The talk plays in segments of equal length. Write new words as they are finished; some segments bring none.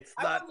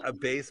It's not a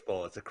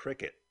baseball. It's a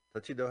cricket.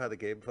 Don't you know how the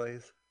game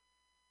plays?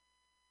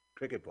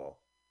 Cricket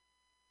ball.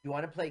 You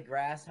want to play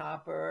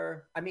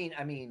grasshopper? I mean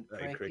Right,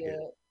 cricket. cricket.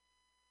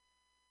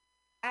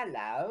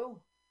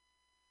 Hello.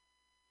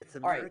 It's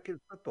All right. American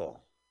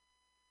football.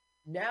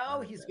 Now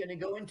Not a he's bad. going to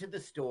go into the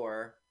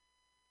store,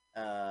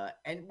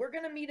 and we're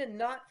going to meet a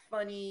not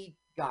funny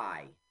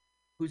guy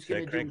who's Should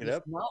going I to do crank it this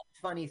up? not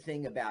funny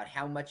thing about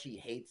how much he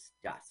hates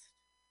dust.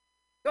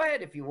 Go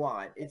ahead if you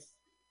want. It's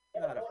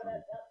Ever not a thought funny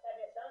about thing. dust, have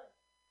you, son?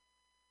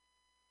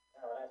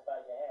 No, I don't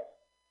suppose you have.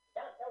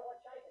 Can't tell what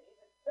shape it is.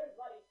 It's too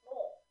bloody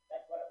small.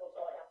 That's what it looks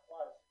like up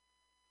close,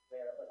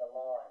 where it was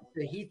alive.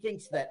 So he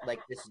thinks that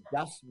like this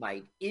dust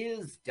mite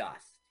is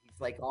dust. He's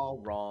like all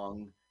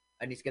wrong,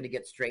 and he's going to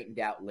get straightened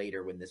out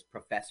later when this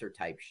professor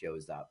type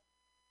shows up.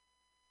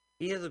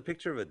 He has a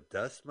picture of a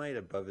dust mite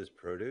above his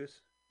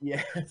produce.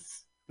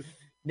 Yes.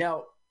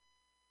 Now,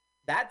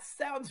 that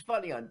sounds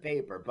funny on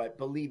paper, but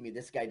believe me,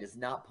 this guy does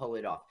not pull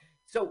it off.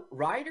 So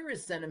Ryder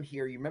has sent him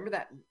here. You remember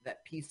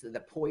that piece of the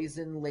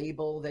poison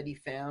label that he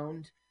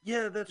found?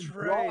 Yeah, He that's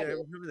right. brought I it.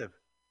 remember that.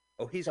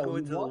 Oh, he's So he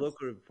going to the wants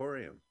local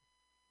emporium.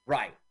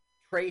 right.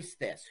 Trace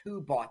this. Who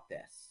bought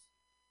this?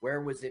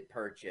 Where was it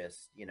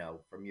purchased?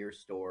 From your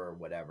store or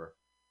whatever.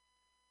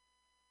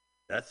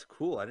 That's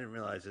cool. I didn't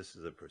realize this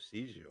is a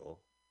procedural.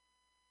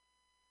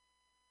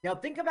 Now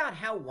think about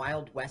how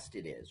Wild West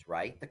it is,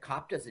 right? The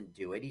cop doesn't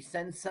do it. He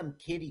sends some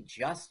kid he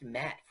just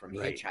met from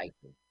Right.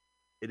 hitchhiking.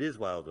 It is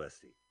Wild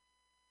Westy.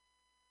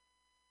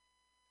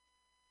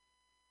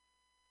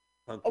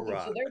 Punk Okay, so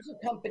rock. there's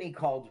a company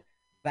called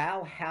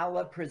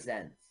Valhalla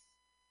Presents,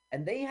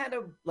 and they had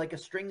a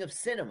string of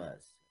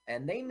cinemas,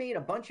 and they made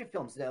a bunch of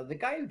films. Now the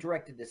guy who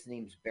directed this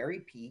name's Barry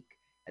Peak,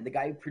 and the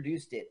guy who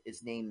produced it,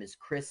 his name is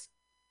Chris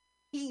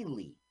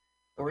Healy,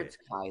 or Okay. it's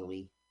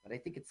Kylie, but I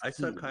think it's I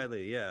saw Healy.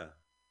 Kylie, yeah.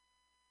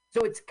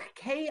 So it's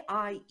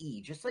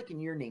K-I-E, just like in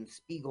your name,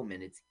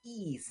 Spiegelman. It's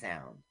E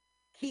sound,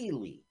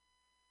 Keely.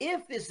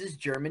 If this is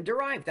German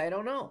derived, I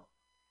don't know.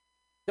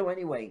 So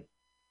anyway,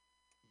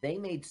 they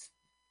made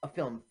a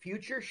film,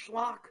 Future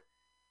Schlock.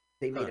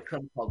 They made Huh. a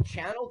film called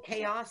Channel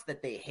Chaos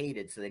that they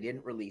hated, so they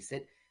didn't release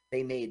it.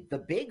 They made The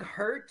Big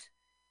Hurt,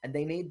 and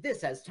they made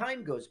this as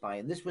time goes by,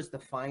 and this was the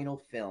final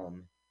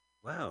film.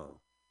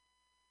 Wow.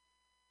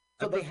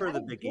 I So they prefer had the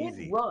a Big good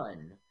Easy.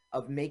 run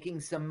of making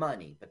some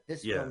money, but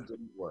this Yeah. film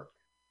didn't work.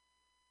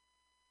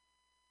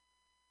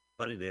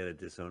 Funny they had a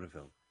disown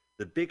film.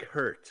 The Big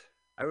Hurt.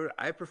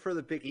 I prefer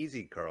the Big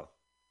Easy, Carl.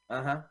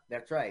 Uh-huh,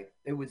 that's right.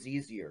 It was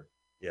easier.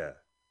 Yeah.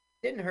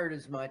 Didn't hurt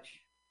as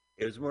much.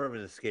 It was more of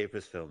an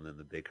escapist film than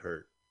the Big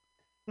Hurt.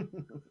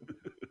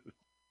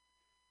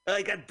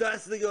 I got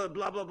dust. They go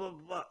blah blah blah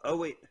blah. Oh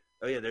wait.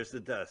 Oh yeah. There's the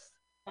dust.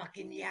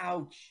 Fucking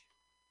youch.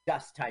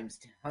 Dust times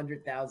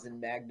 100,000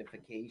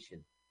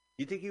 magnification.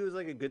 You think he was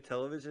like a good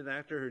television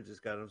actor who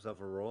just got himself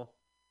a role?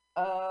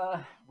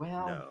 Well,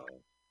 No.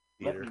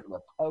 let me Theater.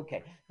 look.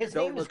 Okay. His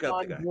Don't name is look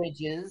up the John guy.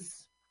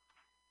 Bridges,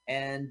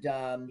 and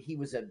he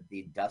was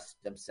the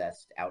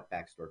dust-obsessed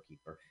Outback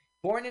storekeeper.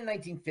 Born in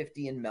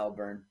 1950 in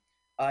Melbourne.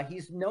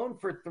 He's known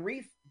for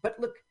but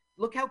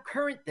look how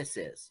current this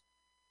is.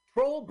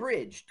 Troll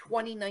Bridge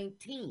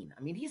 2019.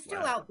 I mean, he's still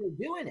Wow. out there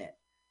doing it.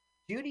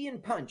 Judy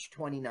and Punch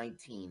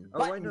 2019.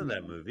 Oh, I know Button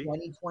that Man movie.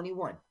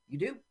 2021. You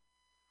do?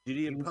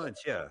 Judy He and was, Punch.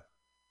 Yeah.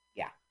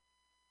 yeah.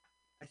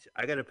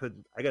 I gotta put.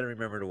 I gotta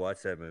remember to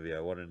watch that movie.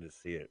 I wanted to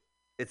see it.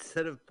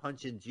 Instead of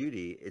Punch and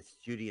Judy, it's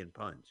Judy and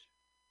Punch.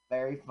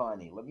 Very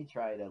funny. Let me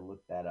try to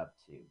look that up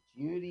too.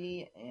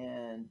 Judy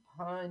and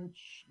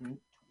Punch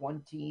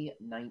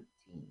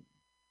 2019.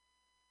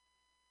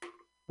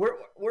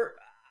 We're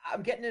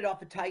I'm getting it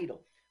off a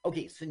title.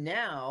 Okay, so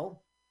now,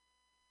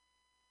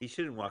 He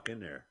shouldn't walk in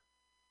there.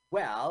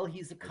 well,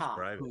 he's a It's cop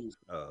private. who's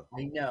Oh.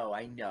 I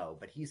know,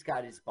 but he's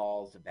got his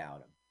balls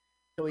about him.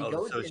 So he Oh,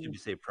 goes so it should in. be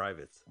say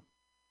privates.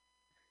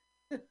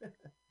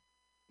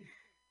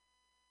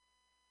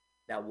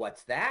 Now,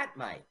 what's that,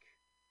 Mike?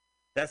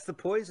 That's the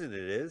poison. It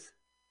is.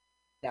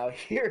 Now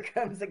here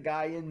comes a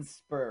guy in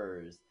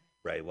Spurs.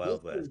 Right. This Wild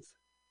is West.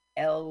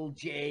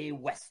 L.J.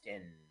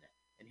 Weston,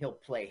 and he'll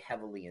play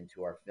heavily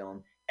into our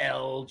film.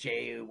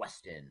 L.J.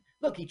 Weston.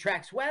 Look, he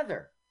tracks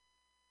weather.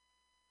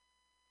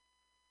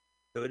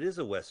 So it is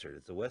a western.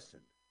 It's a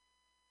western.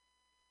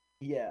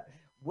 Yeah,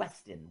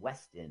 Weston.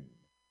 Yeah.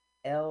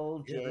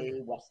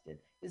 L.J. Weston.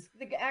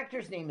 The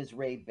actor's name is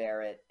Ray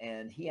Barrett,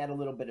 and he had a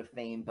little bit of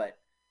fame, but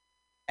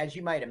as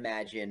you might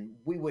imagine,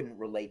 we wouldn't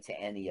relate to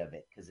any of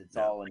it because it's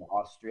No. all in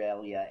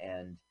Australia,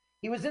 and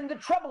he was in the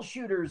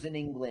Troubleshooters in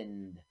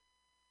England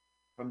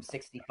from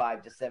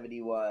 65 to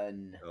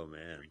 71. Oh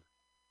man.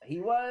 He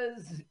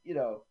was, he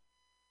was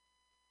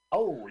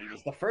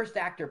the first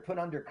actor put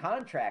under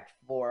contract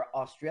for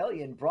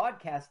Australian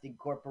Broadcasting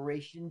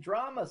Corporation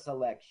drama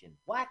selection.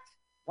 What?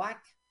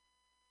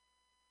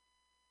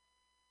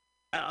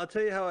 I'll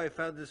tell you how I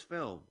found this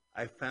film.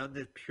 I found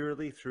it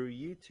purely through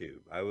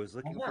YouTube. I was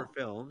looking for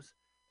films,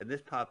 and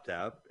this popped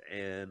up,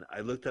 and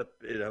I looked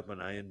it up on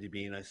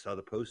IMDb, and I saw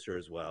the poster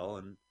as well,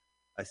 and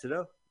I said,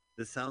 "Oh,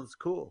 this sounds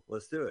cool.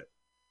 Let's do it."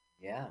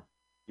 Yeah.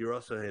 You're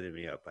also hitting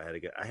me up. I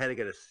had to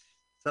get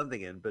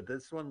something in, but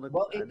this one looked.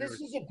 Well, I never. this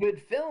is a good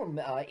film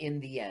in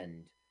the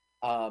end.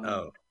 Um,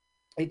 Oh,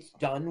 it's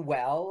done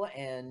well,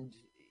 and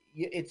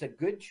it's a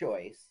good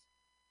choice.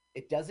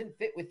 It doesn't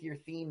fit with your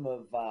theme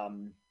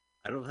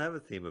I don't have a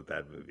theme of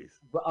bad movies.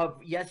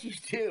 yes, you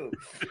do.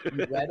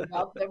 You read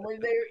about them when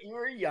you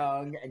were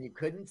young, and you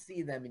couldn't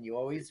see them, and you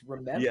always Yeah.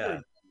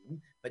 remembered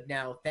them. But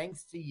now,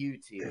 thanks to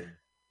YouTube,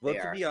 Well, they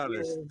to are be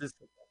honest, here.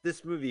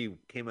 this movie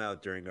came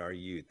out during our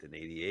youth in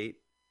 '88,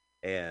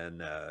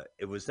 and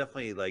it was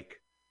definitely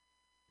like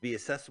be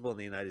accessible in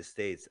the United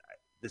States.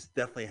 This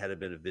definitely had to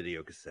been a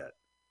video cassette.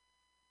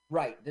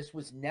 Right. This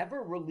was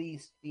never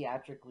released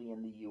theatrically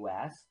in the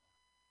US.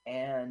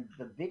 And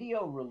the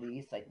video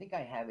release, I think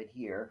I have it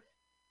here.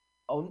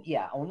 Oh,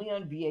 yeah, only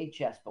on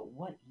VHS. But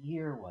what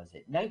year was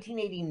it?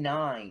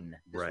 1989.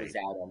 This Right. was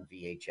out on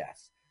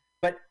VHS.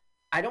 But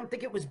I don't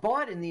think it was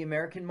bought in the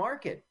American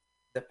market.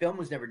 The film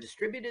was never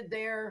distributed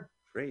there.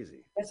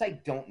 Crazy. I guess I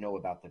don't know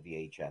about the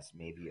VHS.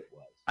 Maybe it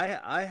was.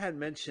 I had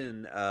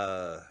mentioned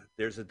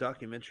there's a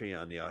documentary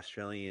on the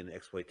Australian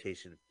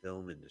exploitation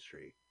film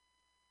industry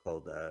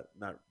called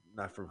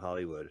not from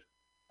Hollywood,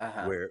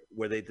 Uh-huh.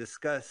 where they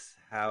discuss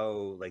how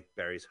like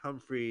Barry's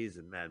Humphreys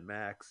and Mad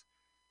Max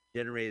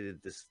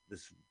generated this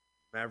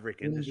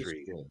maverick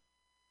industry.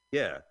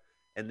 Yeah,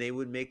 and they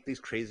would make these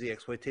crazy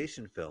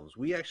exploitation films.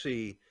 We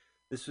actually,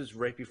 this was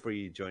right before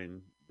you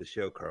joined the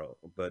show, Carl,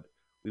 but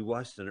we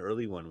watched an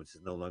early one which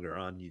is no longer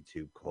on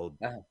YouTube called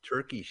Uh-huh.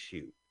 Turkey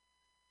Shoot,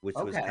 which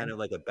was Okay. kind of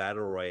like a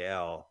battle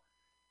royale,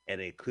 and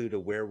it included a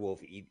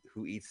werewolf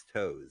who eats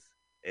toes.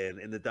 And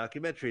in the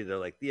documentary, they're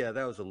like, "Yeah,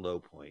 that was a low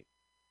point,"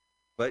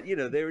 but you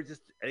know, they were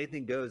just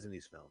anything goes in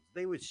these films.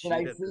 They would Should I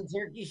shoot at see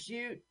Turkey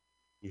Shoot?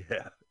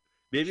 yeah.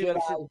 Maybe Should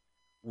we I? should.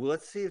 Well,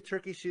 let's see if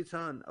Turkey Shoots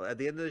on at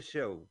the end of the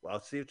show.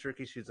 I'll see if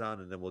Turkey Shoots on,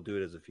 and then we'll do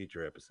it as a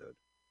future episode.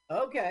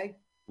 Okay.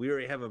 We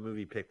already have a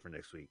movie pick for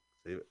next week.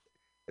 So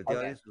if the Okay.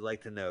 audience would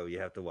like to know, you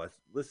have to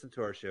listen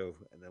to our show,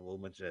 and then we'll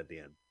mention it at the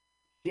end.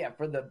 Yeah,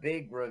 for the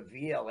big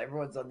reveal.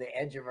 Everyone's on the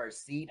edge of our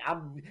seat.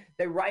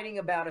 They're writing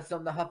about us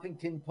on the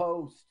Huffington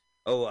Post.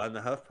 Oh, on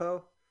the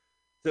HuffPo.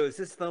 So is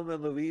this Thelma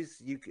and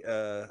Louise,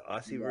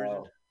 Aussie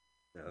version? No,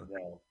 No,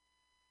 no.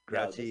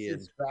 No, this Grouchy and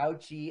is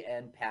Grouchy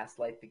and Past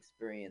Life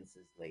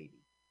Experiences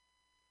lady.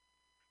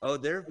 oh,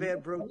 their van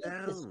What broke is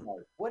this, down.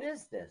 Mike? What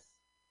is this?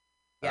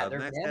 Yeah, their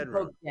Max van Headroom.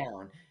 broke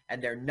down,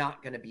 and they're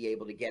not going to be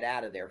able to get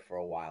out of there for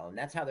a while, and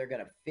that's how they're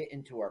going to fit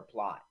into our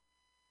plot.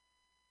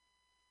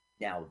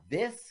 Now,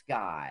 this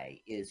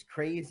guy is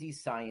crazy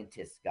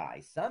scientist guy.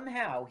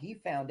 Somehow he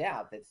found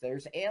out that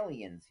there's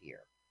aliens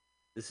here.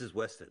 This is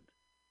Weston.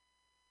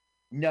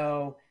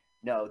 No,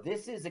 no,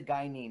 this is a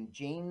guy named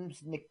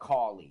James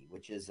McCauley,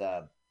 which is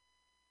a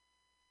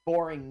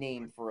boring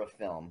name for a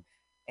film.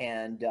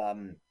 And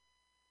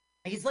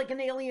he's like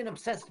an alien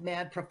obsessed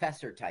mad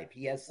professor type.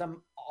 He has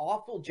some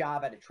awful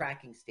job at a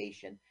tracking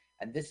station,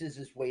 and this is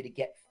his way to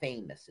get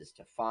famous, is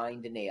to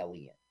find an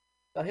alien.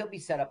 So he'll be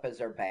set up as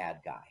our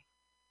bad guy.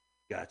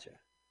 Gotcha.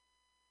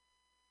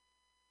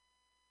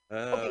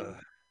 Okay,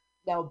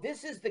 now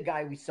this is the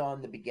guy we saw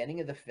in the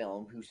beginning of the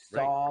film who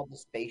saw the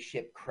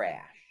spaceship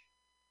crash.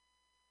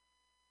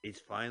 He's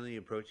finally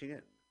approaching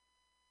it.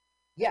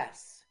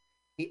 Yes,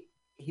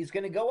 he's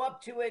going to go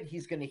up to it.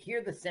 He's going to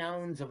hear the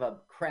sounds of a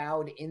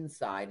crowd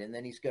inside, and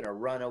then he's going to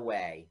run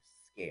away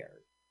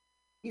scared.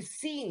 He's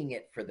seeing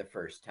it for the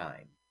first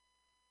time.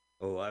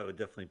 Oh, I would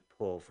definitely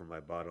pull from my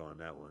bottle on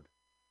that one.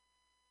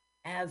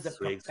 As a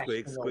Squig,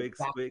 professional squig,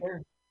 doctor.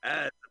 squig.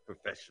 As a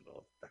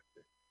professional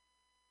doctor.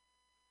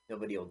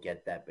 Nobody will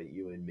get that but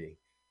you and me.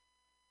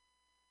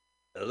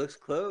 It looks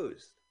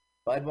closed.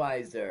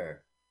 Budweiser.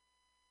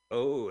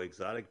 Oh,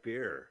 exotic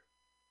beer.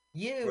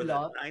 You For the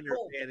love Niner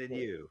fan in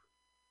you.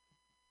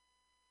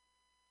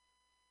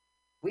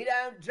 We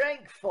don't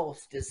drink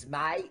Foster's,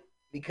 mate,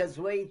 because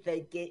we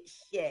think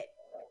it's shit.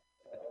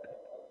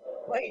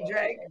 We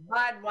drink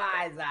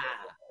Budweiser.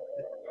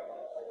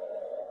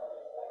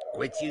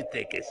 What you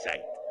think is shite?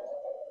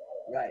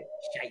 Right,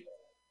 shite.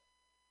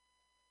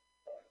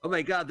 Oh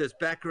my God, there's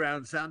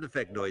background sound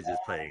effect noises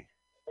playing.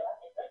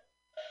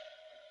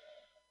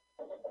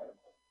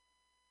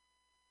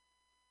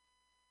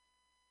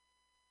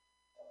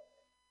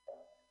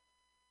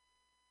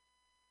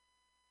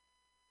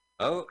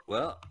 Oh,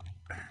 well.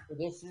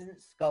 This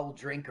isn't skull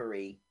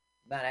drinkery.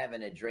 I'm not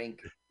having a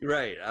drink.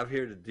 Right, I'm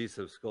here to do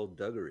some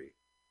skullduggery.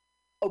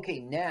 Okay,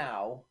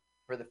 now,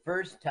 for the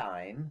first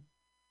time...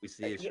 We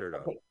see his shirt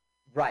off.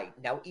 Right.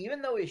 Now,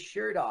 even though his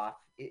shirt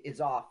is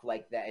off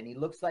like that, and he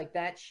looks like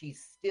that,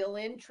 she's still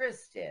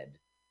interested.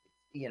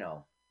 You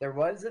know, there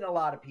wasn't a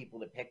lot of people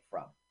to pick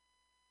from.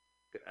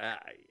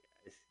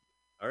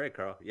 All right,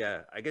 Carl.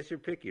 Yeah, I guess you're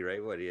picky,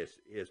 right? What, he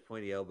has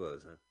pointy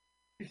elbows,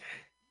 huh?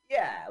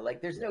 Yeah,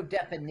 like there's no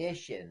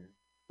definition.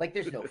 Like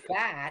there's no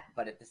fat,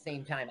 but at the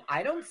same time,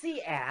 I don't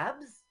see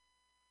abs.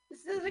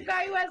 This is a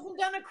guy who hasn't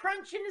done a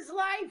crunch in his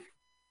life.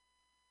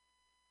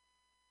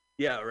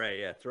 Yeah, right.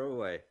 Yeah, throw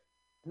away.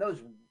 And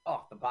those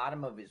off the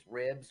bottom of his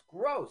ribs,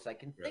 gross. I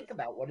can think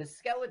about what his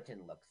skeleton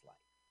looks like.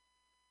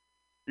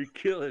 You're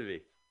killing me.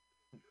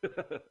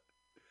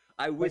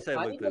 I But wish I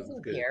Connie looked as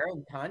doesn't good. care,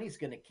 and Connie's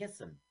gonna kiss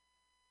him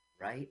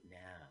right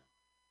now.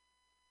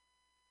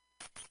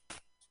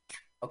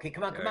 Okay,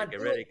 come on, All come right, on, get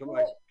do it, ready. Come do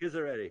on, it. kiss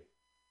already.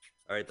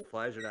 All right, the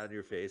flies are not in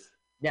your face.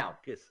 Now,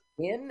 Kiss.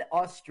 in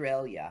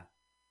Australia,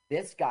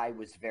 this guy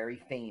was very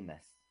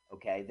famous.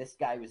 Okay, this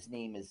guy was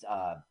name is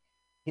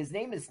his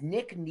name is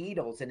Nick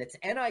Needles, and it's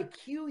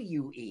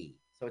Nique.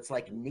 So it's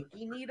like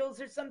Nicky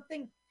Needles or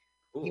something.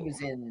 He Cool.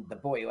 was in The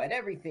Boy Who Had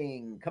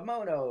Everything,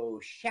 Kimono,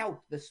 Shout,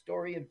 The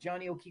Story of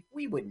Johnny O'Keefe.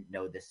 We wouldn't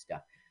know this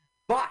stuff,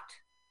 but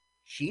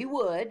she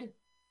would.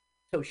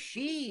 So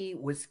she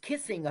was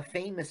kissing a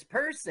famous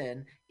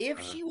person. If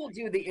Uh, she will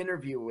do the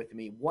interview with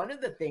me, one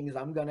of the things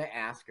I'm going to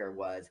ask her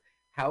was,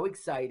 how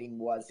exciting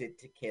was it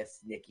to kiss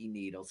Nikki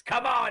Needles?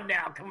 Come on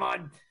now, come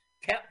on.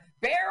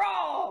 Bear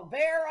all,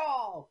 bear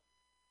all.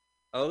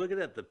 oh, look at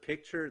that. The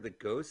picture, the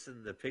ghosts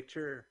in the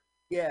picture.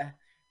 Yeah,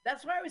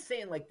 that's why I was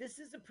saying, like, this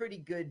is a pretty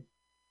good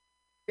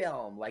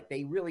film. Like,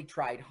 they really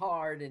tried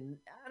hard, and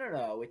I don't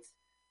know,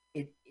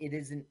 it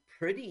isn't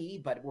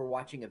pretty, but we're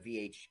watching a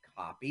VHS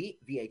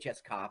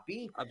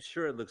copy. I'm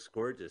sure it looks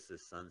gorgeous,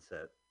 this sunset.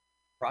 And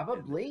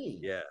Probably.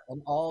 yeah,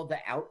 And all the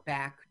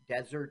outback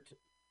desert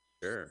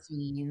sure.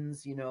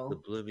 scenes,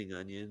 The blooming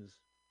onions.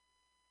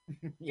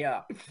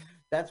 Yeah,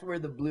 that's where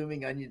the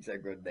blooming onions are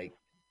grown. They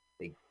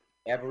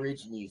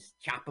Aborigines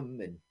chop them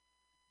and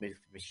with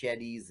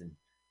machetes and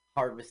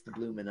harvest the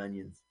blooming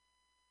onions.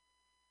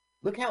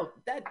 Look how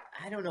that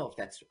I don't know if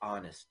that's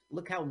honest.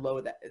 Look how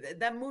low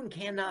that moon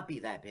cannot be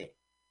that big.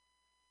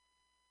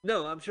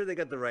 No, I'm sure they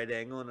got the right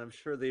angle, and I'm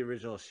sure the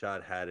original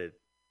shot had it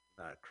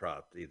not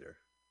cropped either.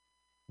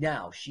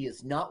 Now, she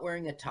is not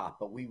wearing a top,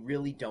 but we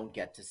really don't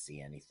get to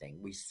see anything.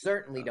 We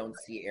certainly don't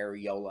see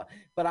areola.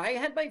 But I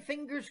had my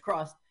fingers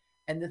crossed.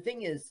 And the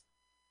thing is,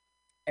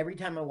 every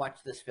time I watch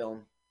this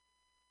film,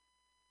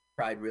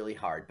 I tried really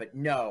hard. But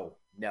no,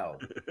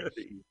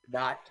 she's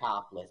not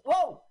topless.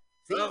 Whoa!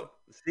 See? Oh,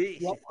 see?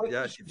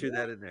 Yeah, She threw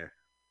that in there.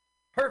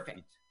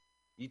 perfect.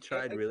 You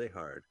tried really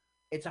hard.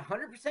 It's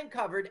 100%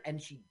 covered, and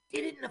she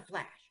did it in a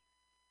flash.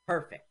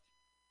 Perfect.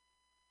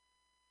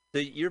 So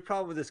your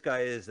problem with this guy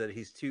is that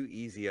he's too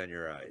easy on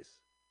your eyes.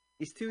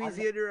 He's too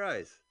easy on your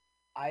eyes.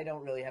 I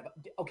don't really have.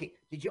 Okay,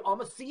 did you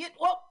almost see it?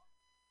 Whoa!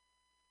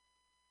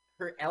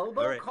 Her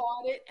elbow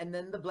caught it, and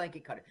then the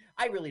blanket caught it.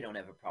 I really don't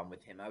have a problem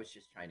with him. I was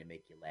just trying to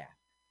make you laugh.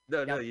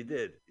 No, you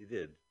did. You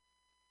did.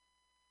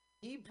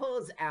 He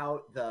pulls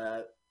out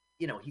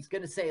he's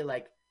going to say,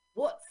 like,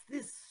 what's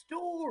this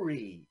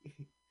story?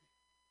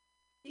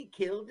 He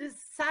killed his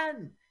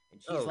son. And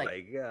she's like,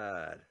 my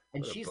God.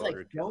 And she's like,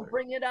 don't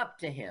bring it up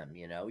to him.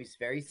 He's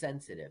very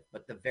sensitive.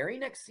 But the very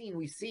next scene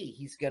we see,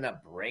 he's going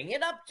to bring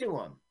it up to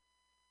him.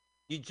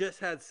 You just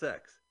had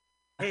sex.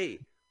 Hey,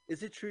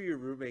 is it true your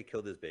roommate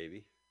killed his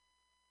baby?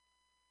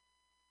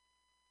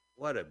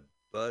 What a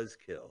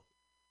buzzkill.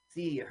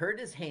 See, he hurt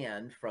his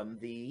hand from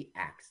the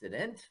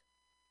accident.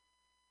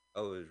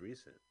 Oh, it was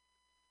recent.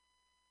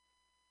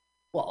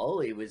 Well,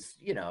 he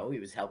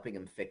was helping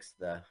him fix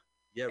the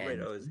Yeah, right.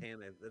 Oh, his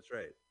hand. That's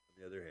right.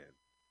 On the other hand.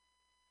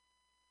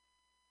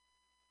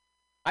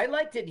 I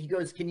liked it. He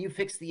goes, "Can you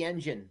fix the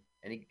engine?"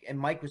 And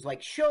Mike was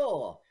like,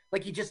 "Sure."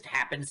 Like he just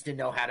happens to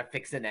know how to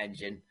fix an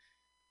engine.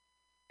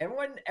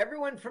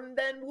 Everyone from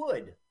then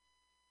would.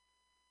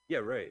 Yeah,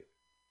 right.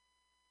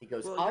 He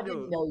goes, well, I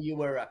didn't know you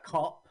were a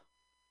cop.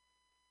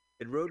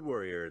 In Road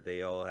Warrior,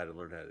 they all had to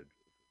learn how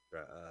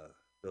to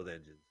build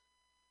engines.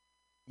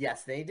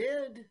 Yes, they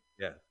did.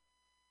 Yeah.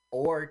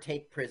 Or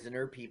take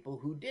prisoner people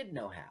who did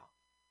know how.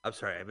 I'm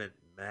sorry, I meant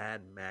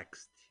Mad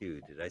Max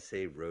 2. Did I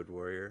say Road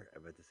Warrior? I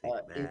meant to say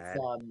Mad It's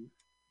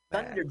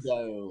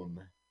Thunderdome.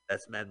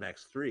 That's Mad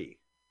Max 3.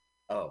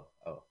 Oh.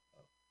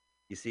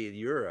 You see, in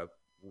Europe,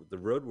 The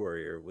Road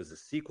Warrior was a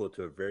sequel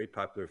to a very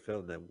popular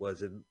film that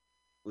was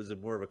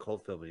more of a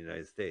cult film in the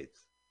United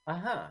States.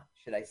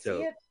 Should I see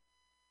it?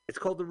 It's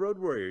called The Road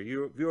Warrior.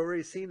 You've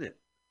already seen it.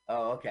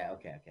 Oh, okay.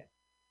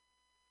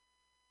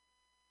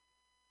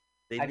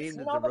 I've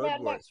seen all the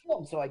Mad Max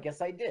films, so I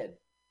guess I did.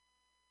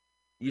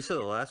 You saw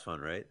the last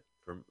one, right?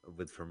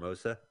 With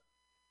Formosa?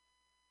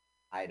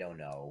 I don't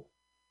know.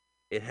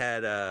 It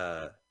had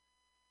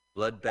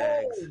blood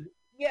bags. Oh,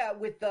 yeah,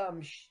 with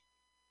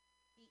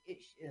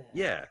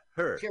yeah,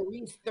 her.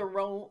 Charlize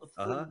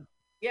Theron.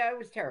 Yeah, it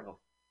was terrible.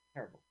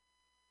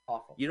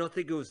 Awful. You don't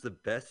think it was the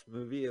best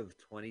movie of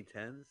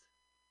 2010s?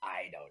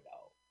 I don't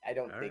know. I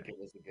don't think it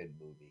was a good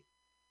movie.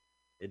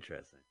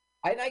 Interesting.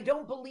 And I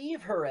don't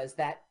believe her as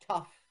that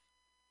tough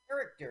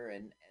character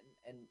and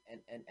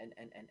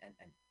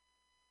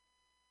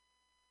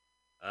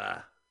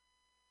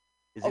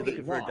is he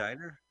looking for a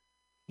diner?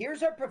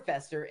 Here's our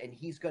professor, and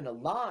he's going to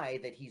lie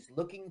that he's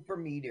looking for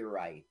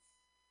meteorites.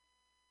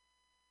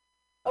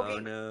 Okay, oh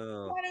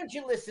no! Why don't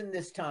you listen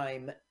this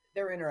time?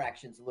 Their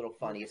interaction's a little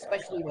funny,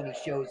 especially when he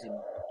shows him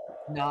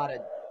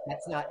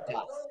that's not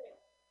dust.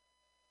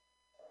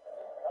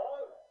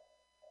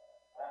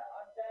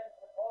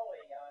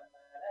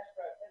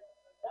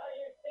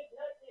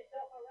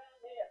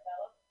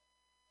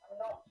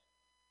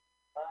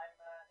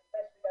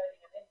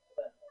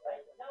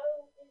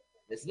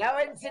 There's no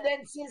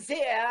incidences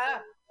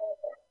here.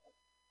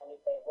 And if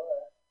they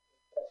were,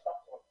 the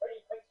stops were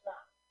pretty quick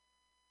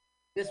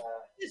snap.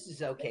 This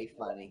is okay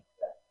funny.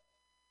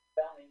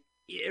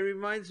 It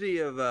reminds me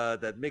of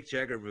that Mick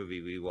Jagger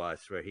movie we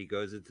watched where he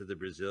goes into the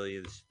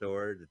Brazilian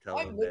store to tell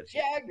him Mick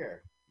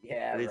Jagger.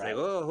 Yeah, and he's right.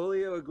 like, "Oh,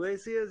 Julio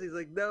Iglesias." He's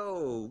like,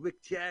 "No,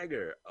 Mick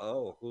Jagger."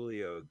 Oh,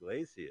 Julio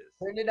Iglesias.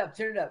 Turn it up.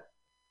 Turn it up.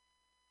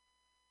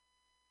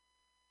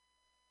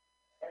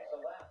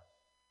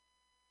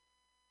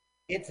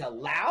 It's a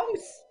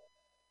louse.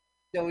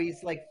 So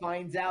he's like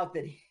finds out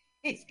that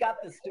he's got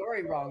the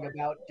story wrong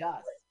about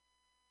Dust.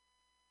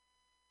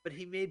 But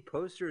he made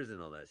posters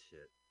and all that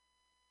shit.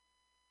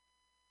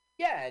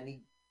 Yeah, and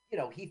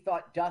he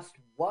thought Dust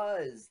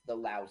was the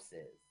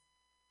louses.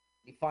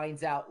 He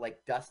finds out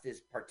like dust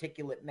is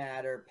particulate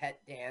matter, pet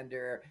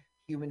dander,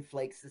 human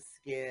flakes of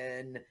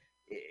skin.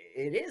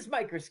 It is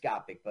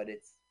microscopic, but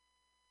it's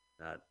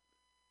not.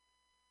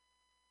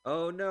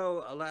 Oh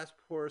no! Alas,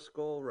 poor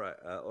skull.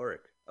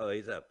 Auric. Oh,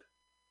 he's up.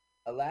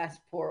 Alas,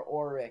 poor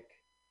Auric.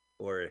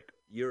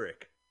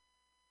 Uric.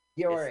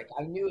 Yorick.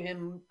 I knew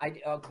him.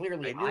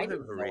 Clearly, I knew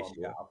him,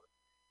 Horatio.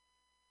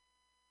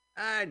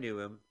 I knew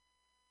him.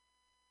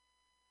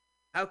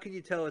 How can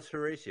you tell it's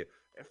Horatio?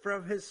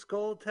 From his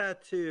skull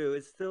tattoo.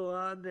 It's still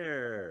on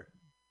there.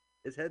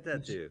 His head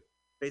tattoo.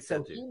 Face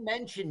tattoo. He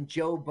mentioned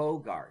Joe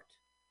Bogart,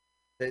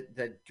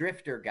 the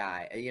drifter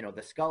guy,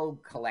 the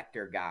skull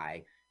collector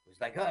guy. It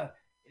was like,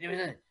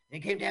 it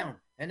came down.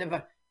 And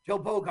then Joe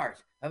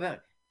Bogart.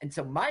 And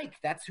so Mike,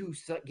 that's who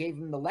gave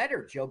him the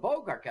letter. Joe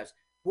Bogart goes,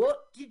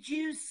 "What did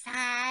you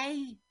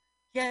say,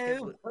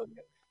 Joe?"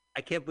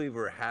 I can't believe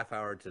we're a half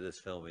hour to this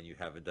film and you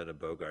haven't done a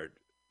Bogart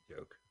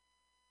joke.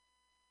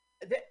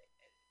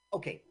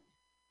 Okay,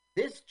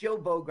 this Joe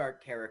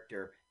Bogart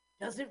character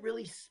doesn't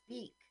really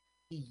speak.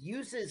 He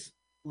uses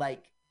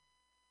like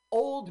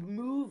old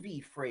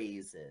movie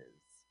phrases.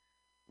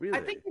 Really?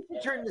 I think we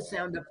should turn the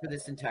sound up for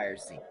this entire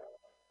scene.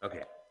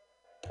 Okay.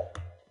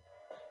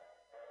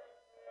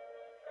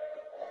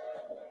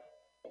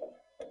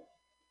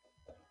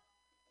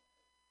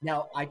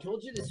 Now, I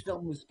told you this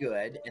film was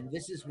good, and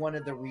this is one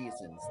of the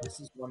reasons. This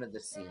is one of the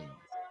scenes.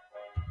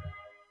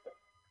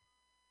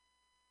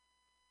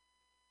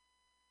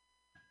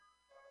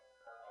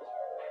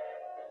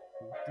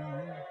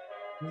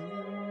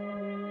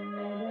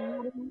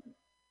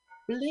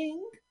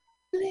 Blink,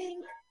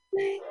 blink,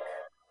 blink.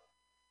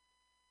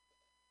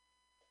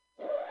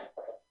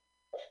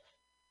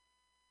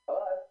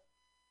 Hello?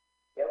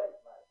 Gilly?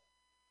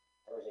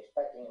 I was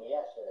expecting you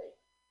yesterday.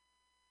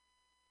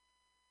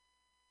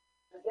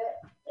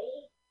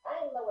 Me?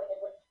 I'm the wicked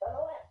witch from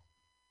the west.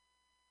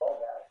 Oh,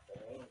 God.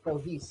 So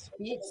he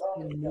speaks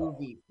in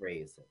movie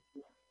phrases.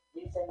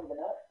 You said you've been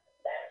up?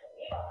 That's what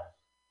he was.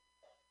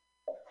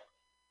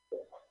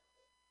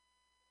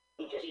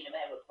 You just seen a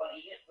man with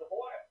funny ears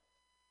before?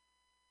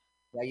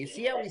 Now, you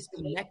see how he's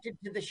connected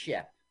to the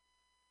ship.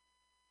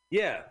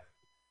 Yeah.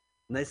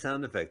 Nice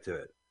sound effect to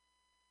it.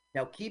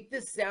 Now, keep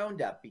this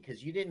sound up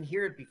because you didn't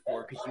hear it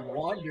before because you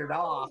wandered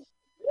off.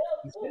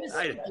 He's going to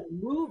speak in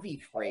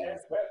movie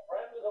phrases.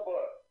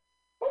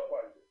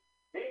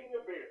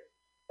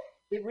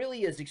 It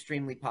really is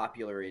extremely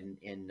popular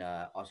in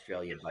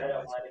Australia. I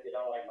don't mind if you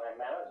don't like my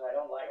manners. I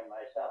don't like them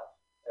myself.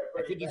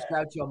 I think he's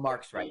Groucho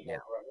Marx right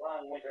now.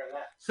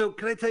 So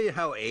can I tell you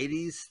how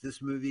 80s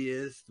this movie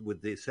is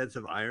with the sense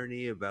of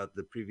irony about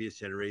the previous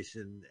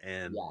generation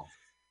and,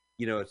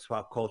 it's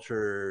pop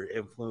culture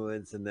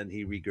influence and then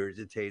he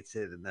regurgitates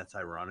it and that's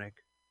ironic?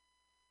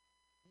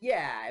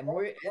 Yeah, and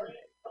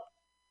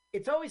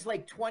it's always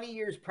like 20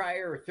 years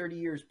prior or 30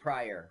 years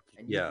prior.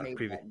 And you've made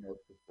that note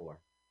before.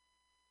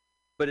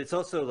 But it's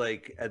also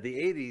like at the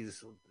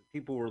 80s,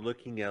 people were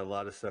looking at a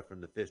lot of stuff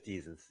from the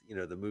 50s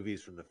and, the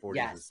movies from the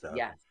 40s and stuff.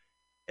 Yes.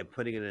 And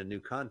putting it in a new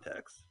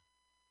context.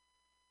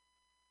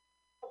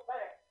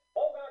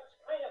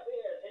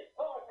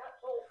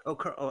 Oh,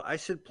 Carl, I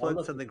should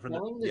plug something from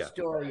the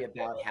story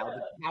about how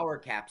the power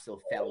capsule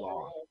fell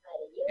off.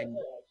 And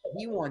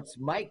he wants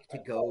Mike to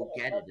go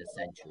get it,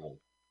 essentially.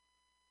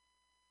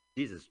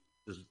 Jesus.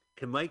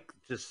 Can Mike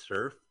just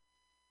surf?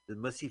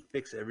 Must he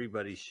fix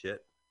everybody's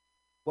shit?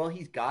 Well,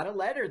 he's got a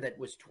letter that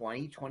was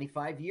 20,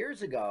 25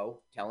 years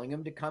ago telling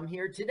him to come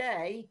here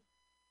today.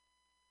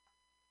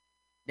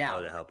 Now,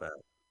 to help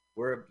out.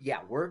 We're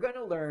going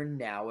to learn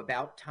now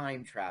about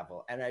time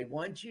travel. And I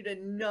want you to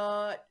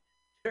not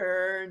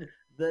turn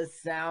the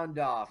sound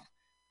off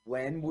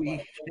when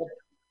we...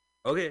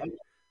 Okay.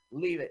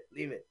 Leave it.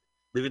 Leave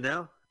it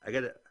now? I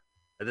got it.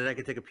 And then I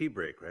can take a pee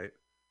break, right?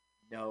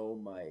 No,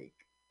 Mike.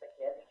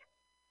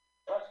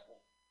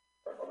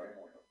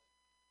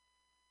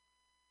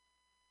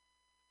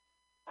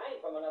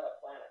 From another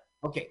planet.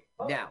 Okay,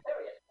 now.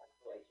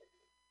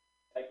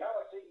 A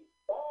galaxy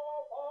far,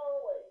 far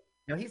away.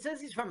 Now he says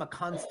he's from a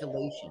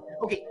constellation.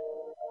 Okay,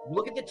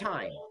 look at the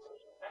time.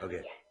 Okay.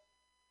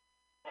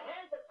 The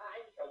hands of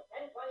time show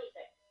 10:26.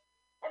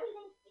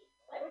 Everything's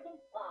peaceful,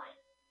 everything's fine.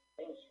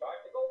 Things start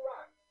to go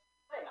wrong.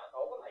 I knock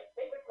over my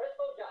favorite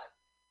crystal jug.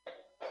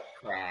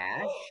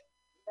 Crash.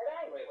 You're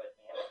angry with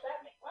me, and it's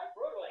that me quite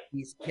rude.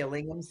 he's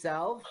killing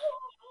himself.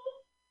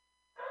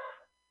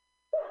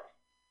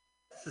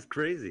 This is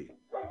crazy.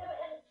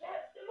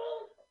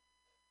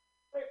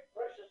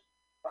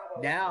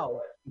 Now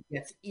it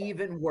gets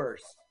even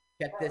worse.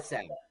 Check this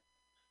out.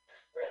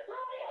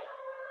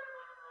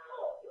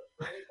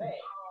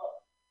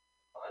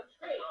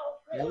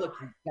 Now look,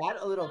 he's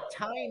got a little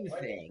time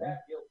thing,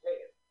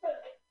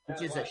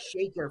 which is a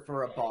shaker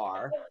for a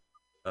bar.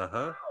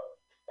 Uh-huh.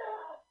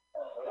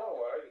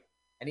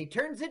 And he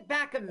turns it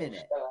back a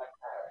minute.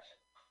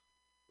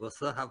 We'll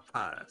still have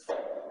Paris.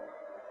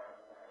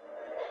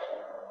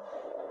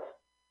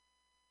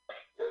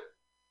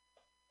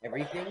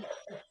 Everything is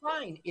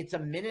fine. It's a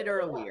minute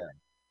earlier.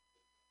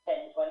 10:25.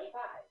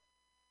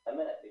 A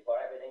minute before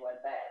everything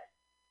went bad.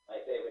 My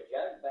favorite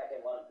jug back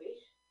in one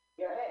piece.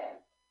 Your hand.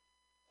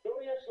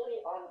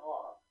 Curiously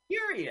unarmed.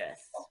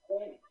 Curious.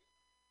 Okay.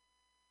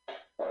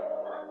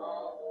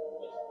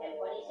 Uh-oh. It's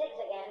 10:26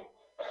 again.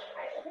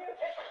 I feel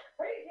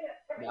craziness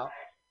coming No.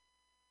 back.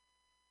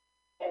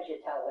 Can't you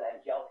tell that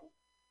I'm joking?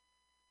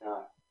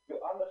 No. You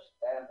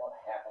understand what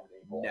happened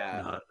before?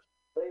 No.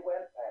 They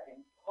went back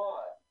in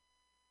time.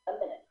 A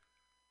minute.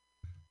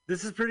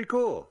 This is pretty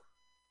cool.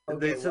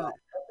 Okay, So- well,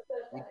 That's the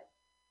first time.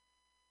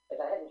 If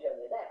I hadn't shown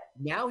you that.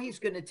 now he's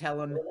going to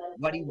tell him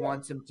what he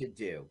wants him to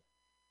do.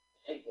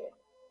 See, kid,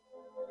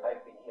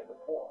 I've been here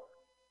before.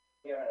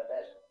 Here in the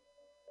desert.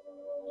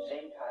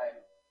 Same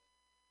time,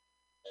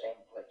 same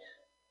place.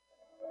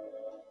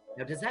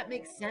 Now, does that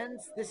make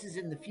sense? This is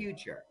in the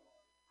future.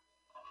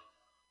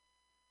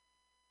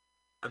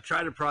 I'm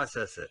trying to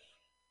process it.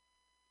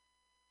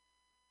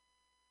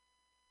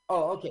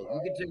 Oh, okay.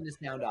 You can turn the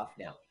sound off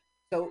now.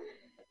 So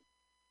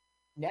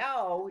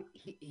now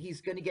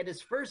he's going to get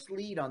his first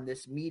lead on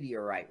this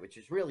meteorite, which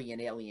is really an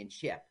alien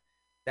ship.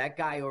 That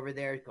guy over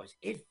there goes,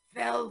 "It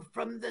fell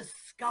from the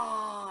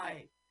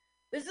sky."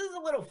 This is a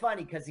little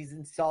funny because he's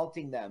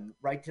insulting them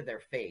right to their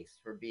face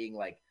for being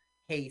like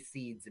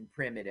hayseeds and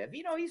primitive.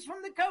 You know, he's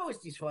from the coast.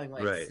 He's from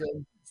like Right.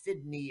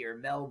 Sydney or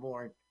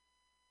Melbourne.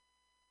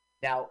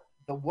 Now,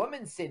 the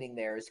woman sitting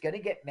there is going to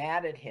get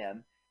mad at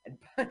him and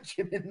punch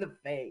him in the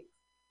face.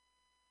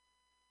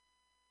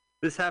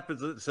 This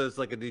happens, so it's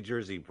like a New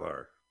Jersey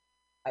bar.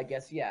 I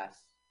guess yes.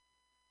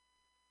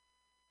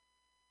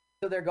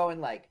 So they're going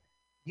like,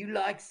 "You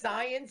like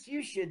science?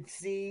 You should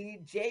see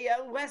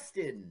J.L.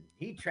 Weston.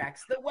 He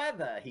tracks the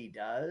weather, he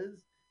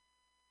does."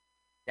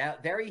 Now,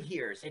 there he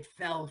hears, "It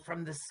fell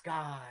from the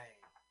sky."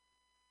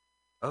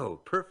 Oh,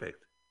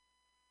 perfect.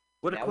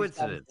 What a Now he's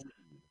got his coincidence.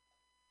 lead.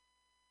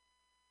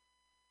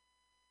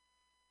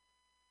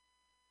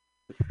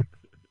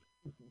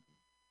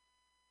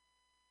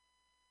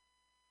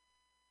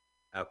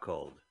 Out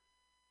cold.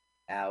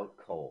 Out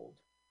cold.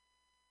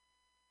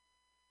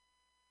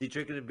 You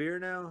drinking a beer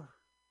now?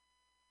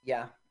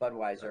 Yeah,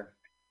 Budweiser.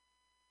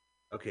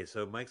 Okay,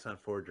 so Mike's on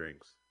 4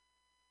 drinks.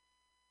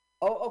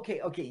 Oh,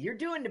 okay. You're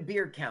doing the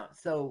beer count.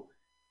 So,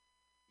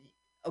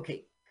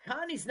 okay,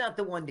 Connie's not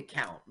the one to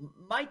count.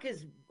 Mike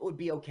would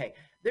be okay.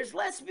 There's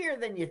less beer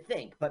than you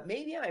think, but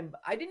maybe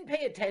I didn't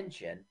pay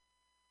attention.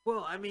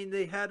 Well, I mean,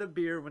 they had a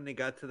beer when they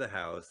got to the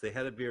house. They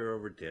had a beer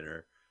over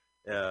dinner.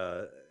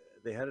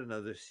 They had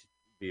another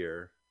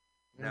beer.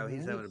 Now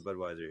he's having a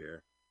Budweiser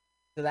here.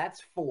 So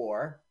that's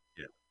 4.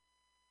 Yeah.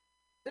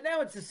 So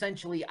now it's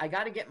essentially, I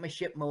got to get my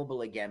ship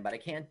mobile again, but I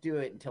can't do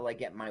it until I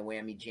get my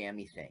whammy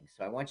jammy thing.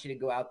 So I want you to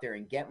go out there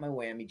and get my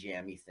whammy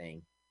jammy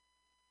thing.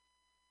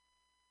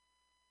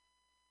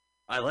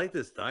 I like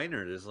this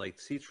diner. There's like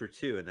seats for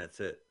 2, and that's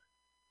it.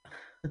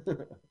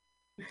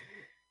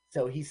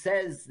 So he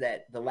says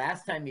that the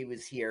last time he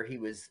was here,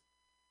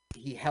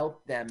 he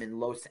helped them in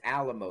Los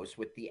Alamos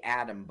with the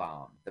atom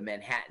bomb, the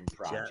Manhattan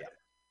Project.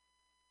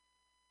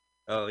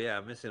 Oh yeah,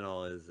 I'm missing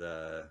all his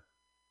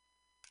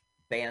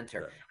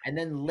Banter. And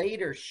then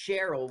later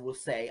Cheryl will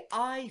say,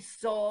 "I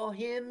saw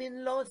him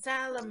in Los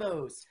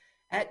Alamos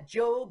at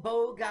Joe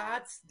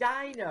Bogart's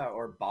diner,"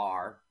 or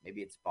bar.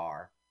 Maybe it's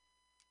bar.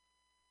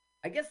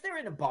 I guess they're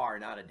in a bar,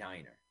 not a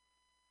diner.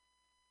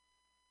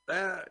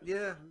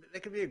 Yeah,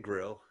 it could be a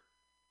grill.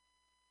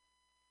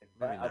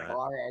 Maybe A not.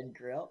 bar and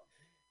grill.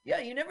 Yeah,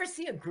 you never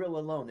see a grill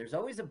alone. There's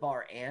always a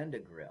bar and a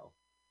grill.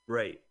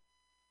 Right.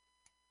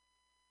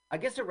 I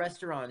guess a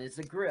restaurant is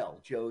a grill,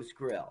 Joe's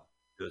Grill.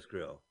 Joe's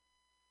Grill.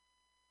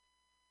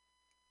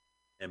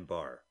 And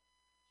bar.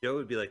 Joe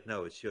would be like,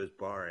 no, it's Joe's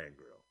Bar and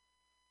Grill.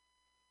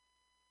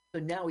 So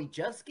now he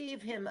just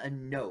gave him a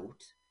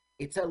note.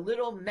 It's a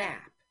little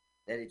map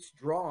that it's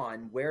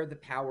drawn where the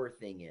power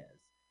thing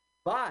is.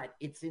 But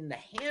it's in the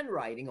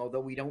handwriting, although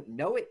we don't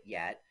know it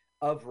yet,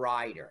 of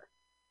Ryder.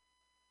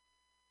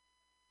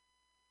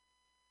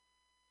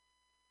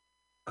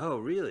 Oh,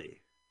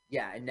 really?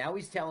 Yeah, and now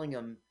he's telling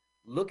him,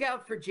 "Look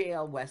out for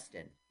J.L.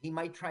 Weston. He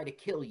might try to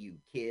kill you,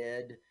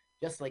 kid,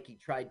 just like he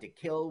tried to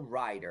kill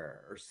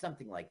Ryder," or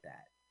something like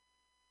that.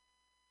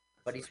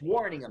 But he's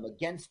warning him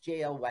against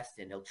J.L.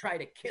 Weston. He'll try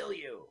to kill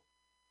you.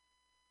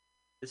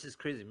 This is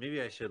crazy.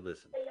 Maybe I should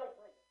listen. Stay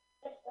open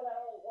next to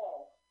that old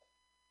wall.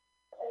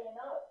 So you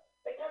know,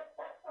 because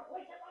that's the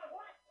place it was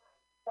last time.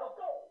 So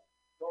go.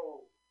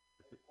 Go.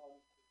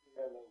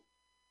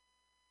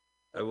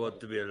 I want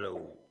to be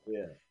alone.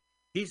 Yeah.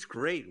 He's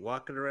great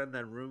walking around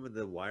that room with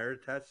the wire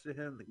attached to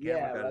him. The camera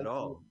Yeah, got it right.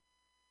 all.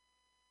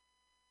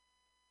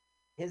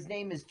 His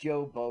name is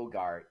Joe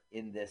Bogart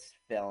in this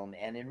film,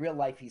 and in real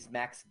life, he's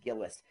Max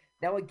Gillis.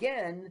 Now,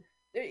 again,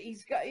 he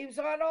was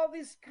on all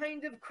these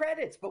kind of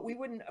credits, but we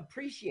wouldn't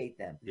appreciate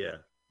them. Yeah.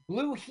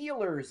 Blue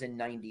Heelers in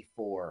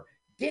 '94,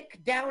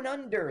 Dick Down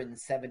Under in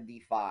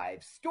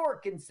 '75,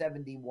 Stork in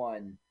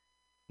 '71.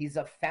 He's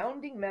a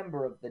founding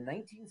member of the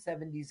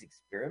 1970s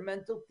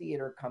experimental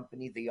theater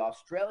company, the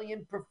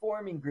Australian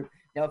Performing Group.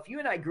 Now, if you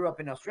and I grew up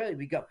in Australia,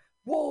 we go,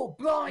 "Whoa,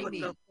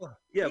 blimey!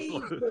 Yeah, I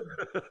would.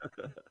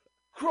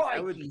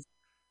 Crikey!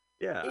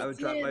 Yeah, I would It's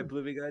drop my in!"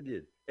 blooming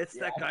onion. It's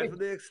Yeah. that guy from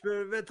the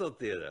experimental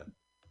theater.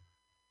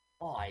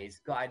 Oh, he's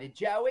guided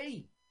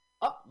Joey.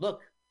 Oh,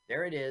 look,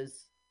 there it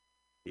is.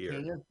 Here.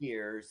 King of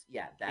Gears.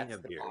 Yeah, that's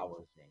of the Gears.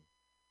 power thing.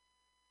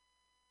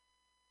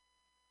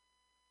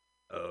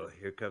 Oh,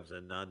 here comes a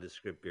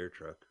nondescript beer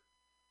truck.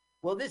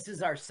 Well, this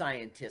is our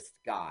scientist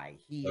guy.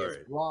 He All has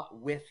right.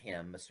 brought with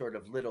him a sort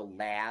of little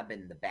lab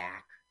in the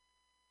back.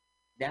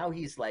 Now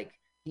he's like,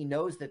 he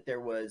knows that there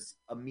was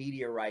a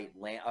meteorite,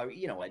 or,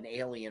 an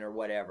alien or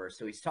whatever.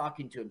 So he's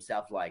talking to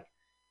himself like,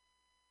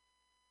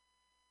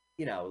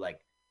 like,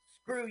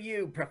 screw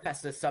you,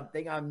 Professor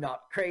something. I'm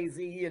not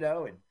crazy,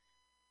 and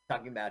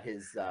talking about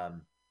his.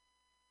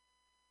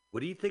 What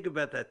do you think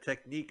about that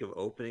technique of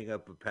opening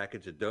up a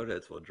package of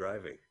donuts while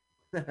driving?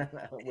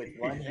 With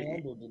one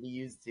hand, or did he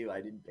use two?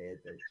 I didn't pay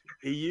attention.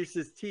 He used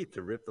his teeth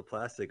to rip the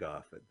plastic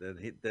off, and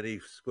then he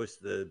squished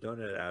the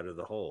donut out of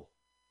the hole.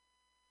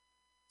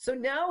 So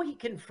now he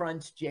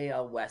confronts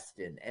J.L.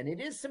 Weston, and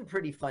it is some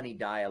pretty funny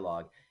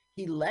dialogue.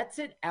 He lets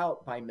it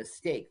out by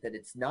mistake that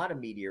it's not a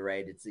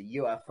meteorite, it's a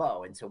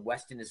UFO. And so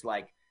Weston is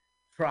like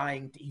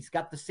he's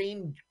got the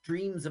same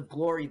dreams of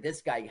glory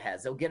this guy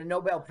has. He'll get a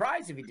Nobel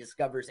Prize if he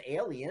discovers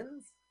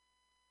aliens.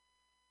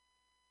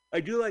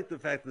 I do like the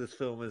fact that this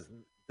film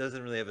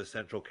doesn't really have a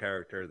central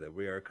character, that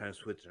we are kind of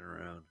switching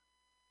around.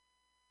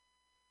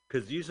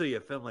 Because usually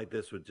a film like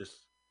this would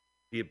just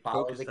be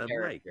focused on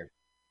Mike.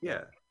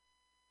 Yeah.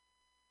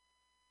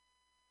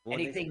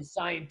 Anything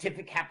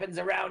scientific happens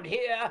around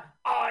here,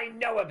 I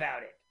know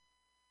about it.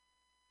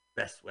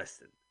 Best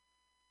Weston.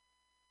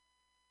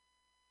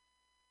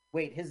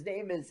 Wait, his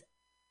name is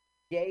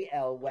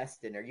J.L.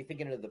 Weston. Are you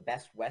thinking of the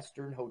Best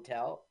Western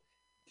Hotel?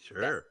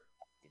 Sure.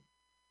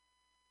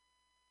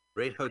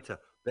 Great hotel.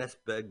 Best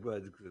bed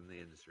bugs in the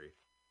industry.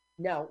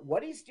 Now,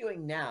 what he's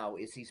doing now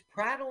is he's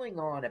prattling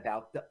on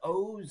about the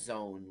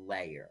ozone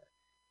layer.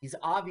 He's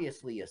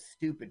obviously a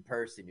stupid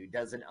person who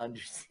doesn't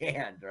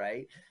understand,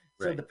 right?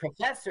 So the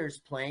professor's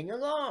playing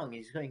along.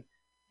 He's going,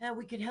 "Now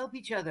we can help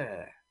each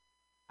other.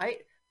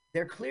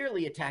 They're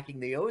clearly attacking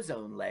the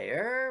ozone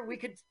layer. We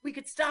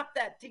could stop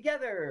that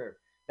together."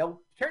 Now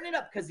turn it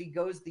up because he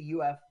goes the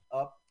UFO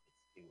up.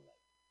 It's too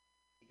late.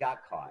 He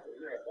got caught.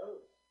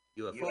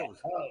 UFOs.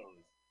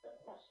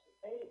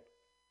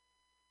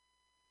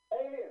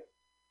 Alien.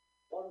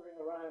 Wandering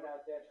around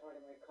out there trying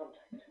to make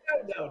contact.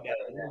 No.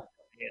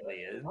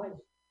 Aliens.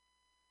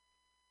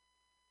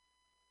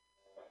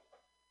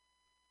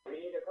 We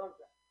need a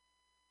contact.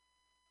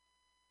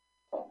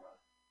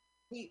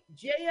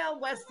 J.L.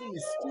 Weston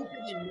is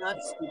stupid and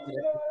not stupid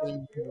at the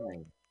same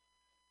time.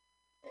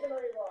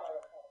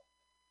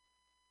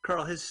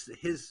 Carl,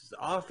 his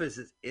office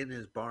is in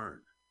his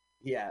barn.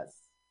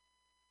 Yes.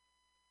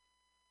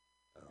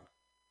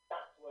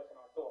 That's worse than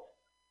I thought.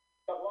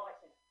 The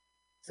license.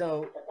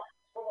 So The bank's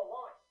full of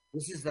lice.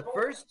 this is the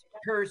first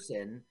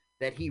person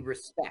that he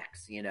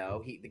respects. He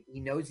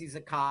knows he's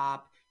a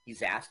cop.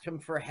 He's asked him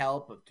for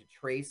help to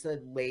trace a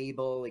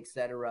label,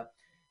 etc.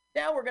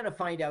 Now we're going to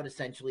find out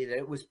essentially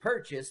that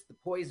the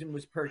poison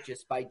was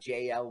purchased by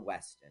J.L.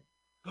 Weston.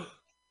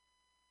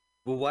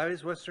 Well, why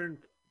is Western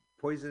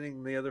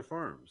poisoning the other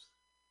farms?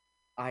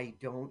 I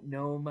don't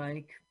know,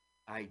 Mike.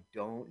 I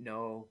don't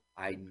know.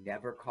 I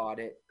never caught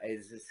it.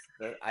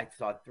 I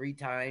saw it 3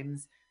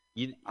 times.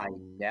 I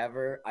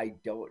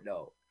don't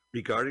know.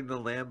 Regarding the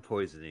lamb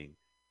poisoning,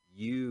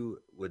 you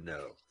would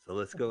know. So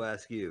let's go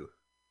ask you.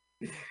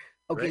 Okay,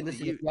 Right?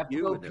 listen, if you have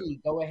to go pee,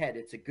 go ahead.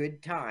 It's a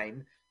good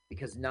time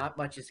because not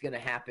much is going to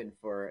happen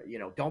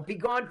don't be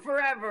gone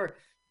forever,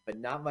 but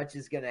not much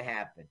is going to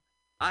happen.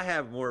 I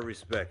have more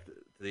respect to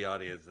the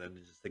audience than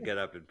just to get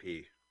up and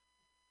pee.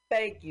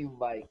 Thank you,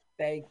 Mike.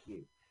 Thank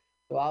you.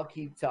 So I'll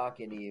keep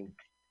talking to you.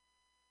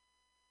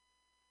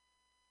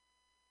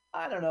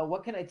 I don't know.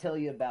 What can I tell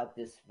you about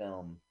this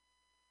film?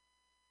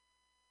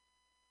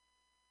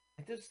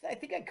 I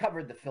think I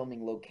covered the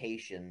filming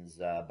locations,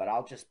 but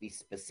I'll just be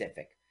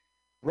specific.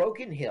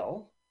 Broken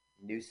Hill,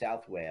 New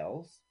South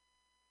Wales.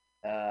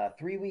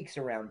 3 weeks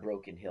around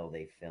Broken Hill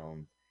they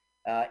filmed.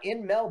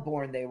 In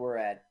Melbourne, they were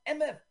at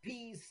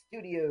MFP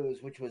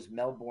Studios, which was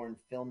Melbourne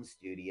Film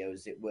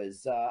Studios. It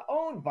was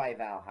owned by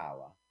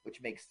Valhalla,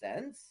 which makes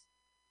sense.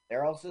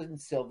 They're also in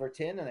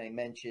Silverton, and I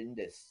mentioned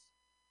this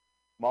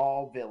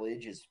small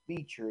village is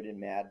featured in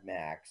Mad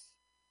Max.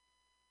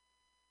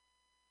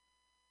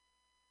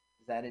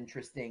 Is that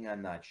interesting?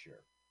 I'm not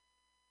sure.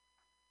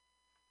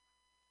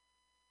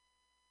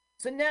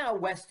 So now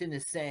Weston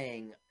is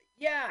saying,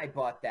 yeah, I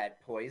bought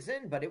that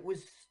poison, but it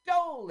was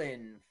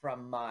stolen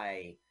from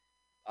my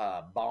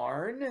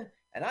barn,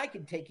 and I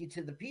can take you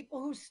to the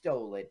people who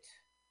stole it.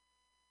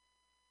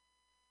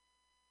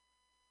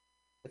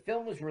 The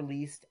film was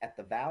released at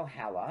the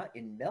Valhalla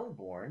in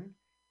Melbourne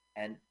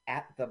and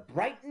at the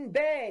Brighton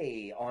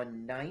Bay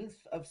on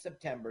 9th of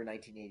September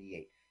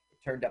 1988. It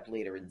turned up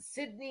later in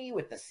Sydney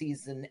with the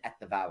season at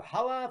the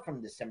Valhalla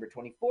from December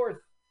 24th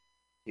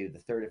to the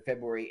 3rd of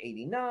February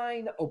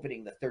 89,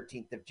 opening the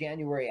 13th of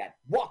January at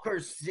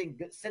Walker's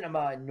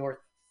Cinema in North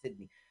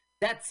Sydney.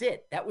 That's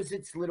it. That was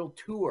its little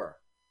tour.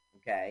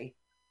 Okay.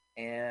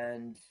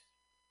 And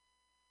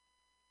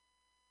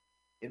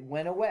it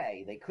went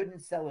away. They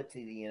couldn't sell it to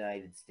the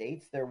United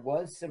States. There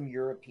was some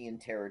European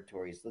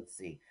territories. Let's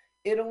see.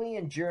 Italy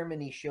and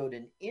Germany showed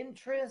an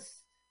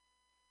interest.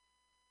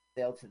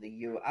 Sale to the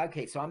U.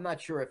 Okay, so I'm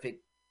not sure if it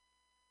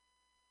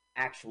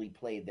actually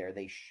played there.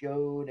 They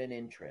showed an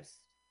interest.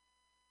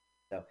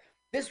 So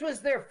this was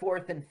their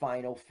fourth and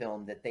final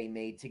film that they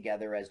made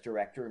together as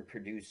director and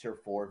producer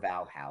for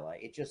Valhalla.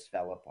 It just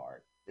fell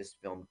apart. This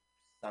film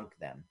sunk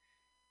them.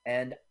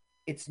 And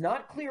it's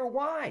not clear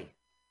why.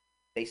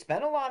 They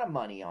spent a lot of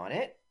money on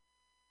it.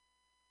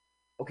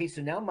 Okay,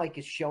 so now Mike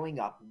is showing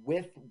up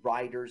with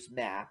Ryder's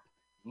map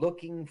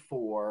looking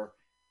for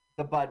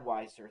the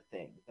Budweiser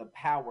thing, the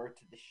power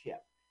to the ship.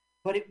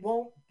 But it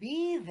won't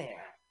be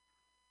there.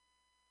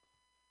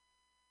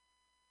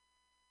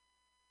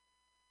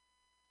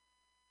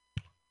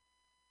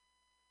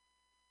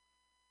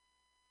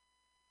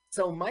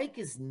 So Mike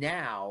is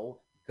now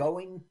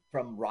going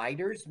from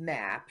Ryder's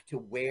map to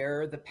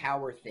where the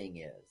power thing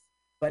is.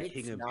 But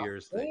it's not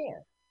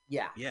there.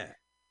 Yeah. Yeah.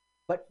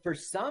 But for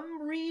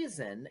some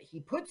reason,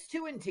 he puts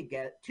two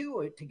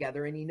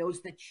together and he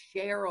knows that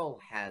Cheryl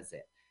has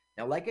it.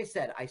 Now, like I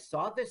said, I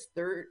saw this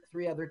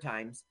three other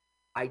times.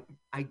 I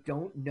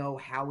don't know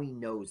how he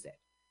knows it.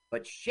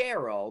 But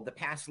Cheryl, the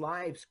past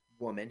lives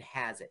woman,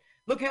 has it.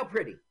 Look how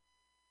pretty.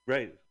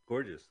 Right.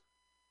 Gorgeous.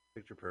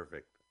 Picture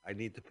perfect. I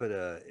need to put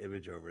an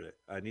image over it.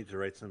 I need to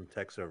write some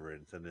text over it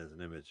and send it as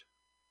an image.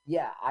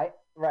 Yeah,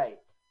 right.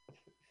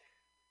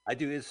 I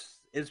do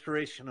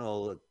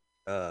inspirational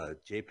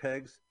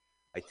JPEGs.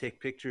 I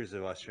take pictures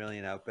of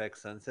Australian outback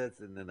sunsets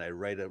and then I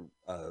write a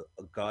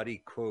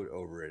gaudy quote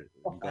over it,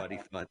 gaudy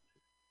font.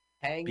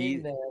 Hang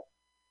in there.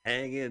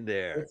 Hang in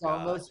there. It's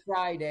almost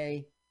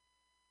Friday.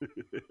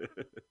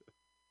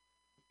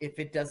 If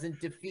it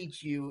doesn't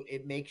defeat you,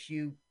 it makes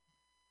you.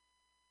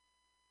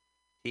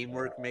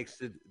 Teamwork makes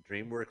the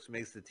DreamWorks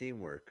makes the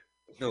teamwork.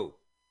 No,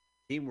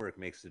 teamwork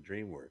makes the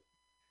dream work.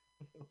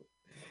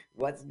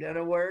 What's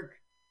gonna work?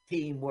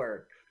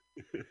 Teamwork.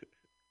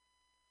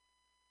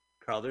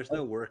 Carl, there's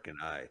no work in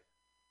I.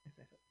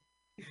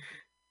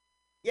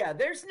 Yeah,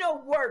 there's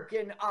no work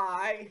in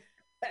I.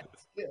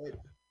 That's good.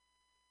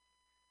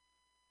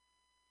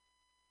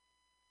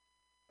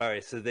 All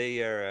right, so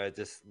they are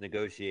just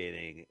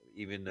negotiating,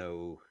 even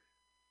though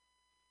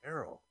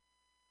Cheryl.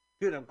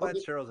 Good, I'm glad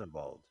Cheryl's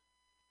involved.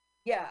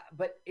 Yeah,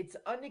 but it's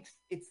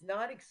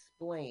not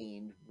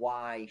explained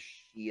why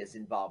she is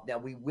involved. Now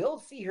we will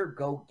see her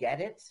go get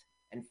it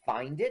and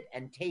find it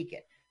and take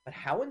it. But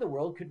how in the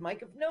world could Mike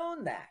have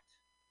known that?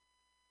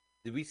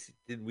 Did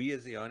we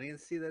as the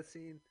audience see that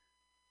scene?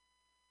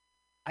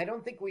 I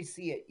don't think we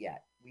see it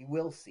yet. We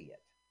will see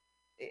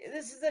it.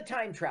 This is a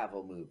time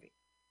travel movie.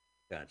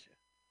 Gotcha.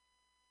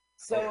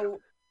 So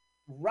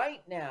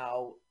right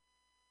now,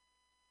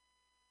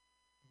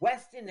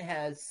 Weston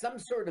has some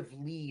sort of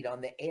lead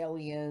on the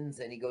aliens,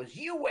 and he goes,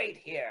 "You wait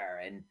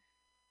here." And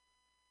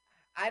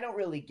I don't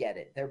really get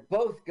it. They're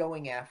both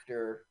going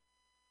after.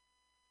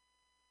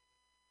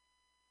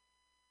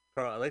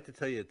 Carl, I'd like to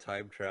tell you a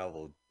time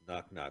travel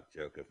knock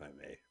joke, if I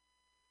may.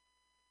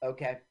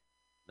 Okay.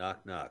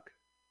 Knock.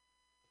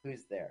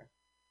 Who's there?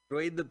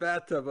 Dwayne the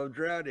bathtub, I'm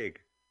drowning.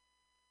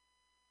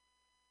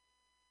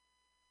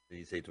 Did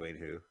you say Dwayne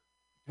who?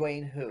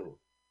 Dwayne who?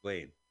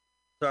 Dwayne.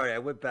 Sorry, I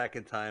went back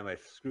in time. I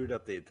screwed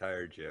up the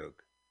entire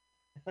joke.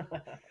 I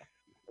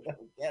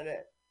don't get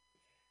it.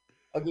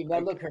 Okay, now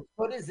look, her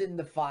foot is in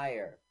the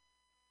fire.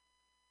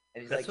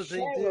 And he's That's like, what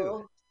they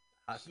do.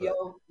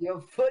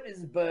 Your foot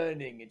is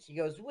burning. And she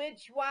goes,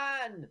 "Which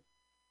one?"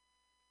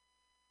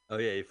 Oh,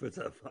 yeah, your foot's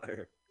on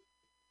fire.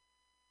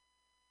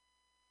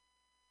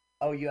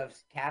 Oh, you have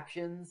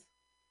captions?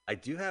 I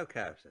do have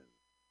captions.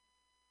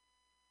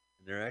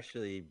 And they're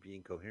actually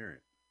being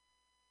coherent.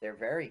 They're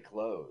very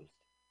closed.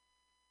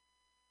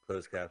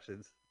 Closed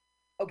captions?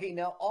 Okay,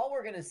 now all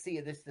we're going to see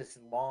is this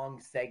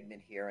long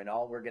segment here, and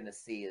all we're going to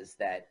see is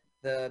that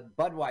the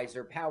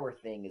Budweiser power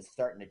thing is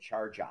starting to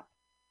charge up.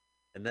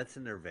 And that's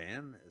in their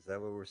van? Is that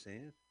what we're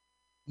seeing?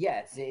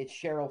 Yeah, it's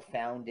Cheryl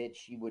found it.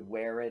 She would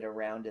wear it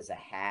around as a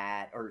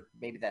hat, or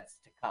maybe that's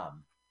to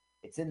come.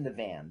 It's in the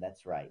van.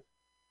 That's right.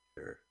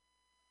 Sure.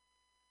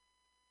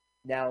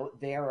 Now,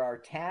 there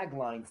are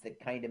taglines that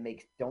kind of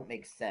don't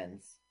make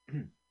sense.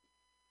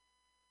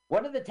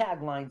 One of the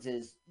taglines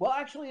is, well,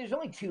 actually, there's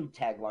only two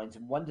taglines,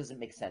 and one doesn't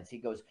make sense. He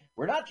goes,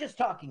 "We're not just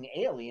talking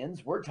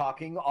aliens, we're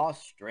talking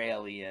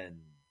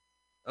Australians."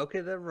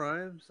 Okay, that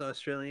rhymes.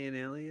 Australian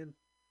alien.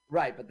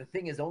 Right, but the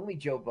thing is, only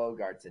Joe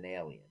Bogart's an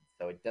alien,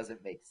 so it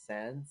doesn't make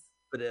sense.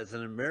 But as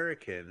an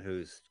American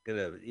who's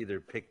gonna either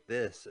pick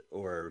this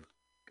or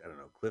I don't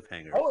know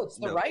cliffhangers. Oh, it's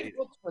the No, right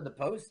books for the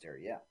poster,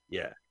 yeah.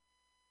 yeah,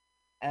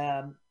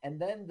 And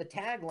then the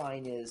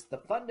tagline is the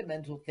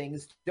fundamental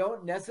things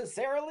don't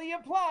necessarily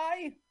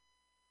apply.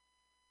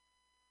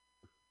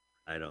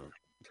 I don't.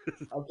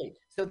 Okay,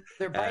 so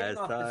they're biting As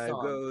off the time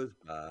song. goes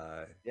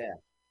by. Yeah.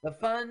 The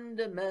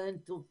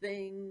fundamental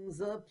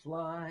things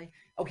apply.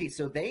 Okay,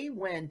 so they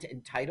went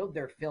and titled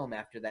their film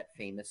after that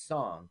famous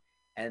song,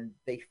 and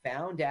they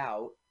found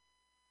out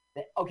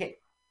that, okay,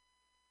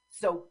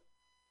 so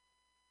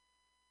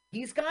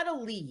he's got a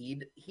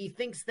lead. He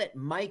thinks that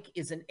Mike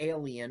is an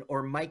alien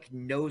or Mike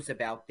knows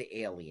about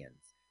the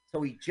aliens.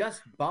 So he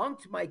just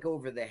bonked Mike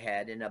over the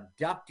head and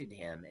abducted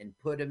him and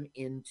put him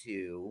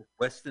into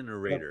Weston or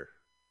Raider?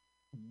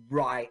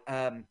 right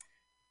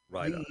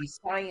Right on. the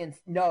science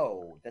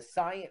no, the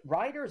science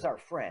Ryder's our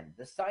friend.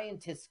 The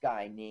scientist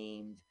guy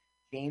named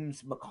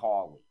James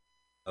McCauley.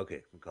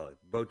 Okay, we'll call it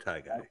bow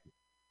tie guy.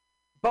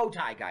 Bow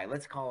tie guy,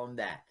 let's call him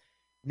that.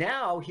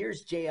 Now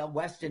here's JL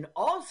Weston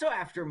also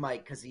after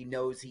Mike because he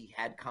knows he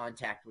had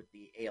contact with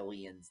the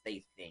aliens,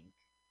 they think.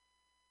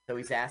 So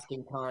he's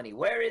asking Connie,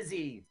 where is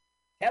he?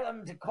 Tell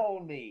him to call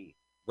me.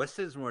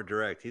 Weston's more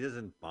direct. He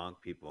doesn't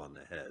bonk people on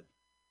the head.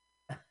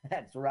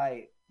 That's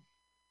right.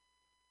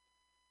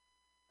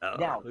 Oh,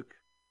 Now, look.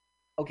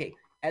 okay,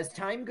 as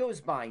time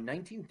goes by,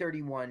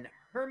 1931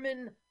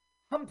 Herman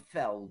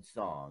Humpfeld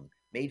song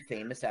made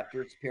famous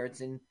after its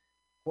appearance in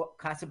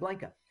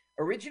Casablanca.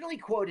 Originally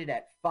quoted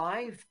at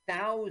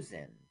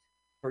 5,000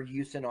 for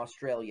use in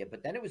Australia,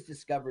 but then it was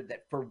discovered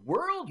that for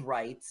world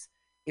rights,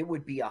 it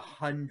would be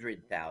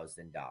 $100,000.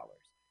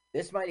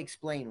 This might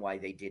explain why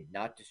they did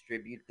not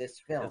distribute this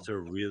film. That's a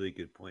really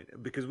good point.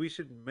 Because we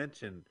should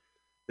mention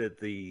that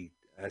the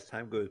As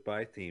Time Goes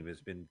By theme has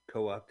been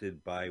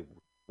co-opted by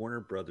Warner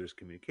Brothers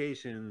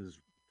Communications,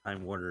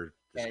 Time Warner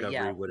Discovery.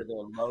 Yeah, for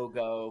the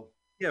logo.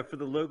 Yeah, for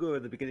the logo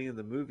at the beginning of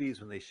the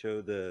movies when they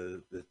show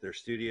their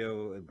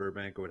studio in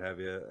Burbank or what have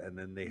you, and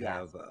then they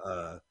have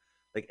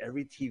like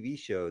every TV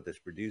show that's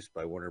produced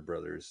by Warner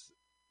Brothers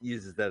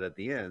uses that at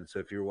the end. So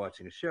if you're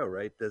watching a show,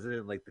 right, doesn't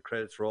it like the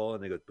credits roll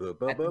and they go buh,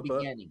 buh, At buh, the buh.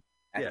 beginning.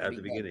 At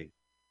the beginning.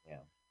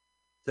 Yeah.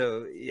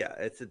 So yeah,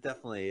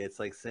 it's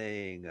like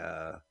saying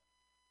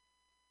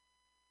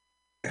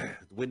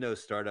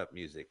Windows startup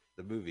music,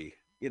 the movie.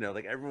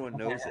 Like everyone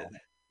knows it.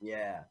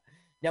 Yeah.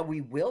 Now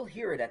we will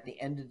hear it at the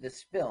end of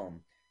this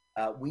film.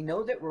 We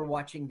know that we're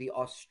watching the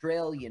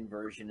Australian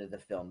version of the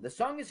film. The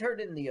song is heard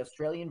in the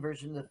Australian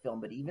version of the film,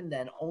 but even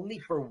then, only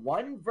for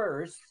one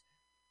verse,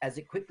 as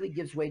it quickly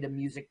gives way to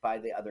music by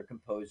the other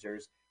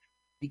composers,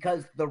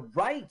 because the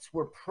rights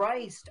were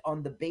priced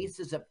on the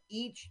basis of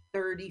each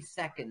 30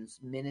 seconds,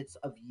 minutes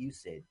of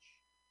usage.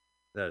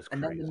 That is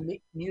crazy. And then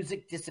the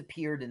music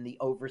disappeared in the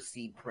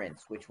overseas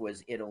prints, which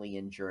was Italy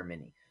and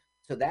Germany.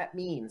 So that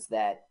means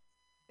that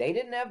they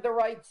didn't have the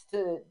rights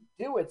to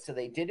do it, so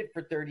they did it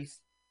for 30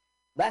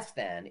 less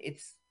than.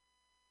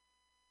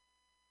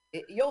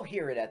 You'll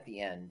hear it at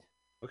the end.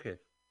 Okay.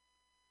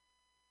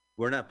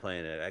 We're not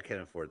playing it. I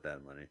can't afford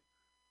that money.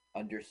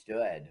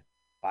 Understood.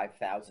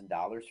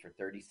 $5,000 for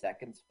 30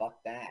 seconds?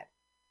 Fuck that.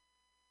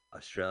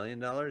 Australian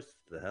dollars?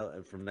 The hell?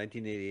 From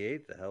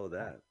 1988? The hell with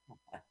that.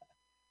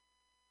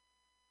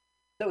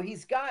 So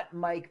he's got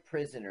Mike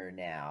prisoner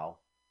now.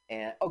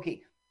 And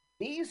okay,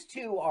 these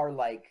two are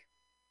like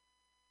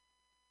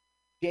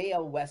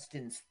J.L.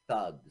 Weston's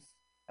thugs.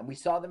 And we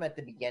saw them at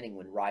the beginning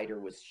when Ryder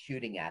was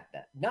shooting at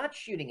them. Not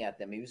shooting at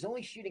them. He was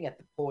only shooting at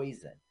the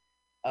poison.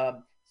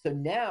 So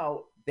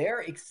now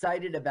they're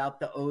excited about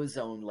the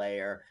ozone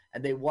layer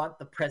and they want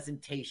the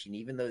presentation,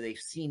 even though they've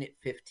seen it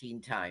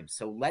 15 times.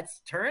 So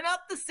let's turn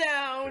up the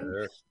sound.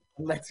 Sure.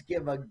 Let's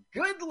give a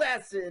good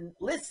lesson.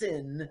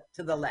 Listen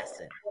to the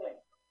lesson.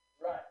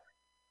 Right.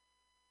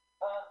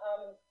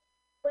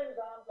 Friend's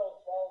arm's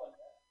all swollen.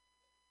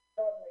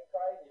 Driving me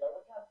crazy. Like,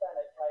 we can't stay in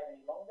that cave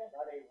any longer.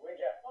 Bloody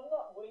whinger. I'm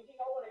not whinging.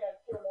 I want to go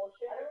kill more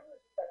shit. I don't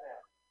understand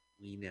now.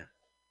 Wiener.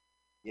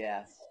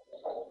 Yes.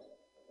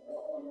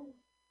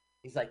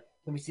 He's like,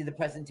 can we see the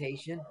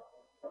presentation?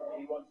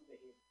 He wants to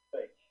hear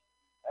speech.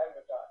 I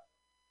haven't got time.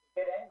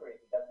 Get angry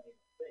if he doesn't hear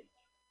speech.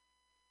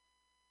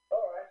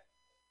 All right.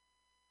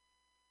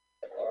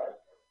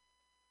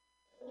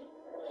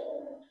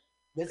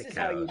 This is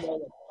how you know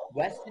that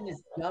Weston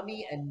is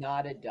dummy and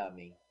not a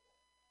dummy.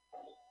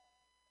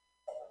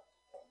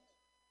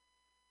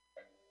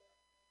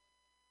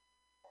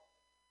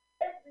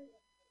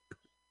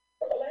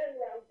 The land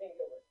round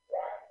Dingo was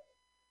dry.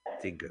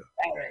 Dingo.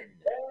 Barren.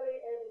 Barely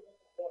able to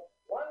support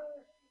one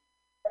sheep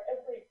for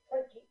every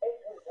 20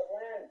 acres of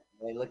land.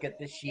 They look at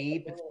the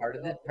sheep. It's part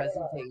of the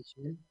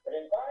presentation. But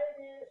in 5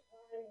 years'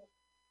 time,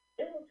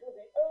 due to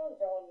the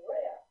ozone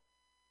layer,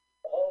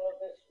 the whole of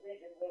this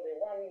region will be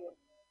one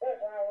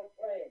fertile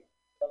plain.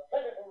 The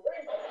plentiful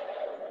rainforest.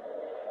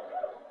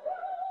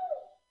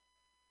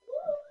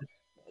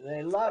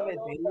 They love it.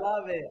 They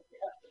love it. We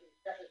have to be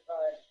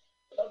satisfied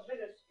with a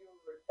minuscule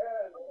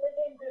return.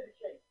 Again,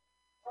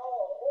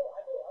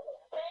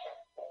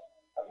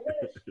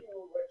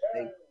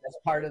 That's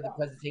part of the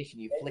presentation.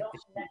 You flick the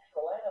sheep.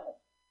 Natural animals.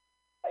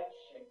 Hate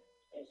sheep.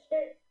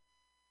 Instead,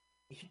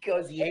 He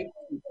goes, he hates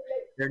sheep.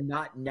 They're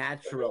not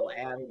natural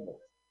animals.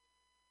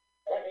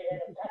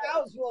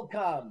 Cows will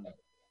come.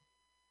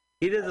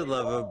 He doesn't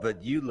love him,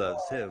 but you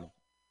loves him.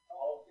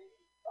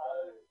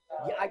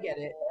 Yeah, I get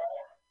it.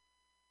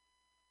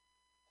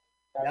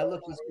 Now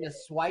look, he's going to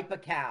swipe a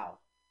cow.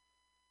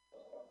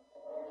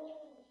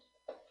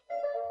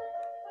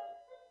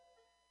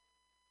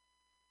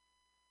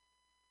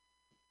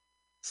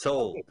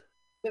 Sold. Okay.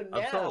 So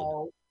I'm now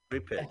sold.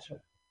 Great pitch.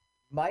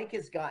 Mike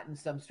has gotten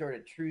some sort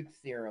of truth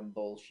serum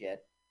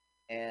bullshit,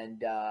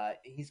 and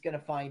he's going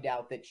to find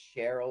out that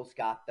Cheryl's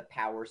got the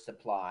power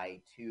supply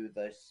to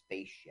the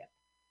spaceship.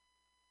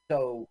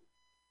 So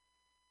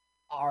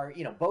our,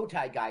 bow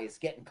tie guy is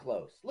getting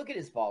close. Look at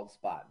his bald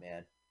spot,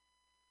 man.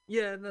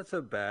 Yeah, not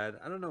so bad.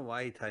 I don't know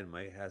why he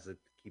has to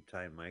keep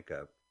tying Mike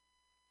up.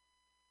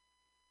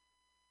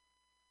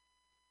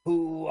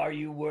 Who are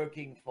you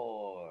working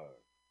for?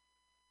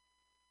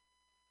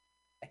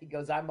 He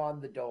goes, I'm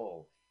on the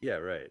dole. Yeah,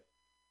 right.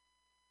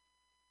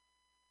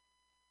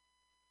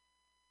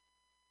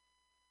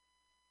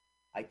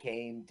 I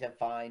came to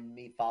find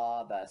me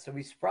father. So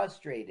he's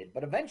frustrated,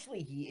 but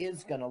eventually he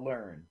is going to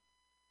learn.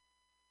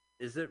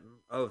 Is it?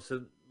 Oh,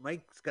 so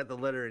Mike's got the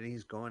letter and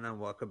he's going on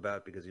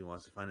walkabout because he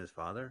wants to find his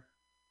father?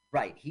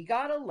 Right. He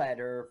got a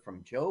letter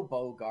from Joe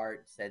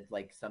Bogart, said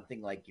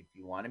something like, if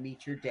you want to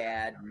meet your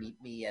dad, meet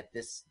me at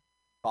this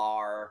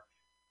bar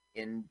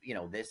in,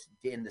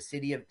 in the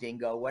city of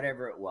Dingo,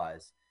 whatever it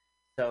was.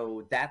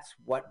 So that's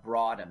what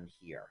brought him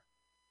here.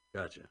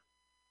 Gotcha.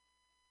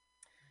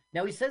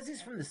 Now, he says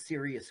he's from the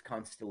Sirius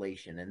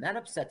constellation, and that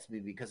upsets me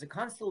because a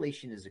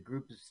constellation is a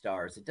group of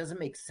stars. It doesn't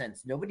make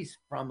sense. Nobody's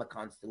from a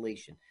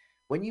constellation.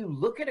 When you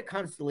look at a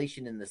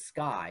constellation in the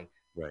sky,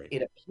 right,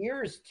 it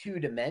appears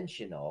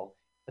two-dimensional,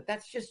 but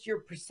that's just your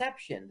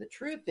perception. The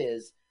truth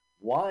is,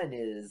 one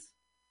is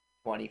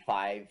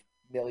 25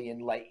 million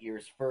light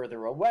years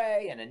further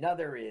away, and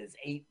another is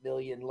 8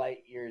 million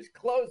light years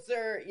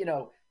closer.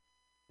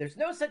 There's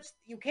no such,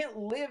 you can't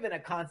live in a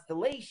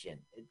constellation.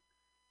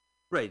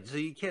 Right. So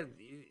you can't,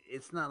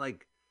 it's not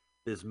like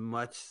there's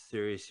much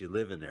Sirius you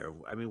live in there.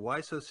 I mean, why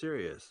so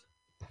serious?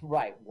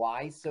 Right.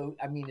 Why so?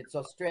 I mean, it's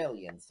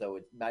Australian, so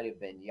it might have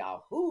been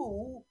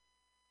Yahoo,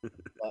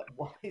 but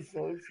why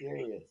so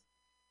serious?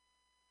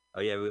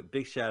 Oh, yeah.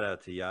 Big shout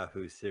out to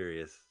Yahoo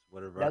Sirius.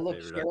 One of Now, our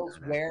look, favorite. Cheryl's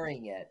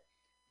wearing it.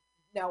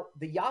 Now,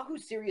 the Yahoo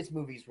Sirius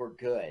movies were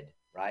good,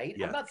 right?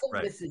 Yeah, I'm not saying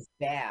right. this is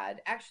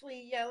bad.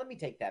 Actually, yeah, let me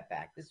take that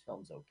back. This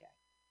film's okay.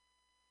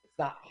 It's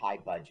not high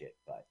budget,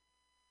 but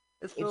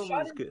this film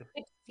shot is in good.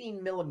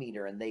 16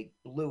 millimeter, and they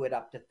blew it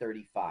up to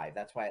 35.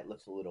 That's why it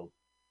looks a little.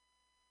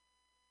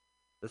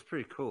 That's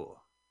pretty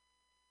cool.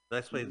 That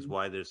explains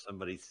why there's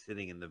somebody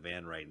sitting in the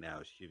van right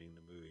now shooting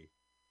the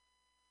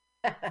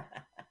movie.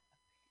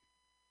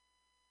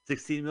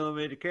 16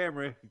 millimeter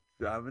camera.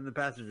 I'm in the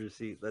passenger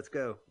seat. Let's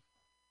go.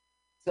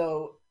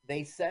 So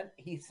he sent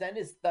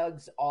his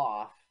thugs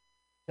off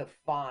to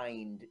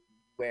find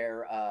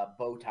where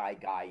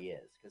Bowtie Guy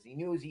is, because he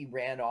knew he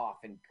ran off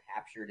and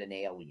captured an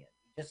alien.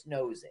 He just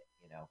knows it,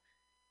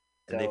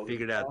 And they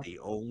figured out the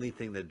only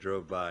thing that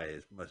drove by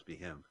must be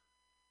him.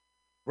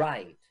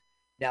 Right.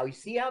 Now you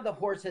see how the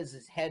horse has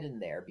his head in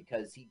there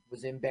because he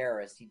was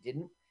embarrassed.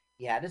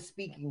 He had a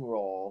speaking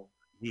role.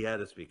 He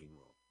had a speaking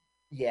role.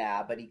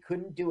 Yeah, but he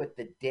couldn't do it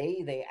the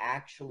day they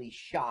actually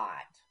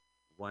shot.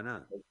 Why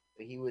not?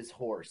 He was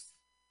hoarse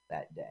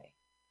that day.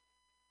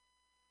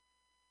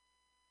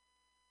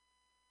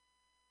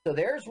 So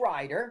there's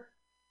Ryder.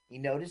 He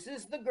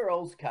notices the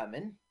girls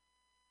coming.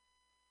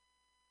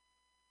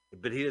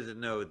 But he doesn't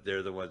know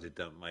they're the ones that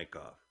dumped Mike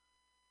off.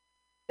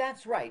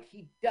 That's right.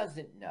 He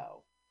doesn't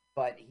know,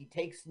 but he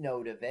takes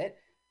note of it.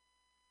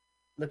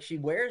 Look, she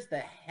wears the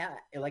hat,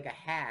 like a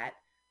hat,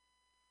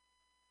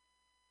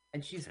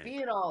 and she's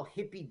being all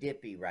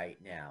hippy-dippy right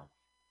now.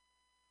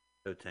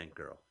 So Tank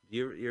Girl.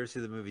 You ever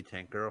see the movie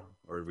Tank Girl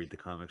or read the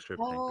comic strip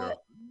Tank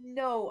Girl?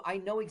 No, I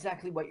know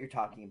exactly what you're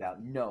talking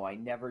about. No, I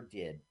never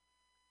did.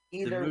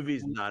 The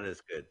movie's not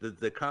as good.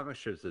 The comic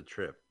strip's a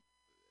trip.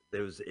 It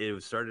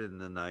was started in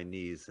the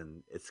 90s,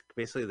 and it's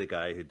basically the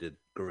guy who did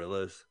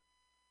Gorillaz,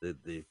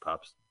 the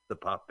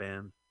pop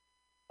band.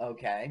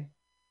 Okay,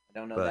 I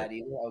don't know that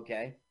either.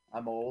 Okay,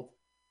 I'm old.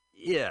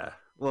 Yeah,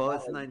 well,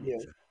 it's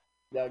 90s.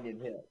 Young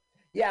and hip.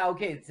 Yeah,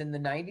 okay, it's in the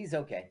 90s.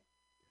 Okay,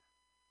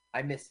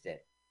 I missed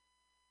it.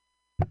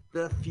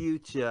 The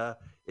future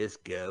is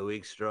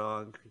going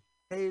strong.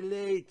 Hey,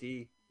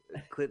 lady,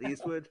 Clint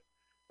Eastwood,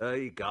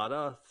 you got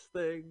a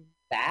thing.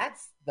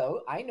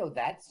 I know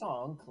that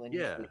song, Clint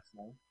Eastwood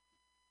song.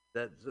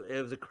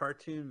 It was a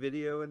cartoon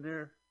video in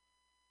there.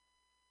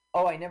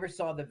 Oh, I never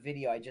saw the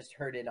video. I just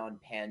heard it on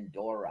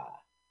Pandora.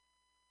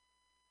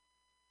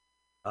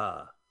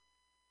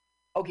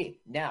 Okay,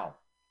 now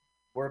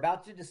we're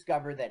about to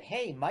discover that,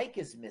 hey, Mike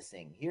is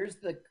missing. Here's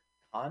the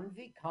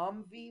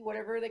convy,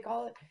 whatever they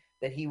call it,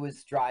 that he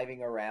was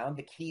driving around.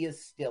 The key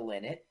is still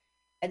in it.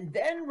 And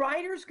then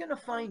Ryder's going to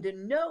find a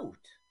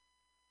note.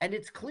 And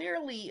it's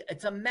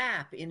a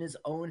map in his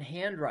own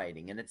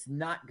handwriting, and it's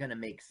not going to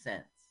make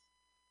sense.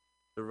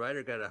 The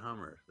writer got a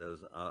Hummer that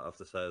was off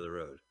the side of the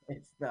road.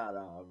 It's not a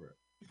Hummer.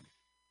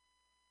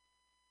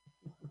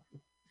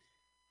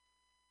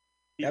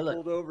 He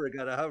pulled over and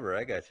got a Hummer.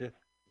 I got you.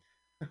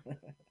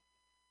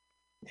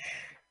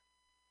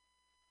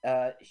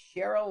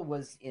 Cheryl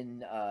was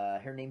in,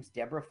 her name's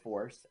Deborah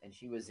Force, and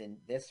she was in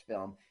this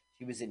film.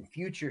 She was in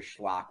Future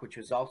Schlock, which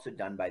was also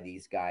done by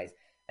these guys.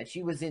 And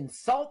she was in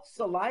Salt,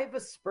 Saliva,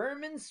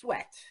 Sperm, and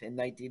Sweat in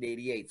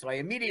 1988. So I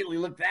immediately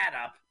looked that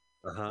up.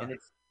 And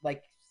it's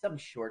like some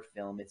short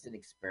film. It's an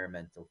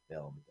experimental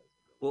film.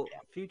 Well,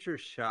 Future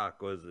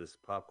Shock was this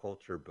pop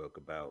culture book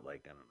about,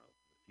 like, I don't know,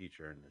 the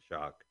future and the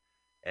shock.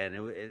 And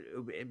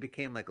it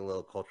became like a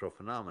little cultural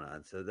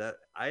phenomenon. So that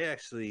I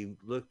actually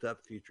looked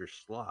up Future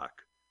Schlock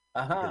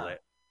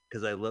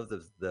because I love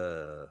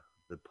the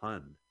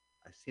pun.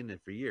 I've seen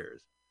it for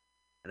years,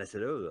 and I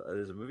said, "Oh,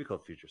 there's a movie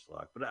called Future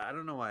Schlock," but I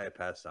don't know why I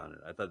passed on it.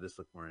 I thought this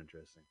looked more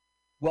interesting.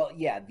 Well,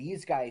 yeah,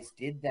 these guys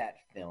did that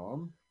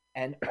film,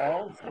 and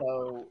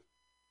also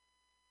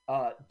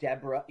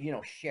Deborah,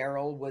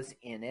 Cheryl was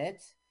in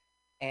it,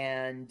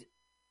 and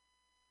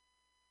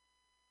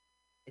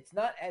it's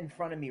not in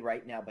front of me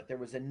right now, but there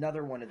was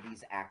another one of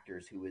these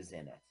actors who was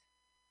in it.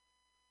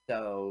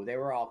 So they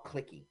were all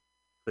clicky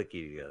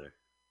together.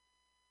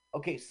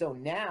 Okay, so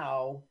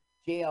now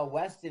J.L.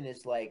 Weston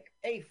is like,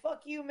 "Hey,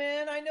 fuck you,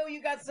 man. I know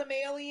you got some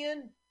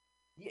alien.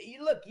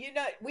 Look,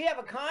 we have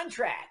a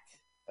contract,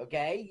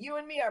 okay? You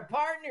and me are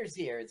partners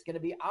here. It's going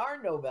to be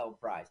our Nobel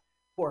Prize."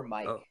 Poor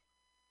Mike.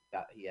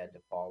 He had to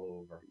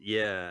fall over.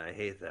 Yeah, I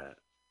hate that.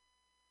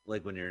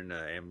 Like when you're in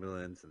an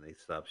ambulance and they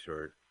stop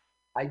short.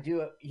 I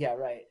do it. Yeah,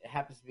 right. It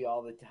happens to me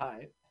all the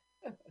time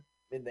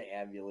in the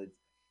ambulance.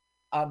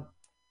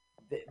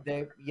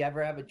 You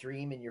ever have a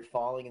dream and you're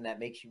falling and that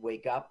makes you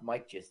wake up?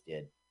 Mike just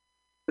did.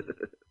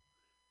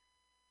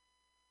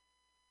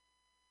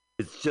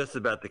 It's just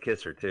about to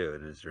kiss her too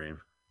in his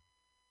dream.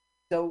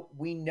 So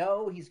we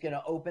know he's going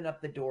to open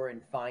up the door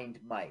and find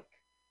Mike.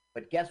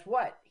 But guess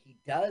what? He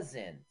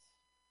doesn't.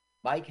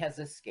 Mike has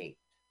escaped.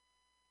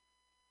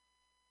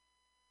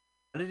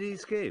 How did he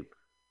escape?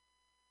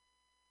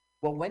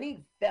 Well, when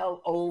he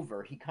fell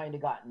over, he kind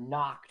of got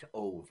knocked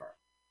over.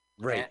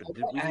 Right,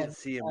 but we didn't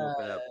see him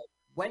open up.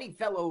 When he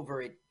fell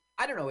over, it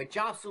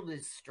jostled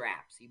his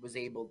straps. He was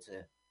able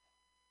to.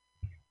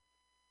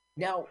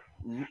 Now,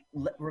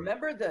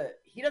 remember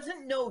he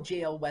doesn't know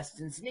J.L.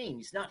 Weston's name.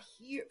 He's not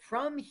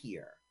from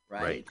here,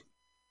 right?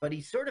 But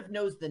he sort of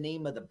knows the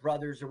name of the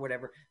brothers or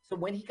whatever. So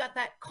when he got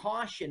that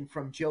caution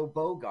from Joe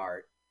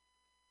Bogart,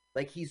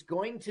 like he's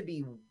going to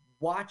be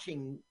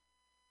watching.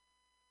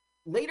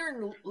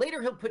 Later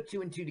he'll put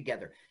two and two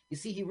together. You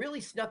see, he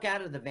really snuck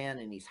out of the van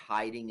and he's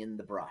hiding in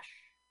the brush.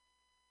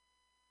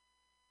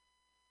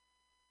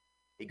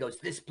 He goes,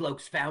 "This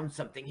bloke's found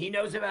something. He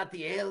knows about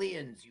the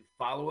aliens. You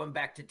follow him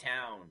back to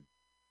town."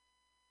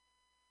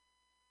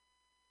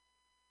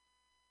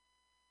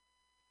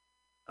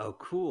 Oh,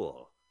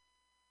 cool.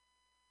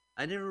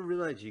 I never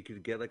realized you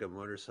could get like a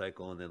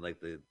motorcycle and then like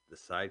the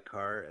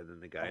sidecar, and then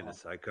the guy in the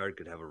sidecar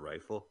could have a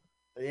rifle.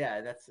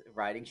 Yeah, that's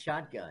riding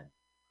shotgun.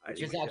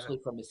 Which is actually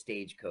from a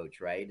stagecoach,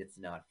 right? It's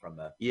not from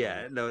a...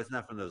 Yeah, no, it's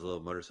not from those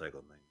little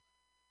motorcycle things.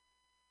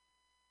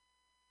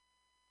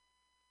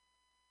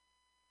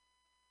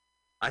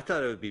 I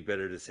thought it would be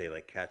better to say,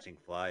 like, catching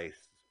fly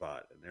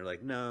spot. And they're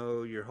like,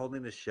 "No, you're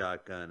holding the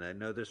shotgun. I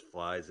know there's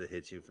flies that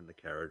hit you from the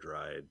carriage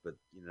ride, but,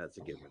 that's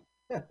a given."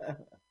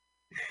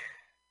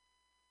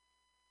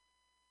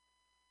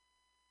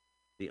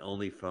 The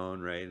only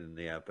phone, right, in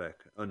the Outback.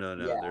 Oh, no,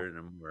 they're in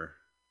a more...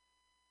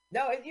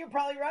 No, you're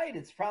probably right.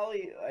 It's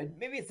probably,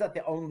 maybe it's not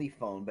the only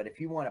phone, but if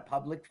you want a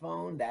public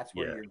phone, that's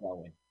where you're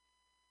going.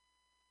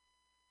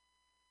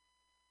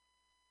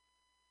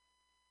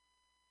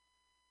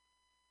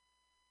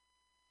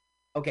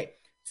 Okay,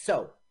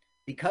 so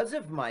because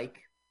of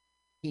Mike,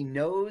 he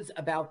knows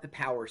about the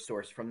power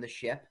source from the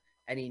ship,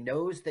 and he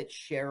knows that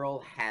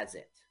Cheryl has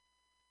it.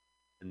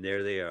 And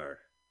there they are.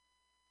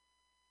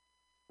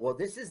 Well,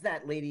 this is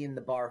that lady in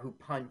the bar who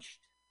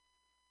punched.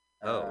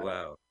 Oh,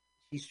 wow.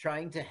 He's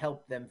trying to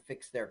help them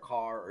fix their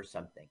car or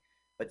something.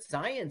 But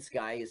Science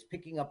Guy is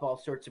picking up all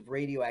sorts of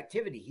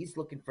radioactivity. He's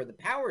looking for the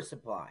power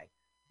supply.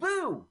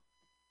 Boo!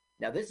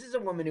 Now, this is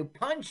a woman who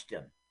punched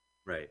him.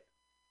 Right.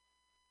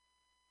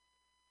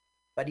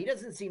 But he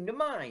doesn't seem to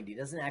mind. He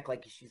doesn't act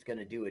like she's going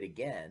to do it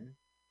again.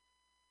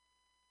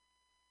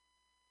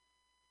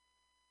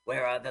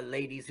 Where are the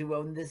ladies who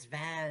own this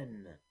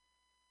van?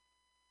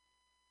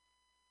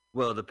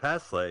 Well, the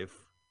past life,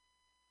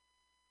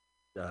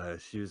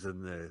 she was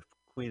in the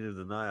Queen of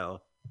the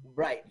Nile.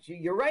 Right.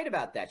 You're right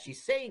about that.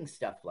 She's saying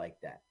stuff like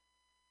that.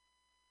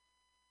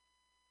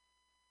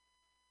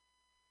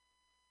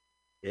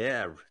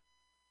 Yeah.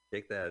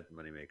 Take that,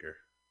 moneymaker.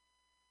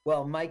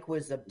 Well, Mike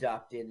was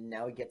abducted, and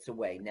now he gets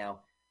away.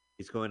 Now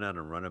he's going on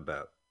a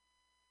runabout.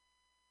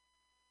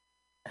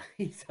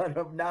 He's on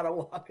not a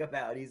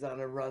walkabout. He's on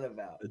a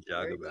runabout. A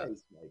jogabout.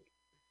 Nice, Mike.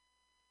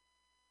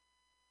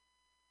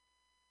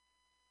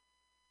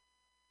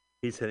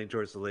 He's heading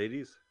towards the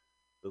ladies.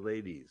 The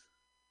ladies.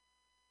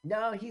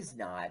 No, he's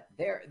not.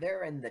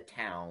 They're in the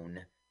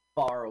town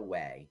far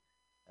away.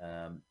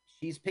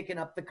 She's picking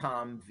up the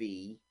comm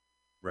V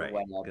or Right.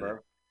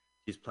 whatever.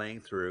 She's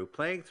playing through.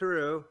 Playing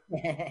through.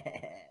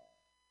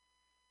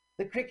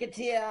 The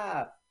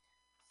cricketer.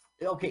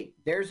 Okay,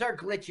 there's our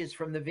glitches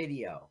from the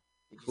video.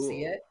 Did you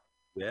see it?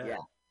 Yeah.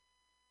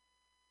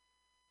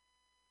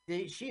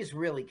 She is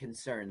really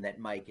concerned that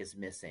Mike is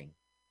missing.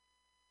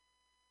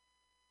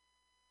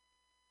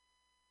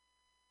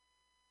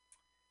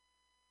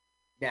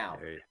 Now,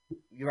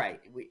 you're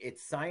right.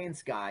 It's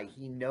Science Guy.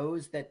 He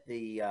knows that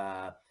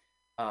the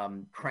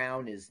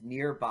crown is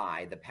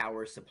nearby, the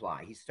power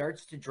supply. He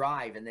starts to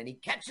drive, and then he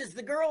catches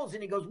the girls,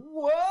 and he goes,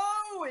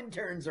 "Whoa!" and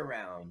turns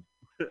around.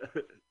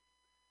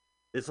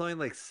 It's only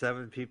like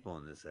 7 people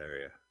in this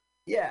area.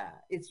 Yeah,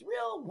 it's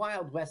real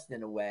Wild West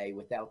in a way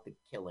without the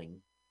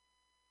killing.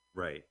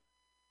 Right.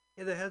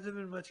 Yeah, there hasn't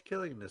been much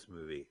killing in this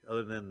movie,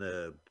 other than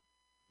the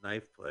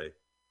knife play.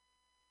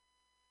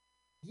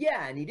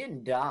 Yeah, and he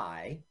didn't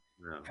die.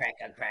 No.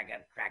 Cracker,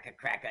 cracker, cracker,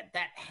 cracker.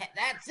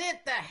 That's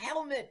it, the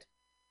helmet.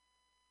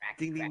 Cracker,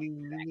 Ding, cracker,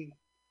 ding, ding, cracker. ding.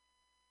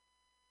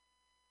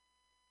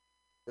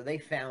 So they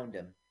found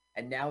him,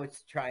 and now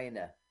it's trying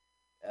to,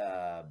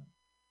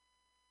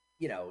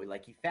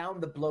 like he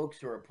found the blokes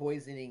who are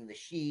poisoning the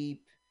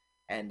sheep,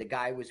 and the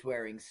guy was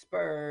wearing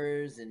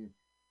spurs, and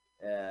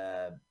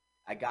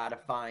I gotta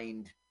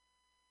find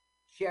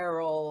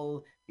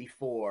Cheryl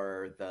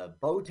before the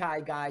bow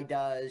tie guy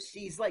does.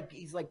 He's like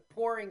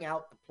pouring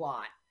out the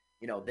plot,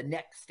 the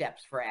next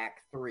steps for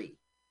Act 3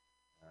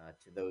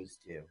 to those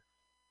two.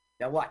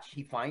 Now watch,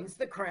 he finds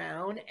the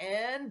crown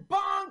and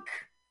bonk!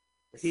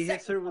 He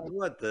hits her with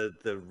what?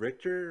 The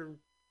Richter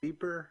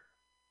beeper?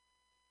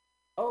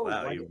 Oh,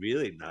 wow, you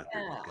really knocked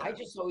yeah, it. I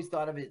just always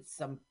thought of it as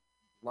some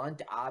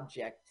blunt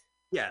object.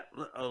 Yeah,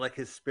 like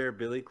his spare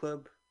billy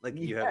club. Like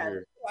you have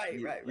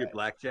your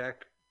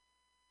blackjack.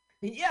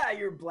 Yeah,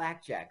 your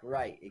blackjack.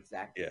 Right,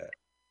 exactly. Yeah.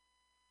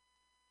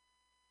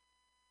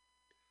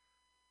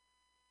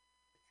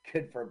 It's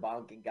good for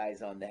bonking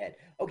guys on the head.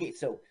 Okay,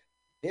 so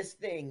this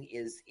thing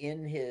is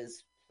in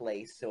his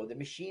place, so the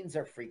machines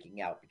are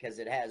freaking out because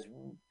it has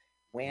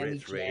whammy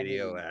It's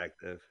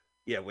radioactive.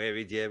 Yeah,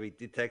 whammy jammy,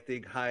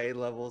 detecting high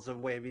levels of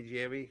whammy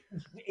jammy.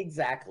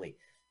 Exactly.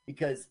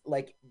 Because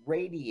like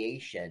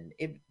radiation,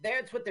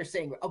 that's what they're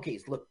saying. Okay,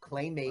 so look,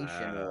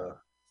 claymation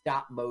or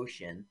stop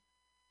motion.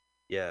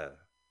 Yeah.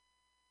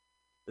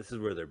 This is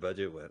where their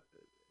budget went.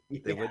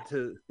 They went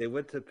to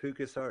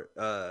Pukas Art.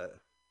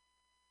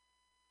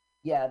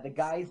 Yeah, the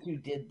guys who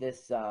did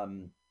this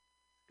special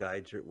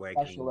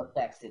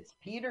effects. It's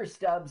Peter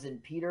Stubbs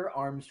and Peter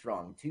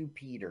Armstrong, 2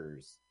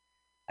 Peters.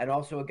 And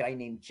also a guy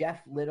named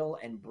Jeff Little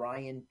and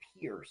Brian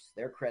Pierce.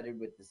 They're credited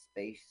with the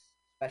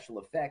special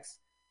effects.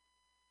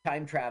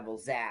 Time travel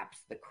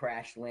zaps, the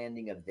crash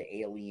landing of the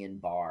alien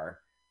bar.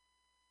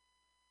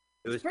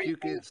 It was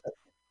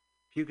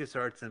Pukas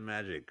Arts and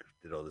Magic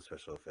did all the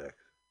special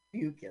effects.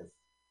 Pukas.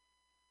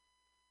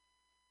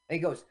 And he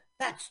goes,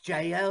 "That's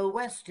J.L.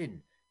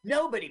 Weston.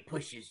 Nobody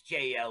pushes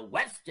J.L.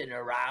 Weston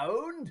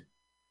around."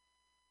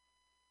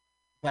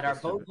 But our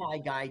bow tie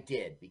guy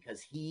did,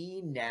 because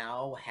he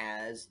now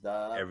has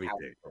the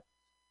everything. Power.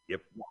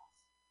 Yep. Yes.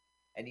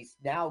 And he's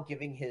now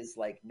giving his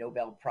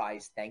Nobel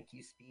Prize thank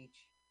you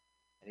speech.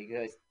 And he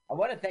goes, "I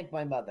want to thank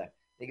my mother." And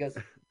he goes,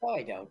 "No,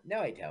 I don't. No,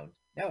 I don't.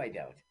 No, I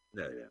don't."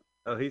 No, yeah.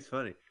 Oh, he's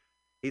funny.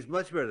 He's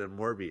much better than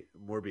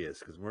Morbius,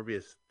 because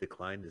Morbius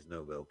declined his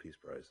Nobel Peace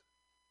Prize.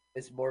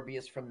 Is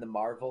Morbius from the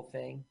Marvel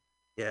thing?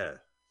 Yeah.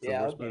 It's the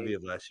worst movie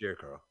of last year,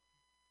 Carl.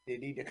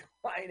 Did he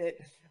decline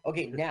it?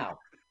 Okay, now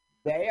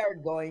they are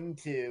going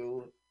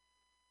to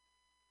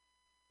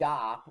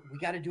stop. We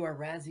got to do our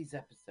Razzies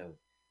episode.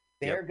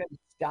 They're going to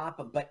stop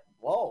him. But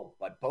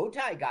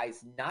Bowtie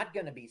Guy's not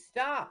going to be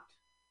stopped.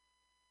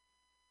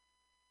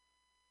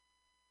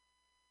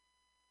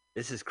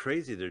 This is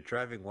crazy. They're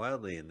driving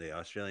wildly in the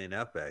Australian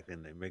outback,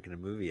 and they're making a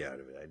movie out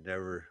of it.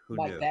 Who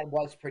knew? That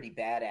was pretty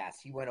badass.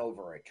 He went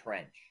over a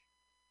trench.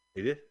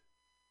 He did?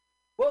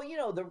 Well,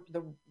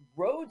 the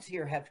roads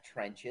here have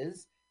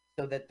trenches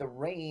so that the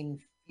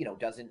rain,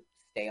 doesn't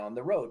stay on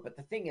the road. But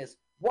the thing is,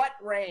 what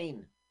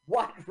rain?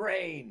 What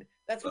rain?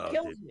 That's what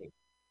kills me.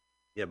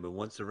 Yeah, but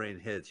once the rain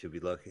hits, you'll be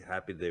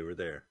happy they were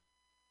there.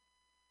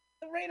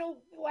 The rain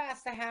will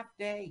last a half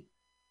day.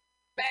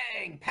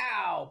 Bang,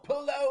 pow,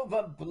 pull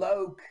over,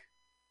 bloke.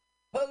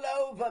 Pull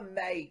over,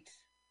 mate.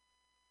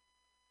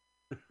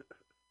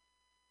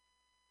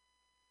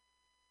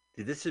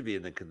 See, this should be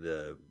in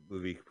the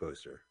movie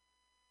poster.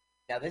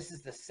 Now, this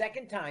is the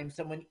second time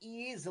someone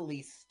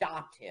easily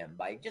stopped him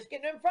by just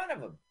getting in front of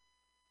him.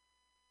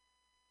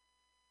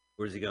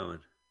 Where's he going?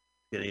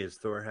 Getting his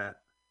Thor hat?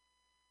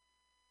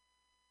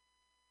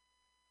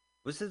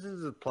 This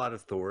is the plot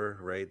of Thor,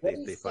 right?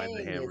 They find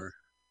the hammer.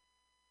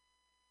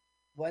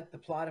 What the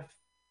plot of...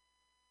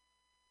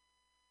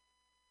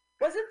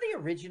 Wasn't the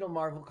original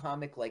Marvel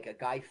comic like a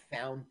guy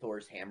found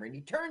Thor's hammer and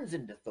he turns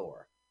into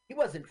Thor? He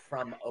wasn't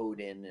from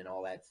Odin and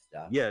all that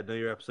stuff. Yeah, no,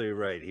 you're absolutely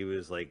right. He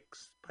was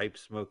pipe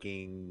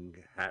smoking,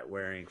 hat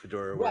wearing,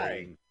 fedora Right.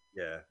 wearing.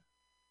 Yeah,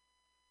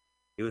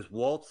 it was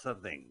Walt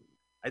something.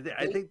 I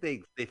They think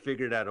they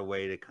figured out a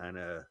way to kind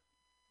of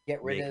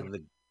get rid make of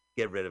him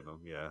get rid of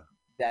him. Yeah,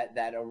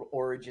 that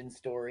origin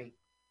story.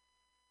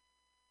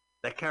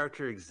 that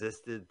character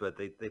existed, but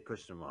they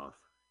pushed him off.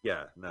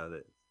 Yeah, no,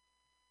 that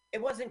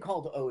It wasn't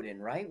called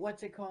Odin, right?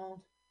 What's it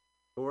called?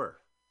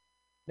 sure.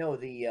 No,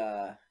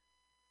 the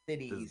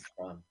city This he's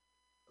from.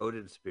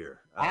 Odin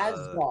Spear,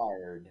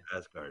 Asgard.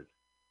 Asgard.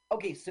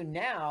 Okay, so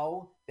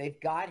now they've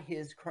got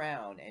his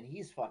crown and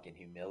he's fucking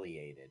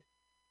humiliated.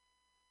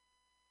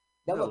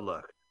 Now No look,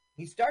 luck.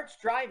 he starts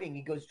driving.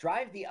 He goes,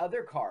 drive the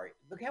other car.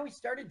 Look how he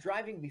started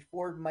driving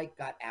before Mike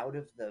got out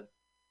of the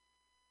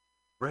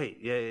Right.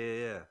 Yeah, yeah,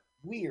 yeah.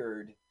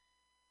 weird.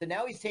 So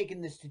now he's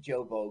taking this to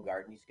Joe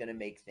Bogart and he's going to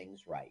make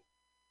things right.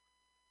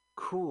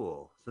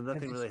 Cool. So Because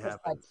nothing it's really just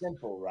happens. that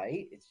simple,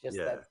 right? It's just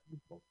Yeah. that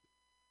simple.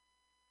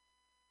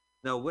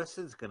 No,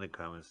 Weston's gonna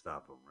come and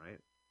stop him, right?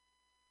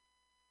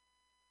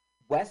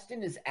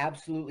 Weston is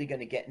absolutely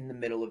going to get in the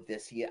middle of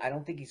this. I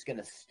don't think he's going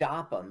to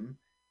stop him.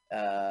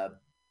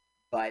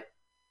 But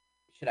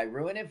should I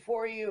ruin it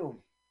for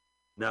you?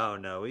 No,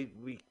 no,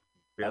 we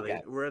barely.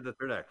 Okay. We're at the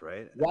third act,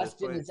 right? At this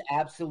Weston point? is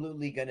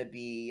absolutely going to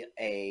be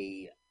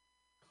a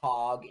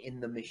cog in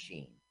the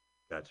machine.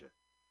 Gotcha.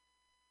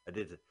 I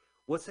did.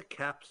 What's a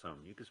capsum?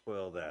 You can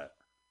spoil that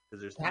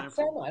because there's time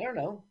Capsule? for I don't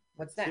know.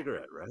 What's that?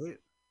 cigarette, right?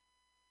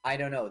 I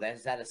don't know.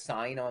 Is that a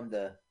sign on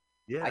the?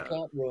 Yeah. I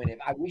can't ruin it.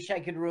 I wish I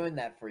could ruin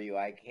that for you.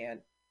 I can't.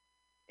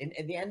 In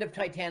the end of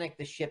Titanic,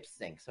 the ship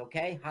sinks.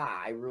 Okay,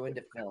 ha! I ruined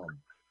a film.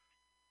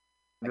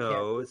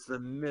 No, it's the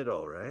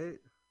middle, right?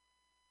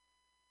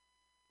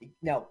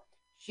 No,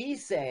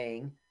 she's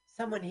saying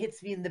someone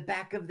hits me in the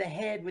back of the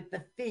head with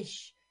the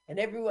fish, and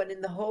everyone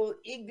in the whole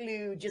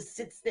igloo just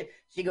sits there.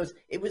 She goes,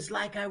 "It was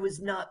like I was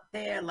not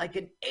there, like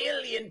an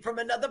alien from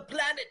another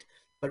planet."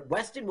 But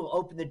Weston will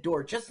open the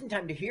door just in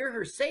time to hear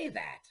her say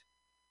that.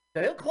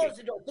 So he'll close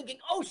the door thinking,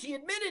 "Oh, she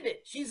admitted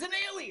it. She's an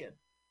alien."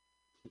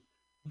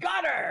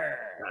 Got her!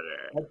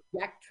 Like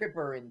Jack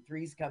Tripper in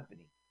Three's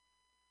Company.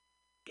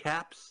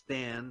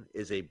 Capstan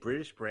is a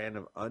British brand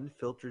of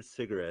unfiltered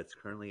cigarettes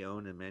currently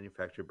owned and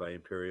manufactured by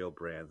Imperial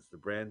Brands. The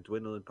brand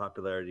dwindled in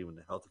popularity when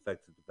the health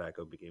effects of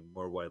tobacco became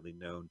more widely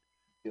known.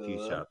 Good. Few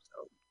shops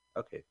sell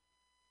them. Okay.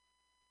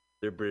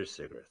 They're British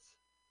cigarettes.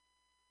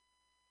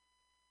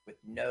 With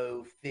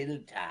no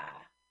filter.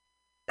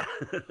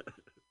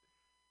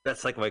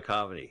 That's like my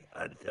comedy,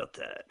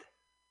 unfiltered.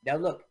 Now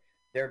look,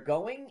 they're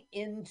going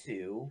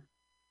into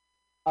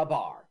a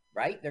bar,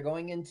 right? They're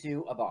going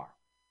into a bar.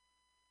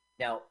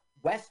 Now,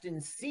 Weston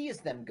sees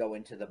them go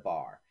into the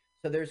bar.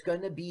 So there's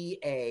going to be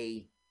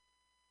a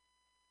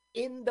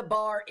in the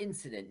bar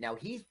incident. Now,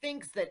 he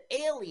thinks that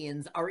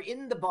aliens are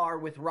in the bar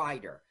with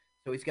Ryder.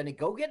 So he's going to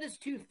go get his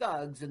two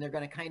thugs and they're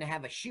going to kind of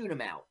have a shoot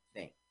 'em out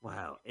thing.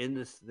 Wow, in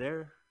this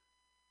there?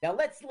 Now,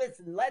 let's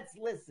listen. Let's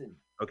listen.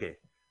 Okay,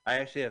 I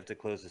actually have to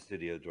close the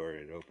studio door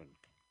and open.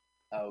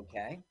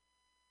 Okay.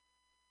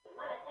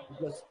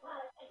 Because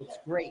it's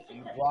great.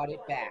 You brought it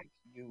back.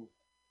 You.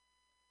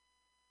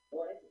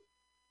 What is it?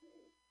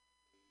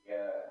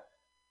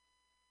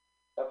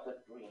 Stuff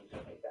that dreams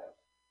are made out.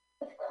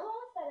 Of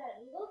course I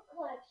don't look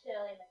like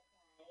Shirley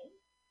MacLaine.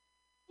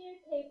 You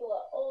people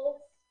are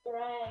all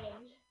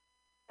strange.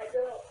 Hey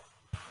girl,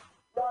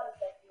 Ryder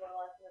said you were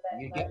like the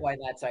best You get why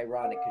that's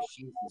ironic because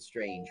she's the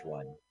strange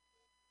one.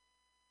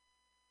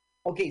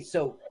 Okay,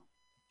 so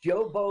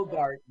Joe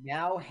Bogart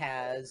now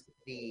has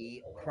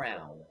the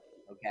crown,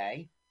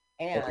 okay?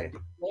 And Okay.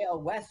 Dale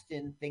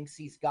Weston thinks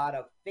he's got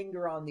a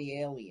finger on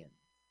the alien.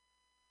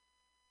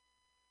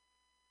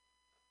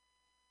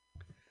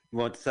 You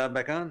want the sound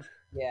back on?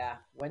 Yeah,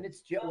 when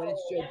it's Joe Bogart.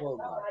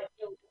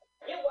 You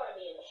want to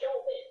be in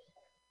showbiz.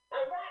 A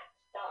rock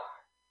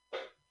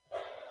star.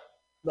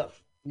 Look,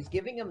 he's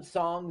giving him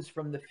songs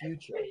from the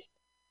future.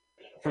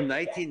 From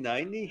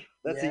 1990?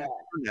 That's a year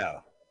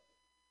now.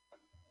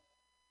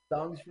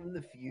 Songs from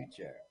the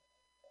future.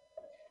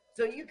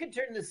 So you can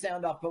turn the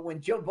sound off, but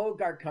when Joe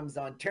Bogart comes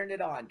on, turn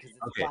it on because it's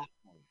Okay. flat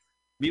noise.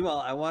 Meanwhile,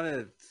 I want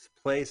to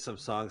play some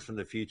songs from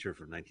the future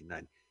from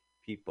 1990.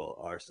 People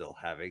are still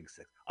having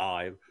sex.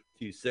 I'm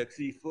too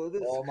sexy for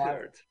this Oh, my.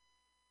 skirt.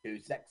 Too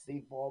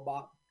sexy for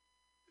my.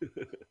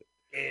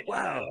 It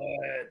Wow.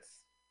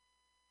 hurts.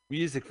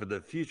 Music from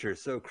the future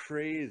is so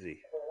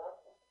crazy.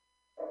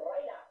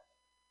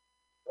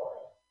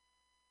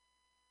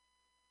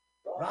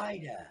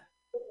 Ryder.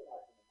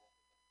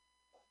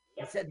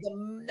 He said the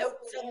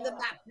notes on the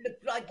map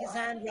looked like his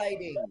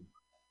handwriting.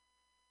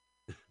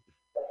 But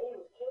he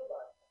was killed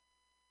by it.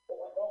 What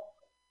went wrong?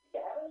 Did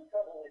you have any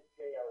trouble with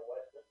J.L.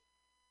 Weston?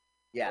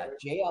 Yeah,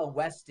 J.L.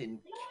 Weston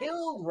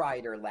killed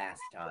Ryder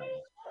last time.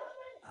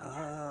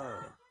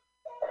 Oh.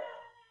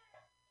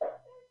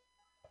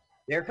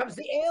 There comes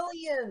the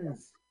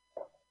aliens.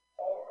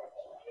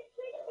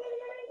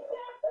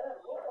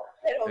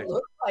 They don't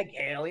look like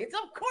aliens.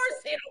 Of course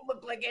they don't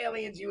look like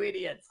aliens, you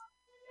idiots.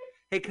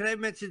 Hey, can I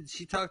mention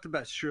she talked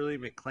about Shirley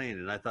MacLaine,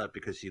 and I thought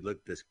because she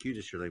looked this cute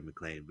as Shirley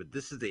MacLaine, but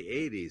this is the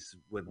 '80s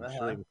when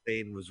Shirley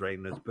MacLaine was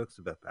writing those books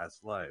about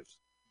past lives.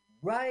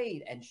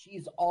 Right, and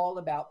she's all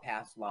about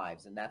past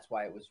lives, and that's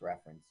why it was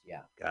referenced.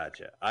 Yeah.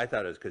 Gotcha. I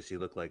thought it was because she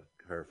looked like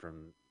her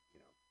from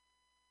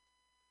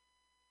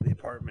the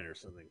apartment or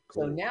something.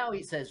 Cool. So now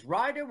he says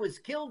Ryder was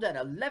killed at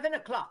 11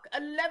 o'clock.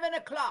 11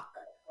 o'clock.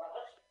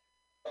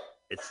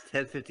 It's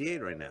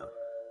 10:58 right now.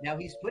 Now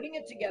he's putting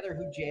it together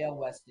who J.L.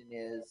 Weston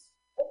is.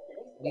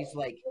 And he's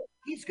like,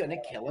 he's going to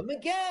kill him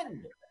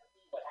again.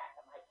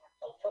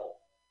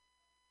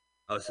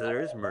 Oh, so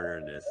there is murder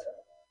in this.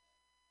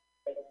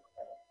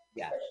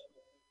 Yes.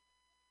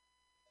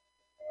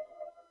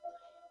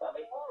 Well,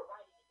 before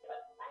writing it back,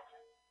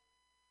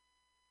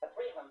 the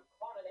three of them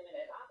cornered him in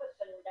his office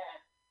and,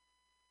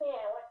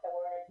 yeah, what's the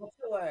word? What's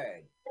the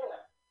word?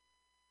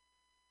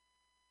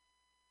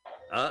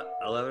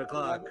 11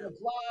 o'clock. 11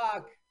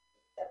 o'clock.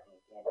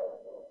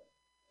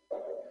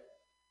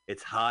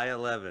 It's high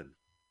 11.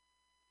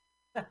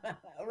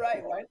 All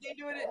right. Why didn't they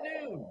do it at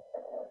noon?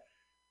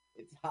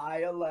 It's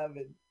high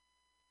 11.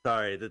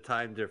 Sorry, the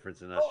time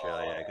difference in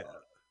Australia.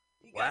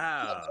 He got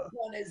Wow. ketchup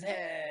on his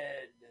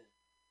head.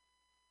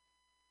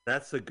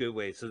 That's a good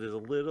way. So there's a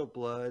little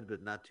blood,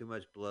 but not too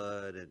much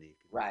blood, and you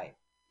can, Right.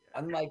 Yeah.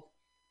 Unlike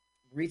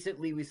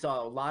recently, we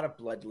saw a lot of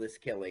bloodless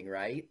killing,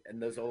 right?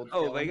 And those old.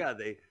 Oh my God!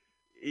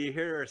 You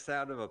hear a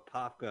sound of a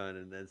pop gun,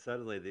 and then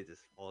suddenly they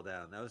just fall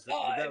down. That was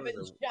I've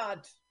been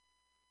shot.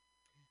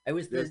 It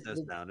was no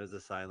sound. It was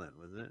a silent,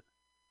 wasn't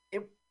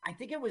it? I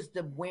think it was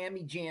the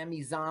whammy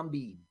jammy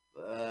zombie.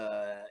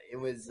 It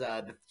was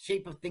the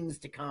Shape of Things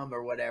to Come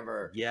or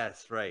whatever.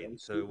 Yes, right.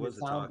 So it was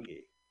a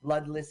talkie.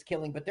 Bloodless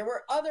killing, but there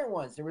were other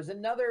ones. There was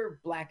another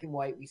black and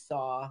white we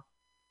saw.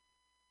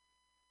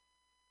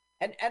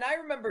 And I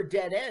remember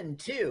Dead End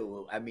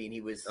too. I mean,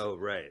 he was. Oh,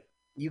 right.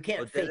 You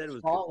can't fake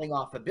falling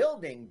off a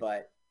building,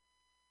 but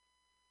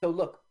so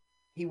look,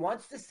 he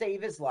wants to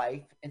save his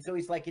life, and so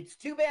he's like, "It's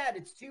too bad.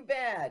 It's too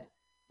bad."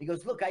 He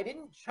goes, "Look, I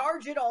didn't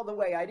charge it all the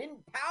way. I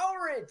didn't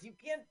power it. You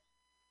can't."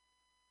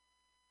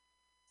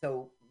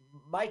 So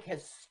Mike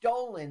has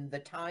stolen the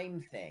time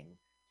thing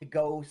to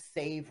go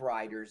save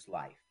Ryder's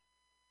life.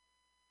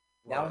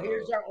 Whoa. Now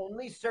here's our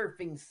only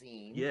surfing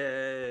scene.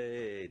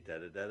 Yay! Da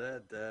da da da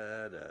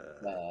da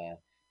da.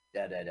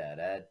 Da da da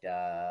da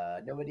da.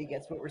 Nobody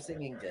gets what we're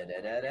singing. Da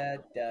da da da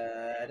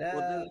da da.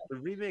 Well, the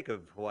remake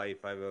of Hawaii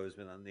Five-0 has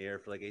been on the air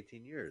for like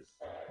 18 years.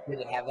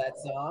 Did it have that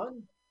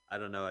song? I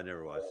don't know. I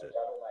never watched it.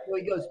 So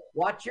he goes,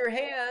 "Watch your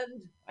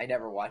hand." I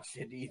never watched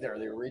it either,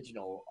 the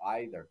original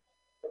either.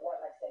 It won't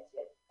make sense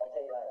yet. I'll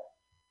tell you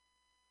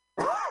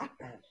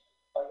later.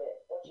 Oh yeah,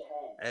 watch your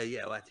hand.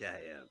 Yeah, watch your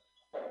hand.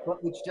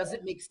 But which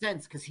doesn't make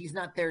sense because he's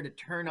not there to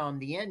turn on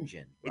the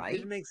engine, right? It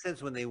didn't make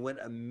sense when they went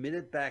a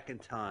minute back in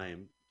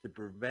time to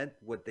prevent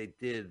what they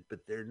did,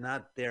 but they're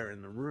not there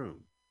in the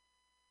room.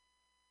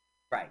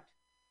 Right.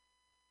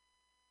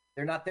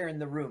 They're not there in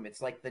the room.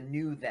 It's like the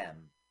new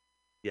them.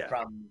 Yeah.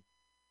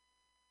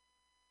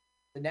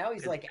 So now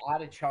he's like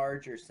out of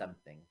charge or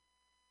something.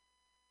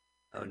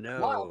 Oh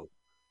no. Well,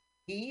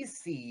 he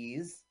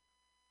sees.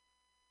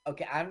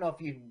 Okay, I don't know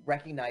if you're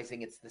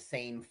recognizing it's the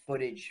same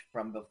footage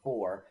from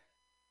before.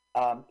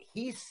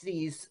 He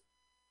sees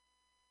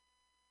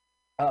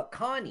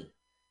Connie.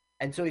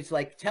 And so he's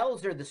like,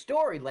 tells her the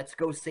story, let's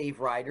go save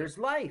Ryder's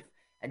life.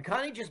 And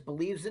Connie just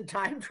believes in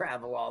time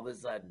travel all of a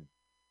sudden.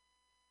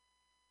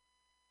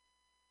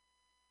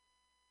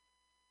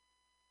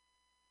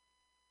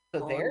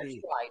 So there's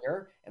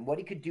Ryder, and what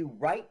he could do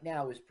right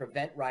now is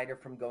prevent Ryder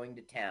from going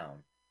to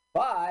town.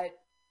 But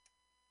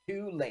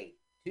too late.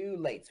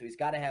 So he's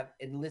got to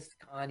enlist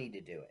Connie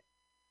to do it.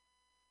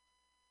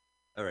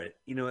 All right.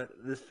 You know what?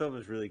 This film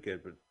is really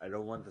good, but I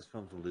don't want this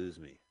film to lose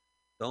me.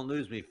 Don't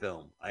lose me,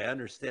 film. I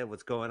understand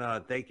what's going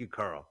on. Thank you,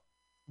 Carl.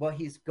 Well,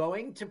 he's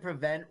going to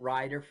prevent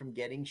Ryder from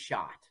getting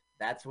shot.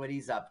 That's what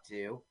he's up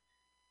to.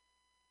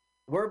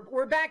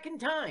 We're back in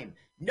time.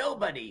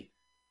 Nobody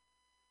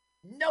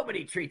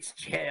treats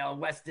J.L.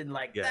 Weston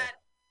like that.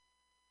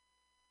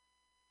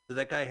 So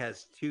that guy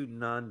has two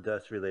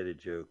non-dust related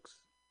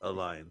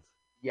lines.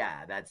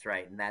 Yeah, that's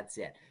right, and that's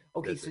it.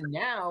 Okay, so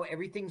now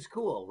everything's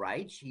cool,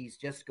 right? She's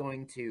just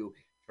going to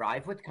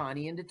drive with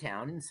Connie into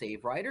town and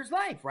save Ryder's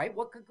life, right?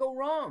 What could go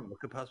wrong? What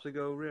could possibly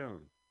go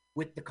wrong?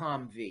 With the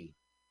COM-V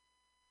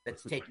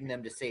that's taking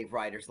them to save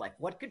Ryder's life.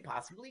 What could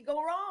possibly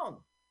go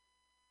wrong?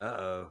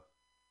 Uh-oh.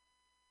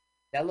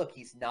 Now, look,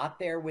 he's not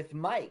there with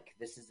Mike.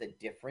 This is a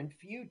different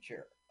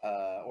future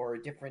or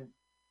a different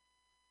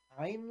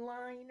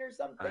timeline or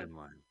something.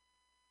 Timeline.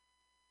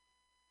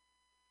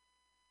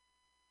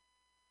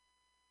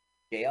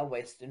 J.L.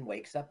 Weston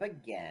wakes up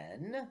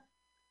again.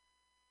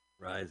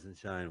 Rise and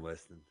shine,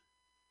 Weston.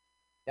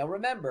 Now,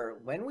 remember,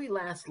 when we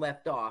last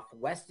left off,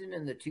 Weston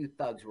and the two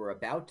thugs were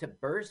about to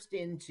burst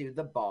into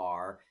the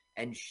bar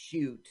and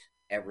shoot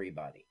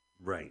everybody.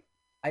 Right.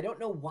 I don't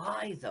know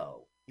why,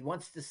 though. He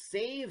wants to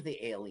save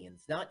the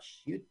aliens, not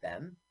shoot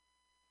them.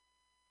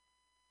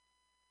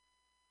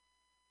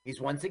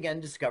 He's once again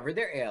discovered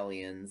they're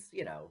aliens,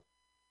 you know.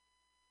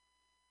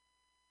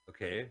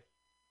 Okay. I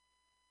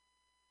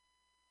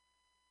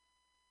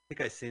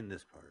think I've seen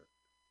this part.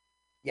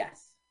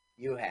 Yes,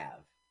 you have.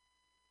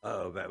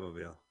 Oh,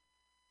 Batmobile.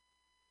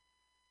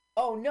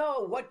 Oh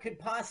no, what could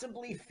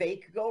possibly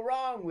fake go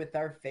wrong with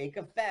our fake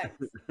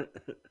effects? Did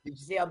you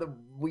see how the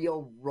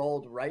wheel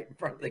rolled right in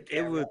front of the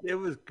camera? It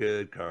was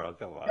good, Carl.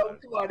 Come on. No,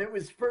 come on, it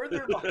was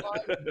further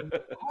behind than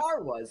the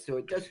car was, so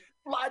it just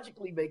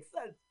logically makes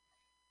sense.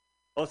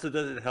 Also,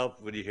 doesn't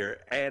help when you hear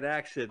 "and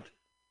action."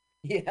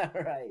 Yeah,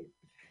 right.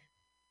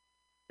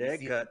 You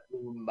see Cut. the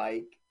boom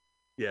mic.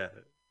 Yeah.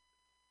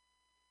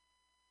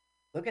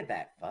 Look at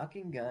that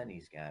fucking gun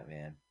he's got,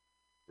 man.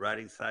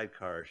 Riding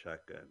sidecar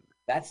shotgun.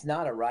 That's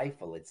not a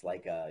rifle. It's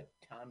like a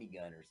Tommy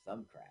gun or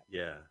some crap.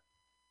 Yeah.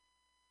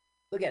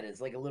 Look at it.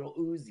 It's like a little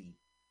Uzi.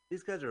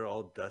 These guys are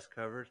all dust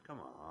covered. Come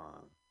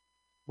on.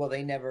 Well,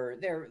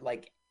 they're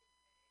like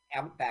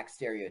outback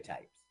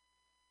stereotypes.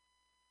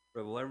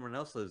 But well, everyone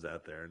else lives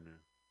out there. And...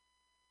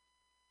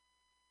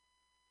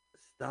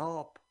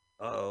 Stop.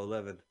 Uh-oh,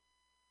 11.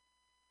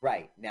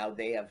 Right. Now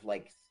they have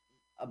like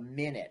a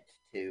minute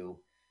to.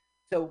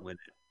 So Win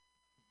it.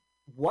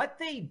 What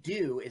they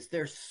do is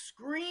they're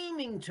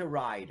screaming to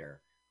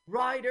Ryder,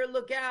 Ryder,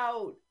 look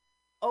out.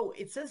 Oh,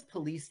 it says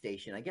police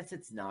station. I guess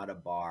it's not a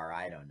bar.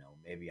 I don't know.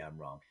 Maybe I'm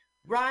wrong.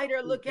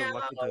 Ryder, look out.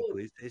 Walk into a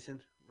police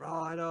station?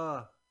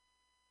 Ryder.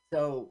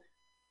 So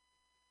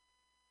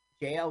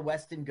JL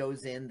Weston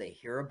goes in. They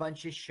hear a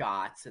bunch of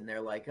shots, and they're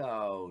like,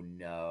 oh,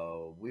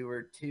 no, we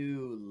were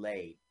too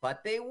late.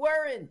 But they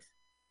weren't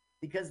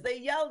because they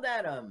yelled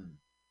at him.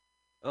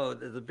 Oh,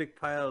 there's a big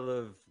pile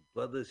of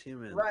bloodless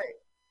humans. Right.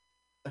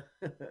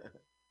 Of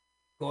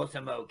course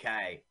I'm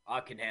okay. I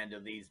can handle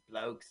these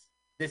blokes.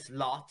 This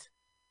lot.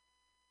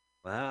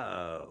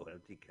 Wow,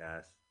 empty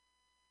cast.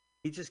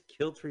 He just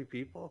killed 3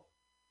 people?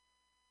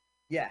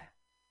 Yeah.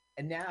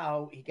 And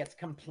now he gets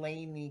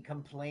complaining.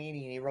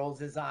 He rolls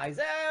his eyes.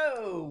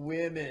 Oh,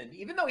 women.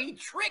 Even though he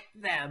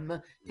tricked them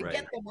to Right.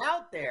 get them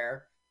out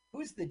there.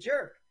 Who's the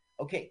jerk?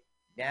 Okay,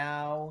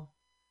 now.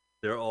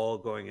 They're all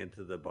going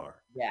into the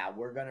bar. Yeah,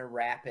 we're going to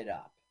wrap it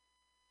up.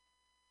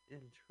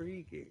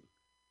 Intriguing.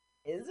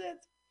 Is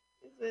it?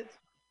 Is it?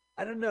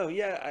 I don't know.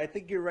 Yeah, I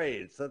think you're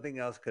right. Something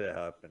else could have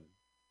happened.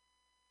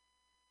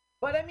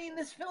 But I mean,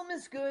 this film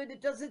is good.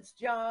 It does its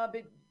job.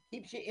 It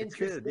keeps you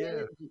interested.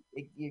 Good,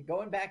 yeah. You're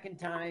going back in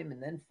time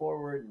and then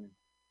forward,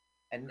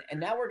 and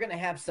now we're going to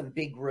have some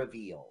big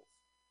reveals.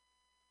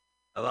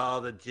 Of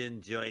all the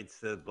gin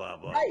joints and blah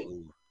blah. Right. Blah.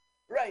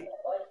 Right.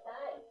 What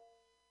time?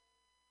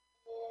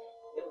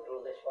 You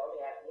drew this for me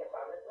after you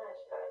found it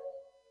last time.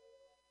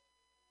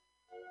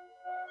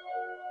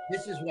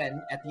 This is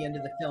when, at the end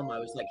of the film, I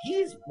was like,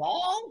 he's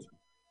bald?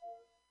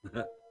 You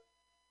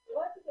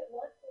want to get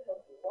lunch to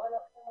help you? Why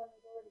not come on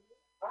the door to you?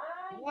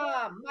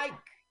 Ah, Mike.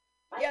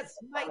 Yes,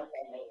 Mike.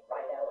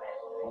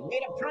 I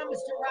made a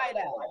promise to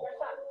Ryder.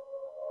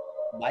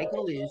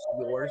 Michael is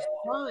your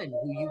son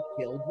who you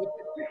killed with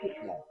the cricket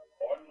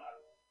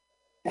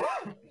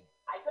bat.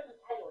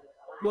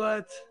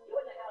 What?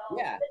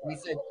 Yeah, and he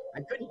said,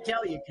 I couldn't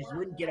tell you because you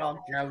wouldn't get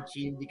all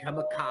grouchy and become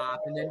a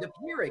cop and then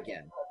appear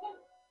again.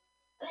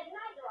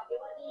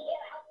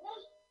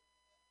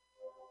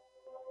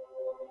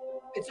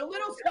 It's a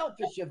little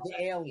selfish of the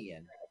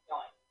alien.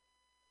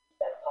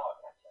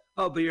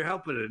 Oh, but you're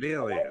helping an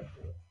alien.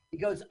 He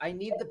goes, I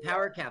need the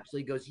power capsule.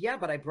 He goes, yeah,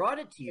 but I brought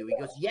it to you. He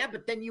goes, yeah,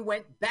 but then you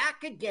went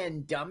back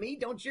again, dummy.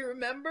 Don't you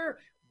remember?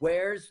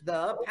 Where's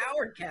the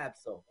power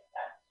capsule?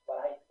 That's what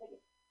I figured.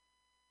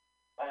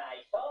 When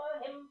I saw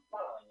him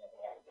following you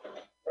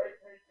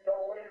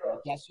here.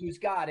 Well, guess who's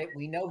got it?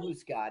 We know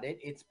who's got it.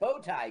 It's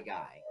Bowtie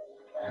Guy.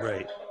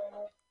 Right.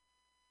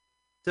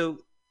 So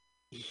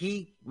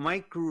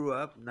Mike grew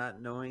up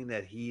not knowing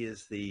that he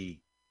is the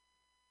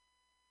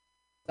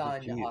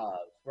Son of,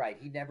 right.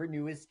 He never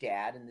knew his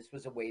dad, and this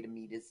was a way to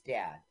meet his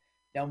dad.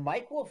 Now,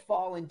 Mike will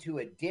fall into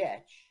a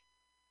ditch,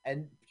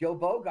 and Joe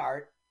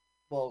Bogart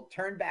will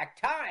turn back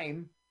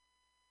time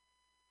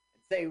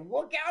and say,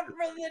 look out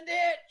for the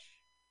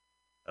ditch.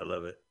 I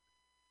love it.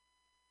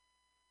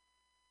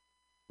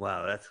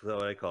 Wow, that's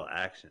what I call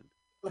action.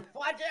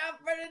 Watch out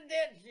for the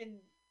ditch. And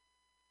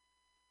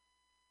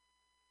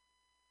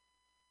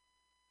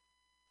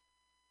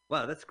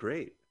wow, that's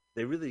great.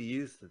 They really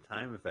used the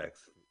time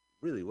effects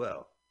really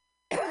well.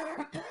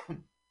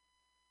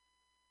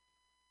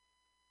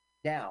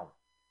 now,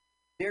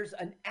 there's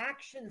an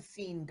action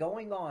scene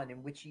going on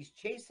in which he's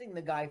chasing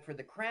the guy for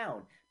the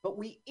crown, but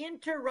we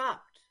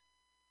interrupt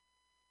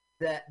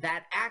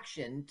that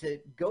action to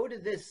go to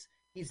this.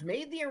 He's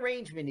made the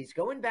arrangement. He's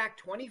going back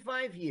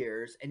 25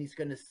 years, and he's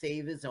going to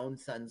save his own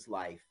son's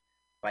life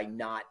by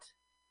not.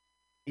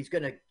 He's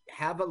going to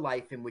have a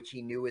life in which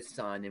he knew his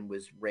son and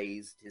was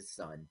raised his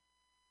son.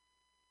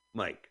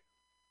 Mike.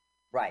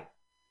 Right.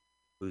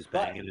 Who's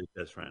banging his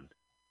best friend.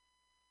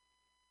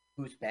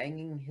 Who's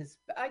banging his,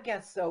 I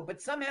guess so,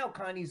 but somehow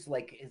Connie's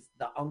like is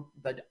the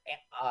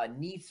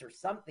niece or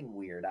something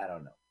weird. I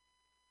don't know.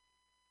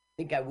 I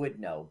think I would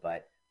know,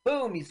 but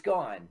boom, he's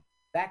gone.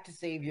 Back to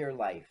save your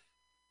life.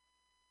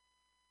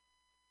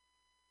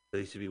 So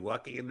you should be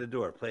walking in the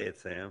door. Play it,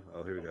 Sam.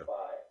 Oh, here we go.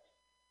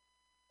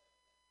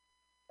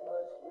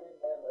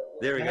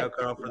 There we go,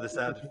 Carl, for the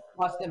sound. It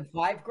cost them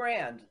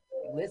 $5,000.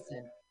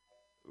 Listen.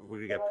 We're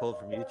gonna get pulled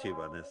from YouTube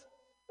on this.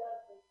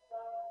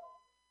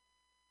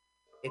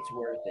 It's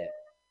worth it.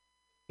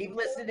 Keep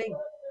listening.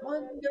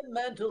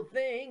 Fundamental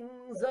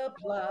things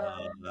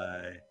apply.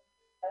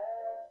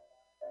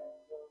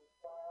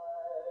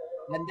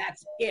 And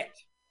that's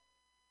it.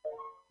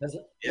 Because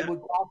it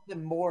would cost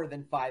them more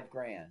than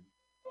 $5,000.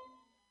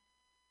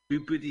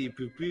 Boopity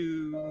boo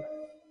boo.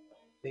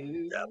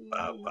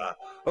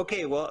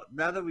 Okay, well,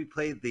 now that we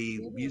played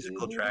the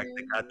musical track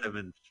that got them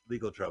in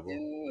legal trouble.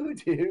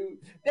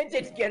 They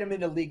did get them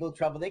into legal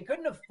trouble. They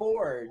couldn't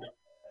afford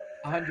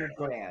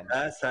 $100,000.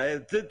 That's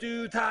time to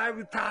do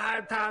time,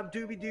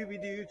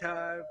 doobie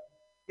time.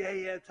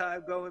 Yeah,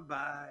 time going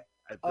by.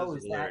 Oh,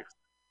 is that?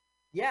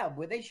 Yeah,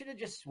 well, they should have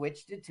just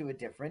switched it to a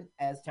different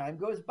 "As Time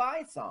Goes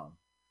By" song.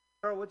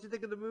 Carl, what'd you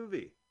think of the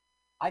movie?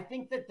 I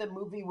think that the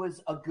movie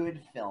was a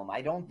good film.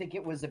 I don't think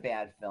it was a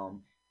bad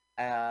film.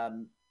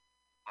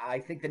 I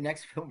think the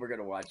next film we're going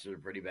to watch is a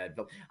pretty bad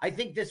film. I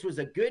think this was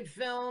a good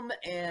film,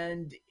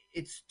 and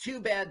it's too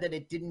bad that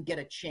it didn't get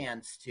a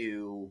chance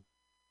to.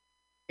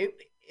 It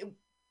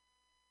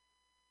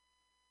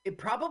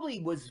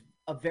probably was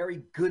a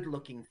very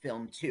good-looking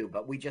film too,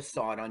 but we just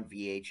saw it on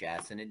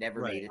VHS, and it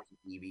never made it to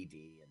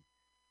DVD. And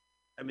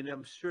I mean,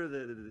 I'm sure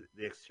the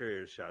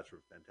exterior shots were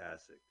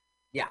fantastic.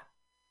 Yeah,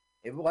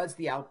 it was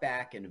the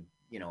outback, and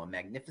a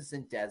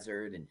magnificent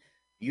desert, and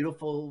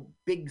beautiful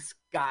big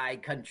sky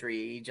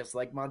country, just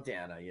like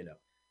Montana.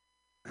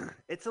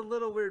 It's a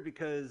little weird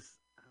because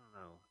I don't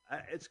know.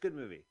 It's a good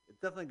movie. It's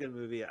definitely a good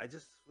movie. I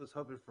just was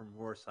hoping for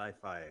more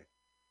sci-fi.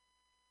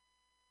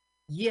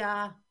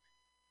 Yeah.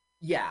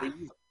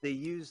 They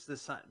used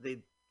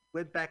they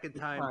went back in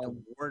time to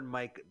warn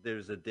Mike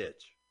there's a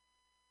ditch.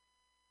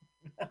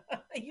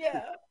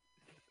 Yeah.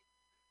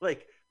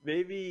 Like,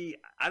 maybe,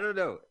 I don't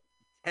know.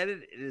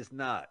 Tenet is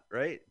not,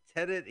 right?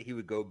 Tenet, he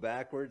would go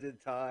backwards in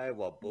time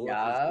while Bullet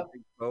was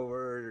moving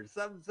forward, or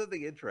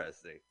something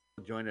interesting.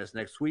 Join us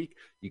next week.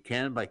 You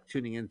can by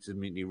tuning into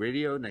Mutiny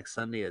Radio next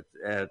Sunday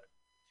at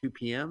 2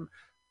 p.m.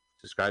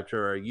 Subscribe to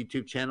our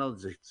YouTube channel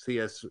to see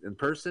us in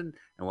person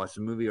and watch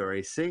the movie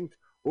already synced,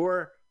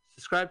 or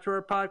subscribe to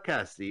our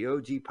podcast, the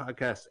OG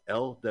podcast,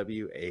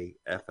 LWAFLMOYT.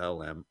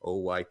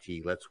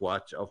 Let's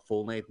watch a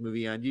full-length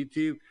movie on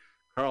YouTube.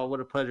 Carl, what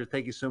a pleasure.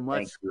 Thank you so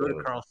much. Go to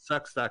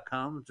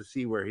carlsucks.com to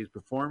see where he's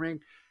performing.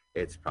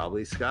 It's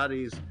probably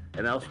Scotty's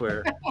and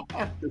elsewhere.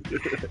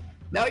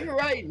 No, you're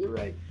right. You're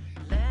right.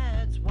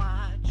 Let's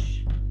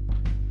watch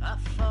a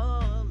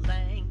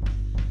full-length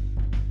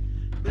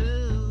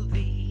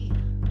movie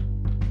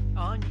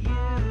on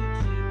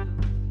YouTube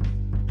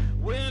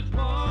with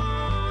Mike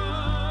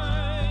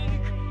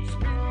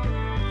Spiegelman.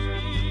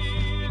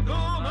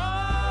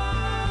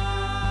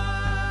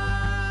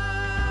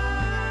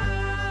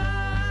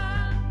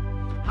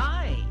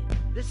 Hi,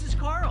 this is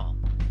Carl.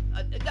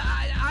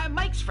 I'm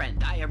Mike's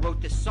friend. I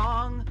wrote this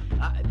song.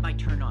 My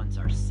turn-ons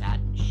are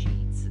satin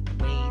sheets and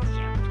the way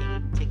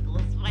champagne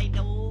tickles my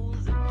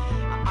nose.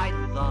 I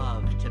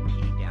love to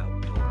pee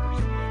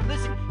outdoors.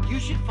 Listen, you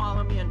should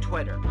follow me on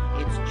Twitter.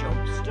 It's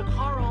Jokes to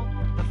Carl,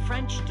 the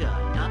French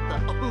duh,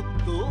 not the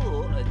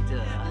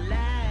duh.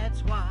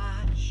 Let's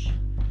watch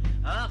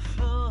a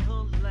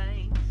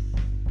full-length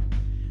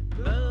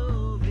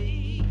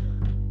movie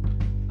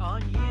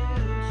on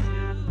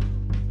YouTube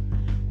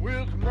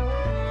with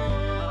more.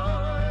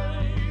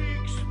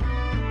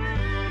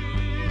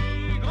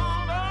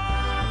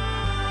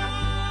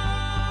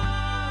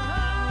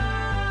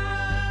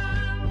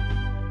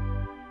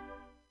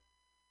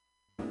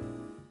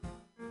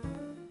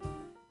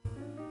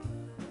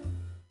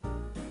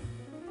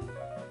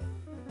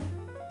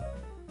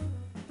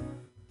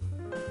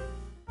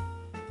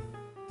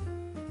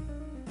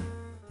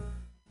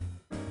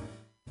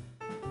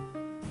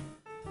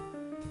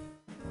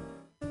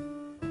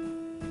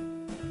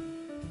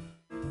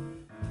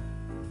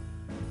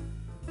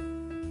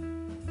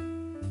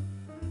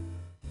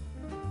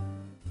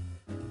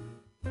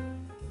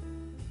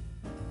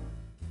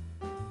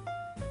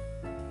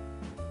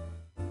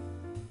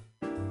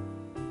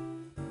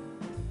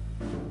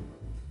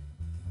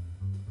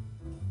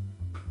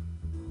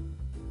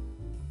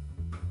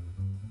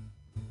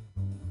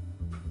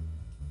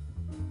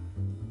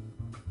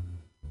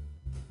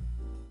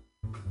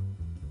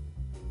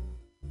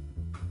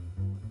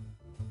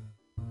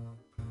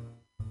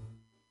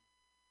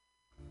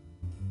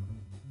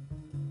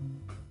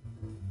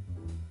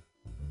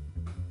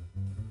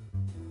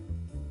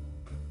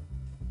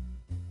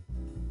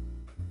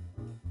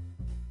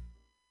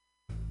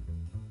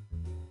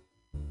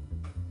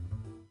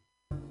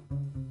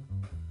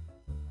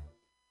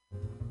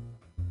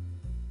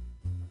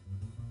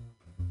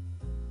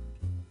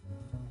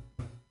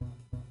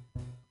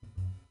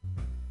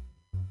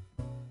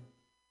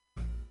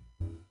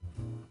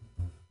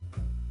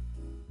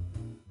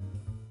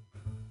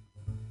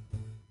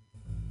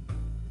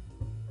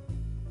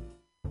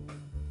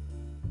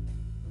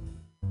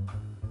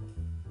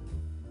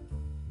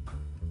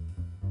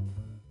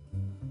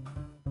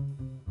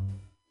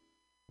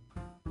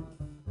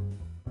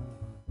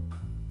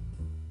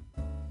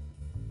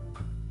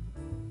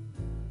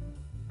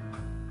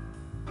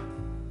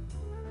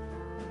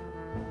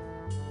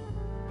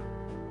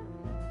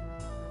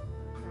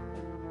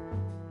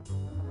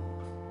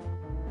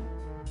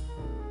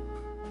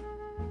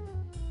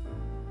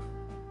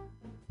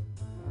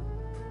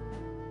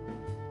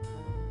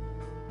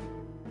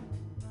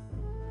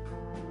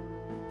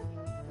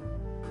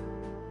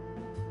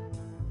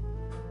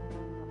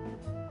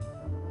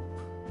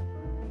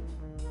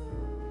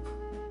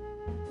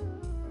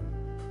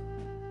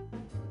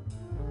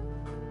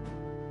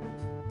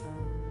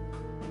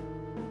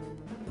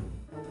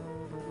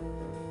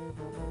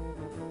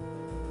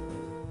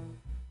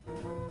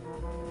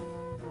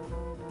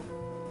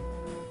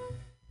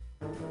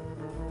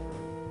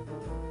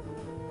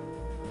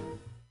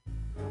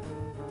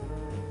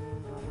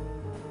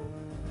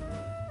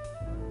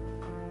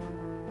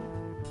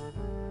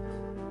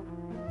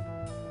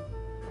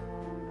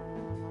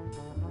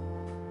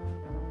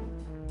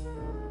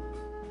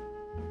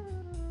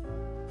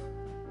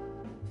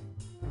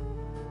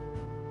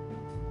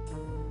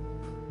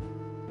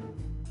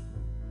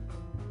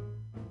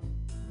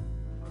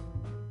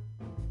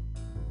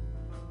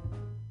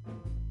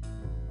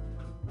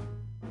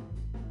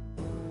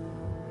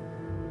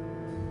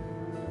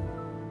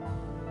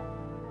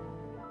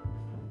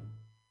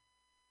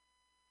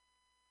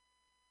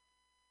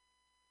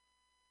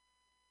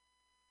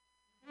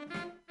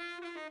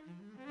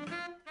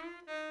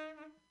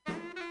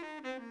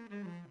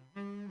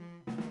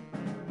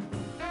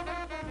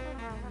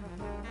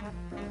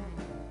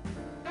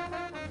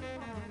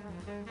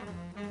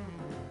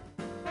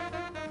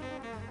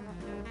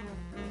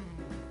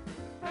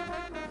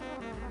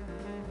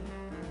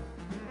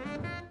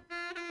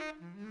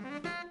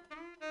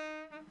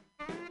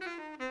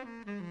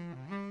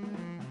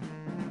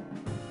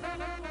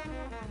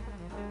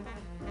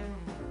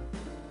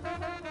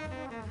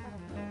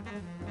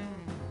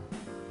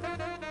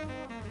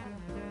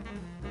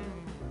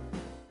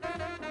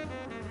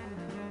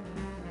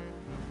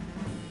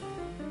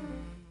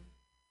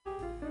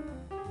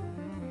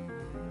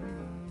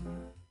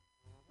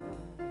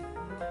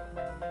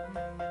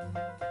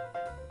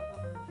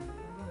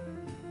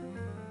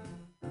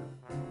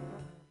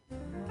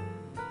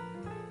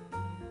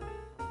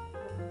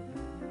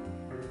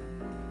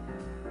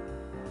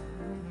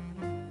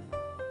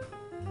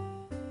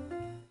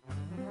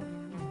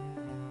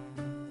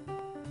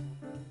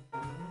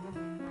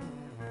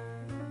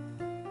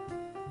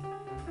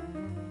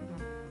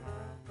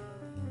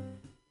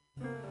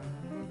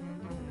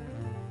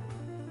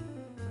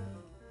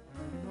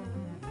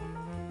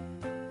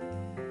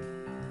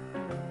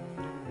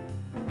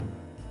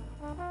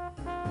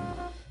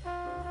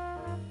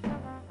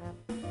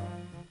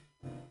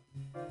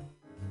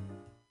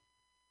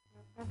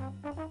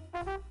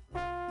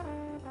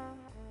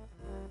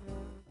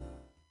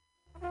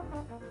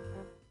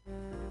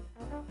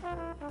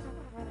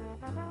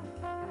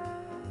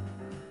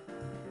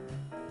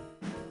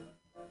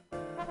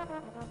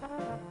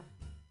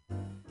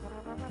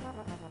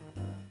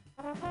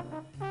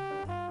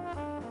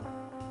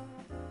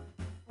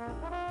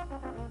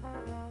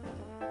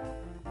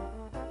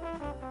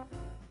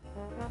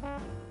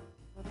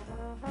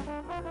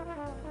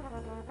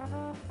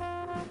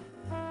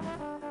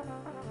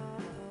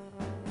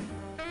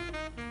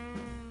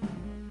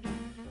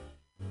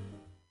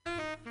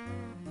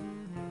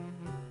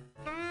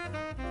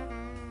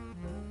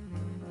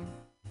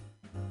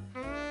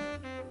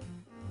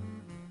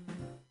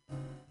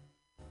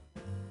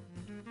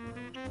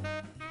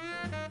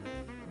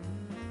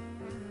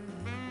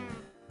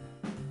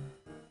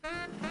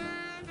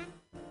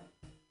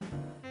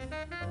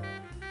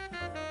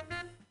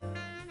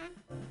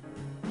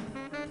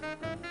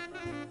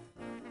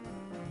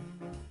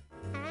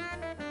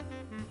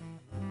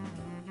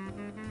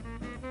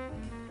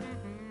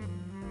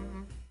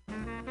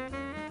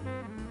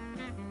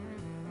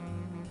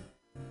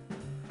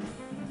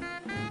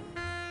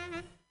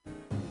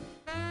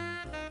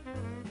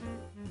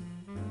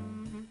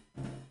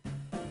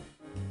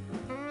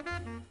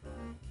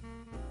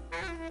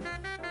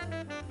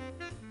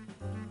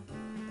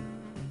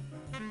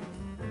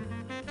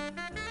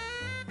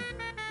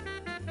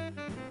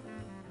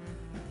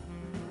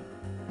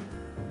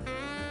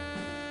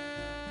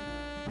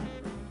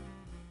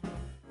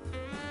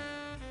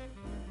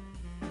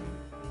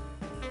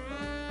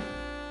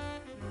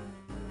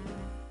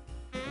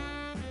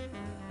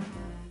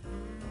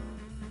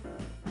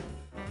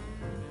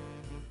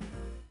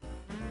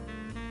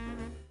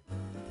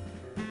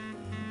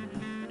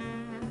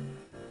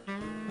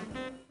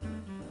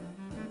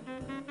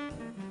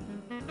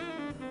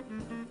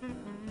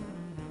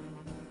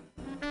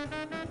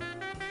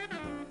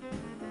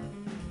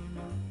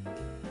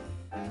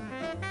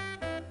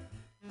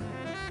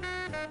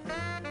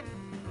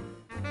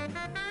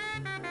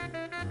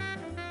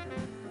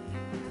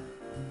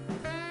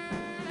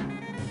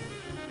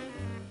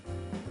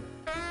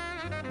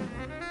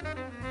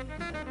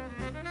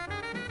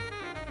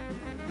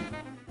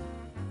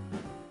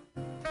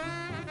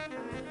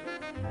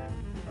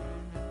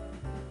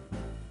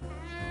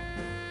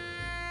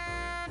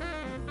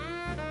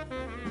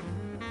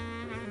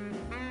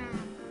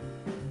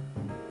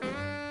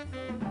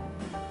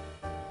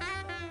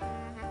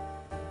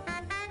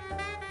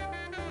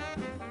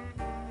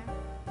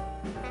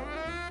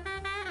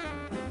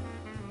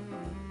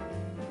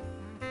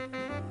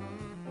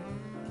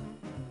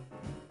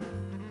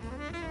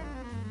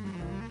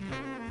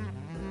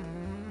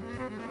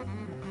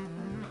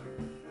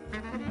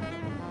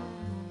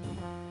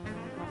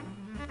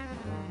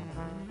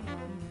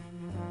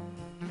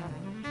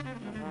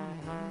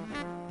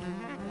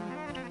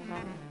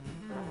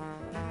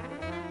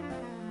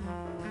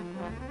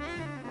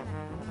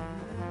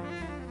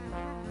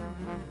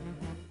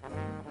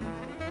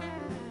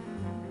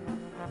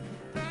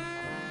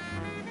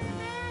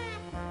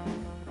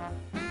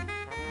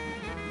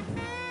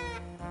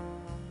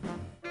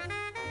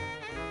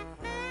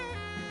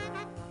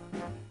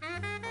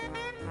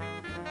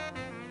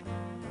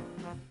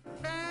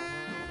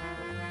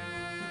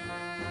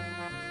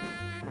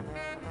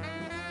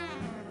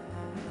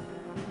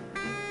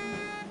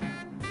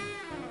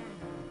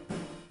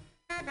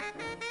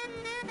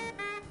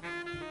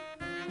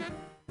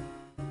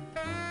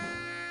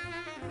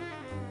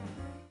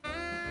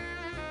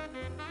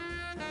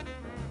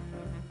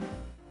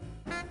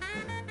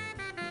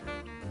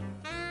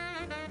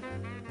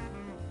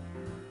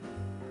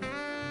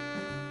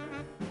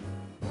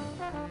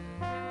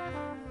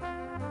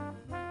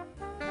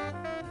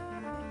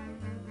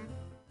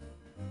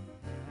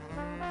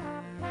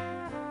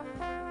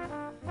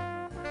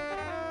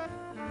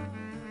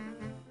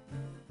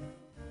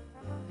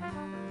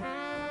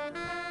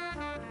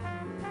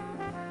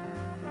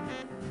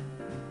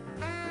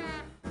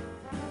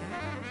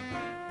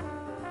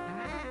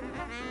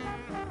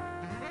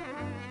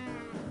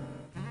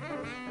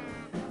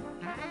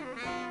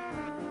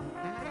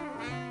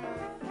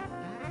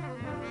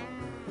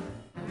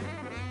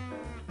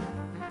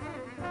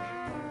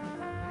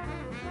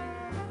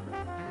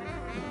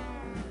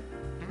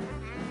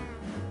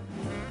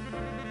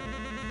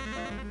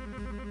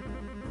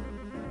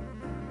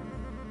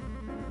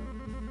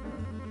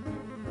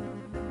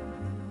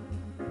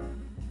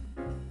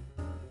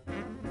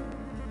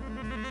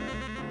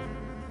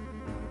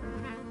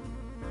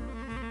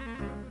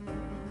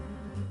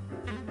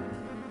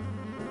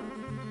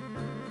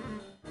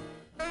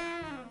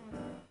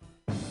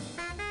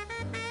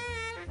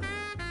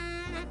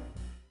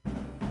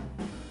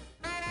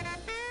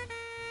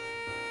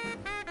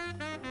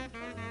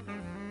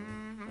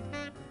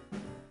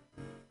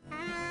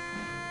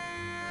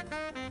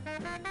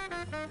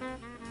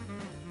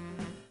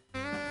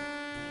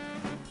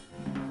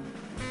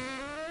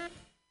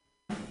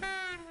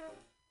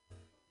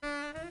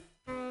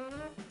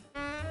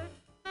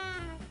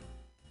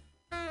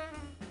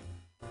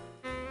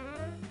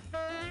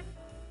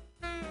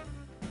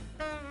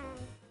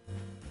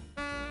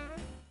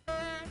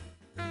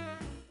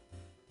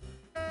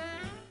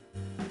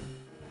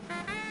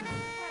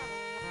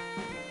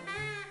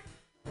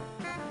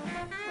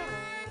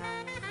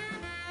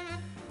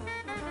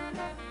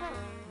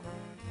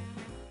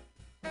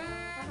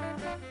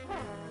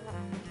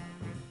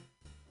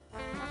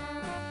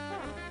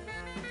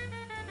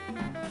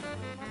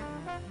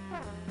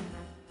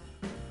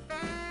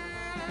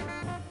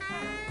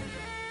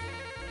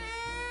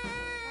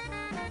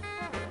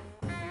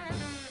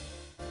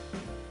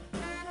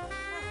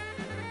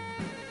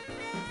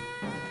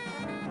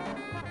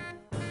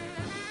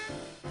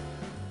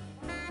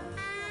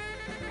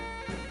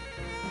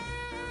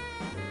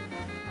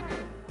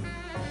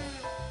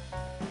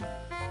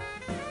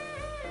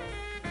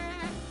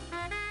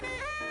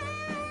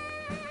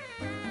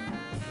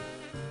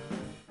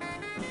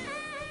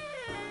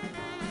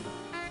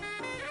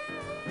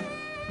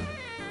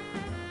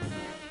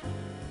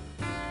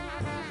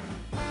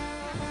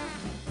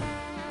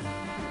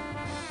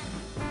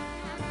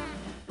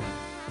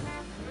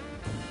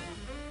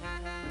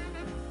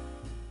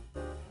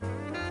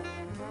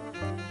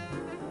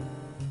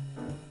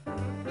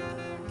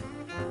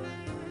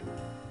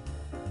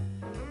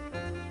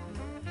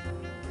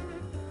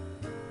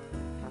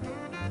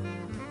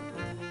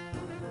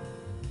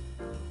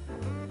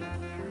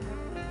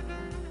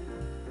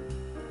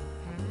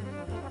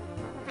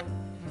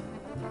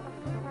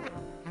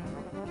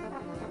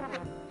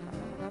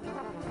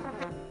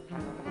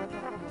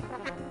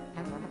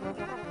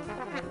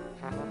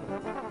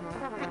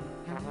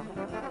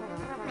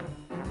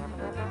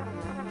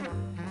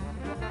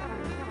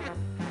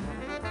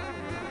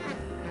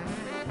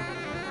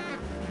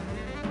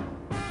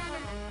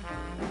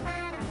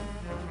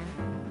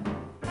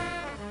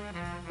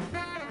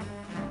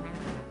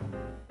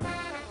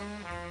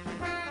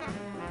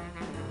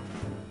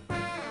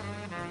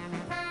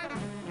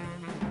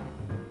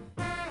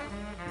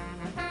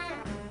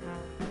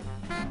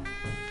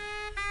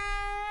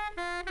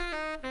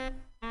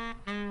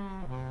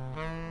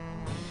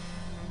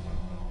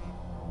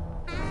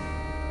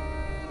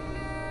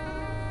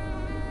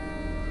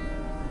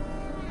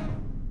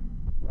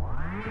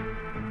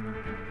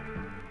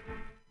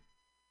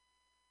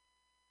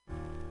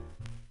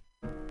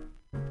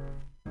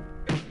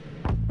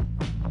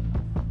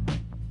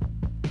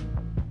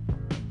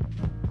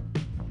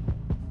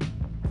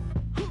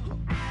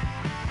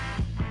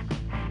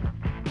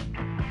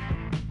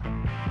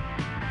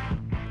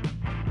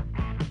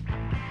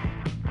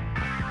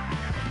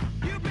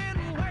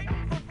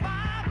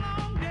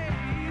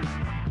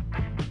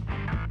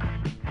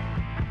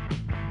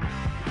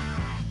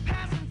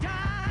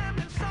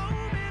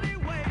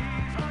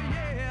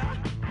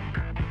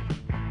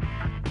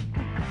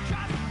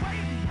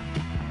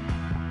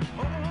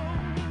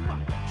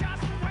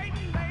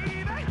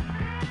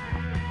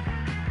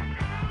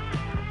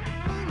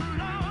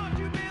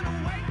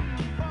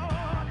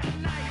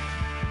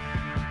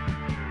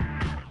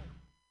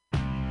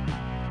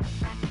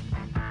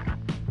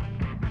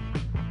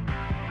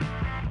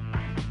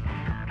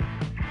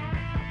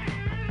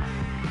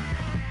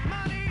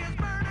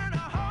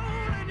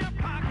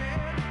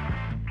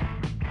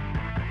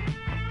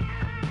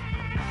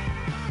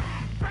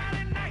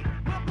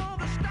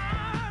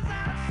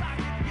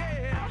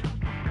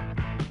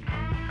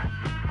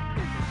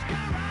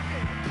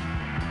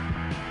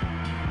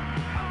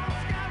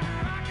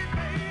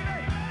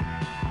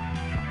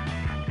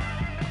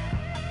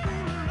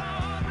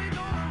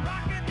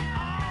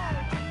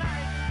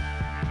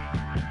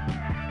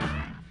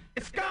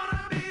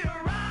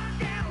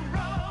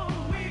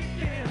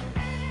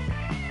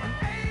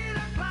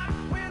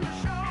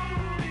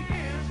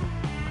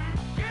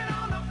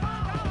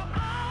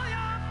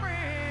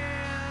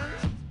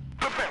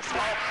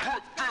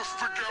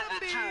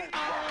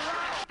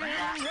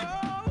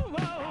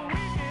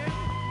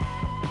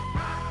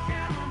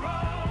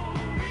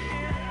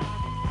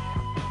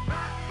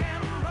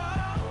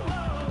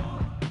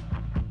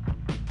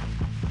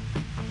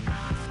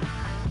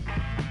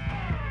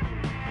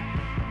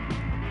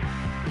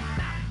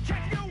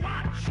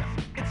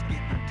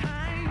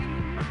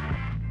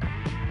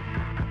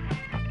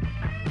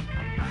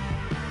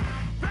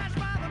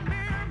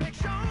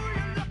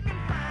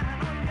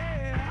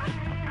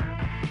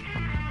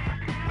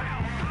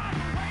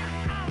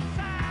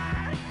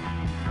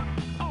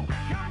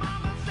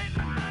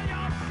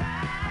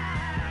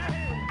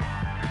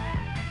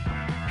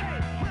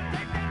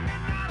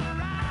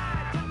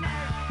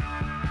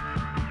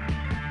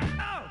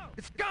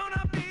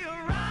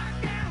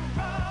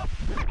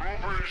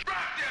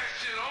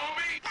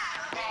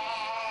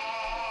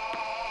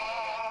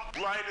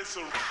 light as a...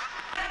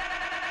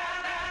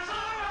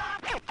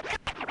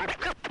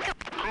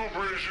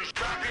 Cooper's just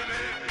rocking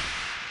it.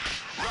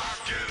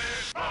 Rocking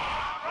it.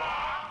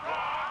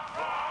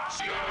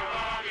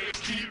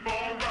 Keep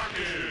on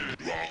rocking.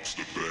 Rock's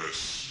the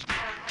best.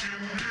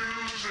 Rockin'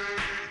 music.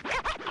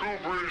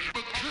 Cooper's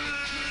the king.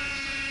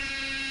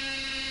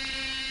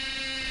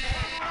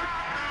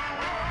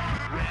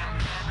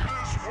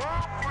 This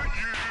one for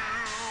you.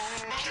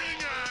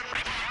 King and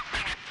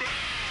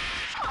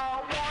I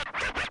want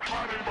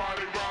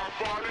body rock,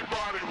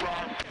 body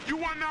rock. You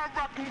are now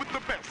rocking with the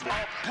best.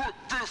 I put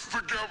this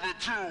together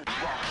too.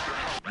 Rock the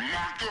house,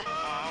 knocker.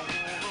 I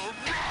wanna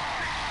rock.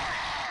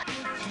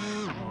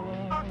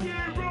 Rock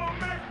and roll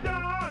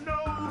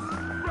McDonald's.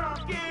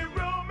 Rock and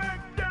roll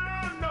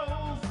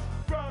McDonald's.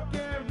 Rock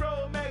and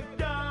roll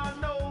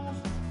McDonald's.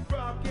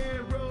 Rock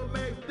and roll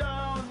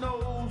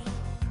McDonald's.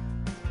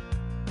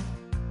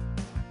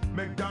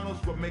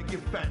 McDonald's will make you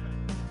fat.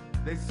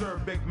 They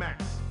serve Big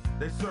Macs.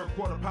 They serve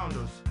quarter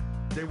pounders.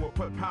 They will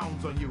put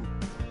pounds on you.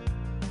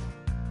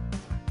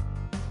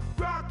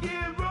 Rock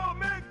and roll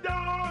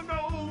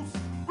McDonald's.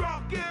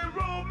 Rock and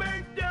roll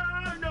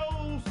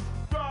McDonald's.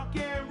 Rock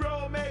and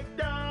roll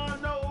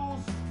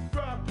McDonald's.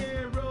 Rock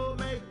and roll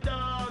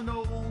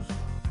McDonald's.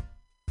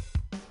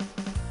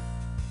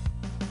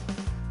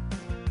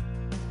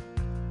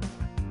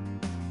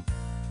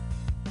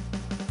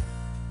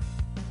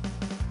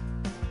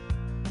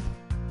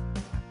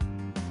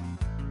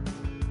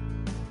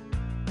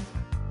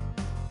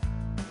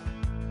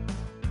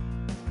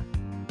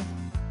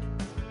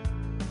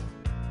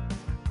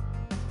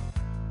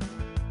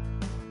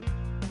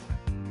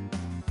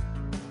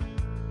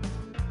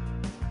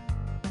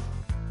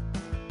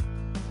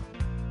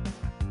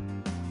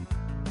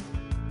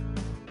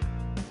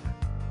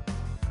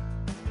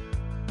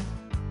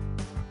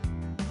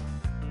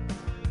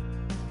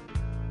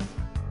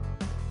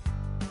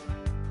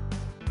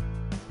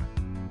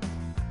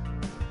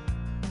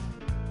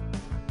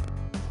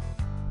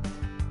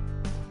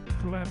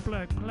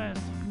 Black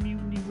Classic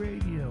Mutiny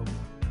Radio.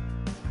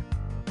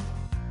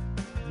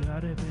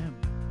 .fm.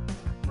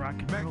 Rock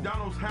and roll.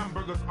 McDonald's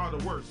hamburgers are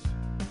the worst.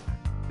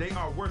 They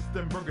are worse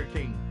than Burger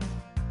King.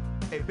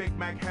 A Big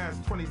Mac has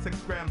 26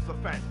 grams of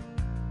fat.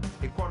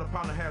 A quarter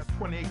pounder has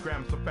 28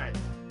 grams of fat.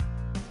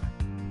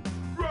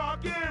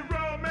 Rock and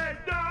roll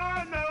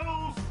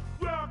McDonald's.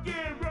 Rock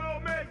and roll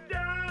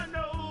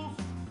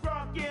McDonald's.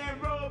 Rock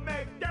and roll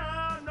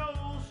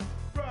McDonald's.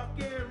 Rock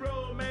and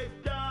roll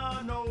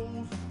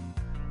McDonald's.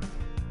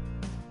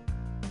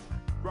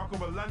 Rock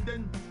over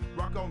London,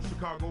 rock on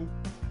Chicago.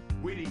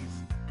 Wheaties,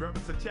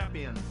 represent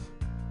champions.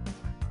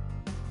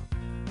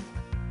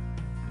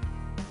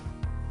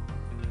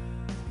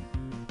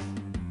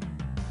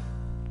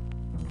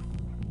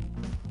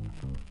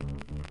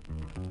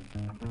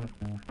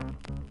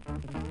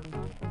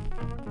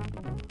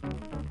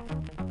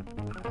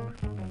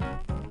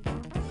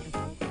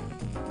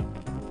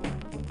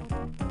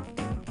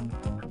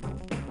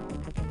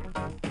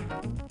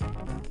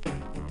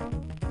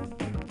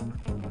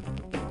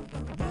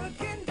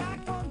 Looking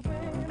back on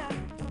when I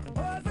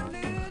was a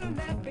little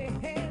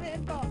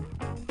nappy-headed boy.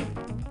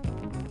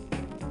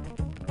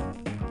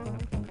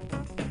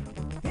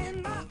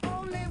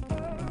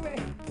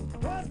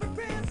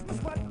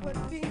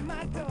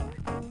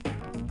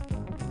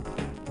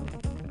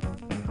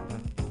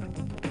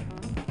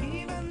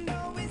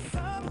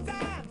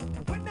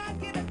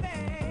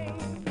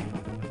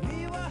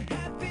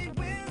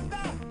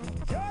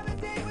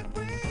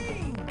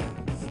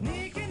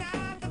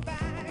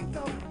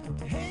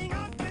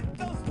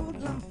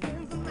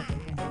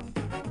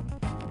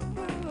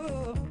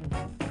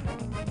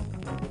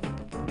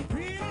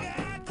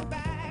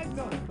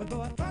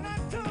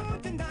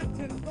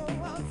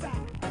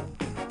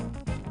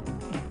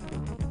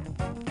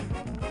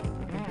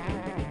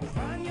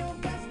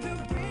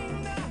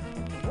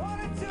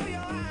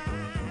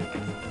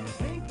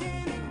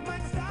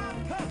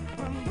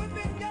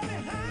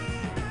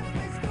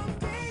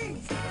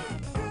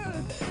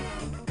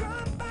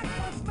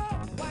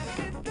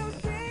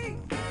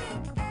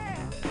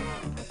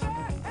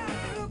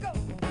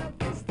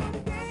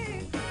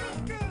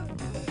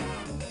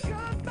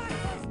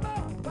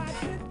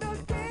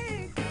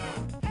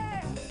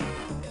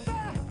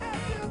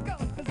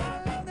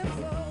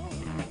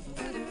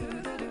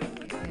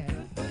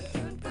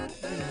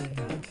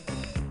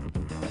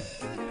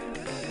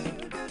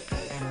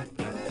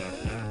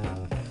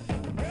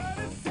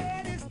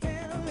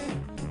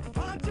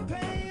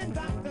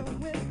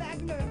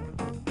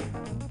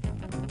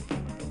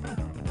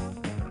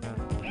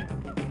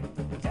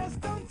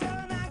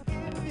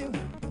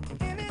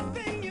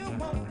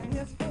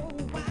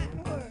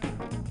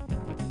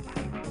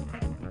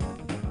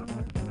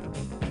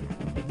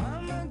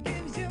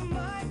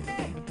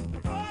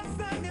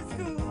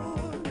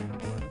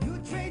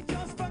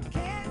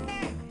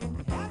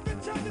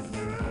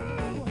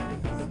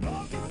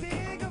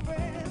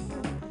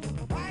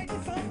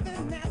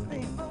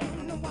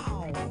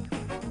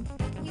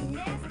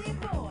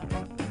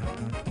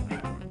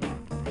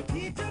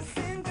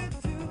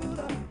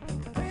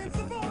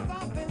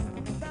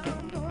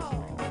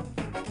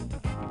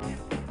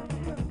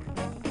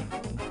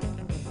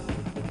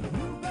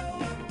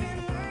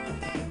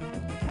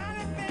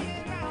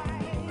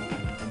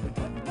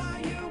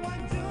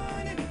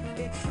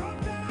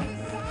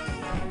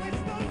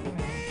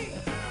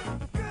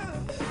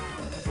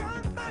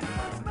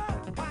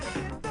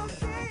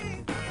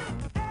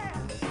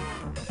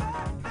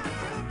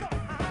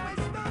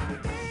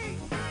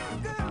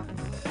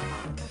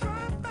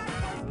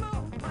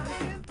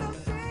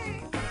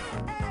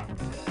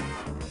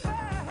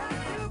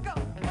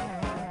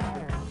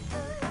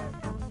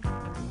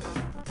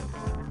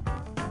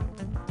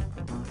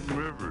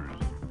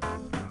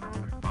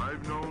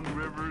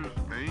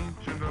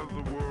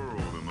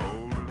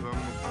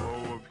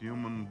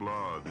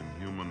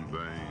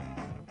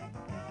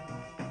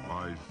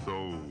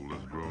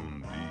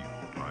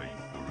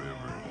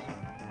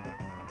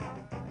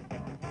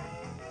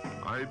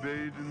 I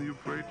bathed in the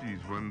Euphrates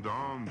when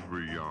dawns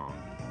were young.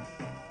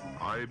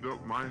 I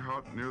built my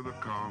hut near the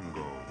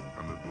Congo,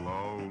 and it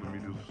lulled me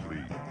to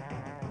sleep.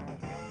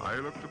 I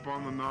looked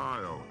upon the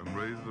Nile and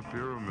raised the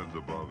pyramids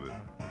above it.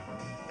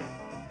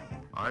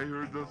 I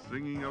heard the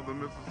singing of the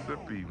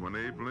Mississippi when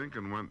Abe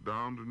Lincoln went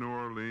down to New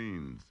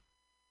Orleans,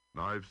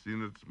 and I've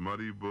seen its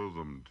muddy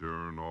bosom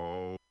turn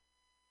all.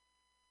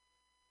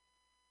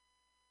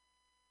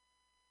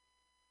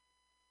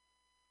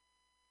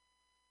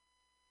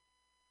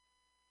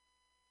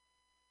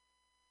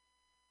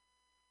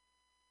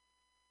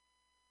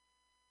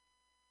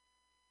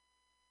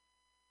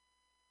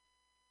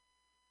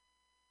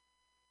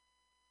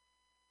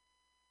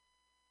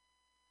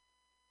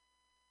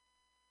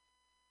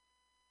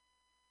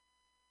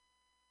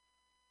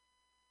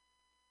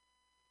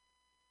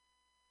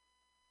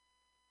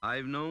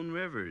 I've known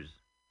rivers.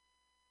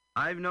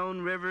 I've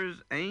known rivers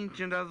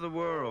ancient as the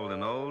world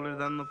and older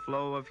than the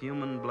flow of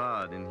human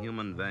blood in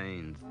human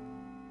veins.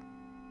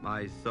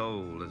 My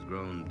soul has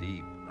grown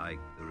deep like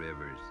the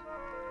rivers.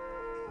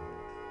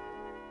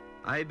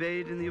 I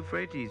bathed in the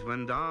Euphrates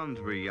when dawns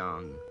were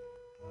young.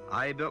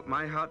 I built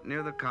my hut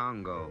near the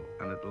Congo,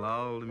 and it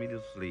lulled me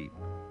to sleep.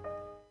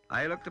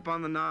 I looked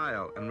upon the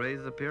Nile and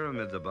raised the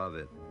pyramids above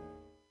it.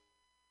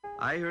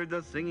 I heard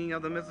the singing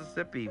of the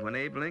Mississippi when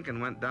Abe Lincoln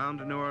went down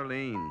to New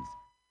Orleans,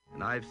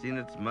 and I've seen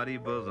its muddy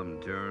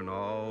bosom turn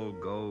all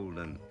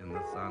golden in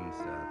the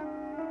sunset.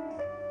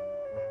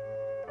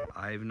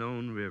 I've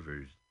known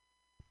rivers,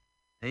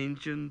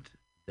 ancient,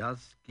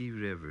 dusky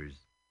rivers.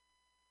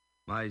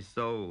 My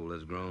soul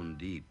has grown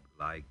deep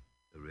like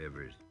the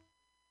rivers.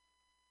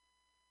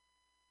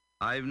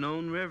 I've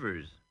known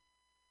rivers.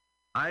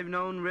 I've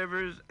known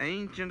rivers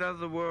ancient as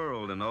the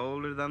world and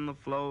older than the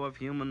flow of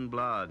human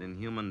blood in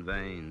human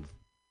veins.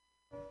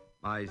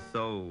 My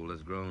soul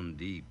has grown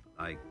deep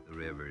like the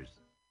rivers.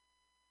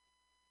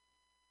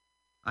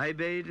 I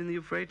bathed in the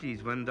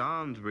Euphrates when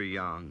dawns were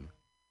young.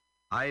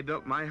 I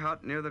built my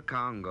hut near the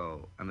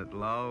Congo, and it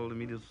lulled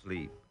me to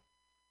sleep.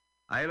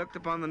 I looked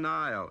upon the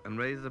Nile and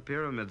raised the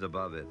pyramids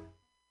above it.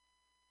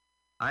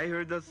 I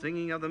heard the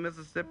singing of the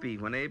Mississippi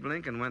when Abe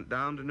Lincoln went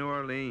down to New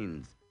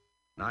Orleans,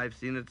 and I've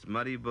seen its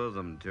muddy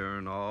bosom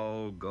turn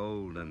all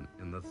golden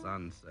in the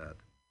sunset.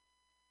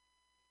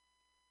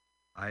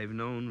 I've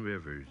known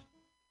rivers,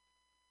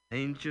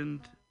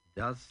 ancient,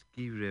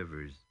 dusky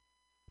rivers.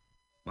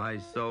 My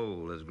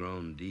soul has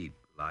grown deep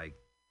like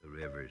the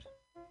rivers.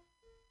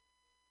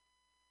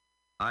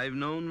 I've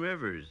known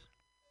rivers.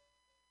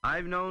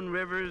 I've known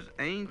rivers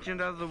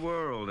ancient as the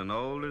world and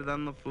older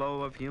than the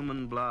flow of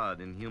human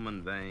blood in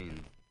human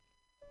veins.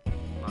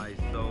 My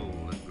soul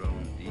has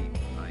grown deep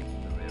like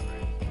the rivers.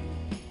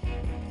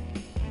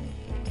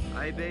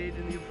 I bathed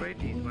in the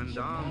Euphrates when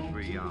dawns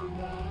were young.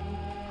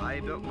 I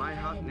built my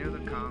hut near the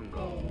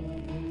Congo.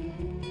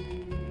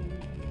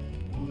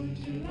 Would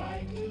you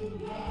like to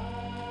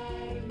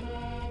ride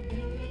my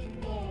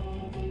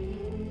beautiful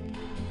balloon?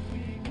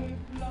 We could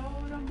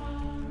float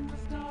among the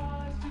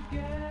stars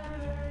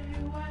together,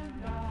 you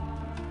and I.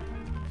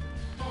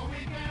 For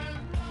we can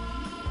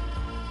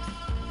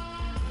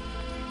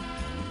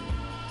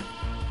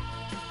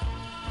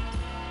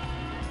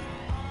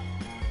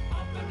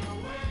up and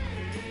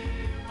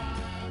away, my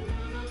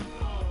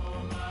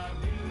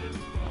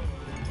beautiful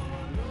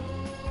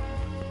balloon.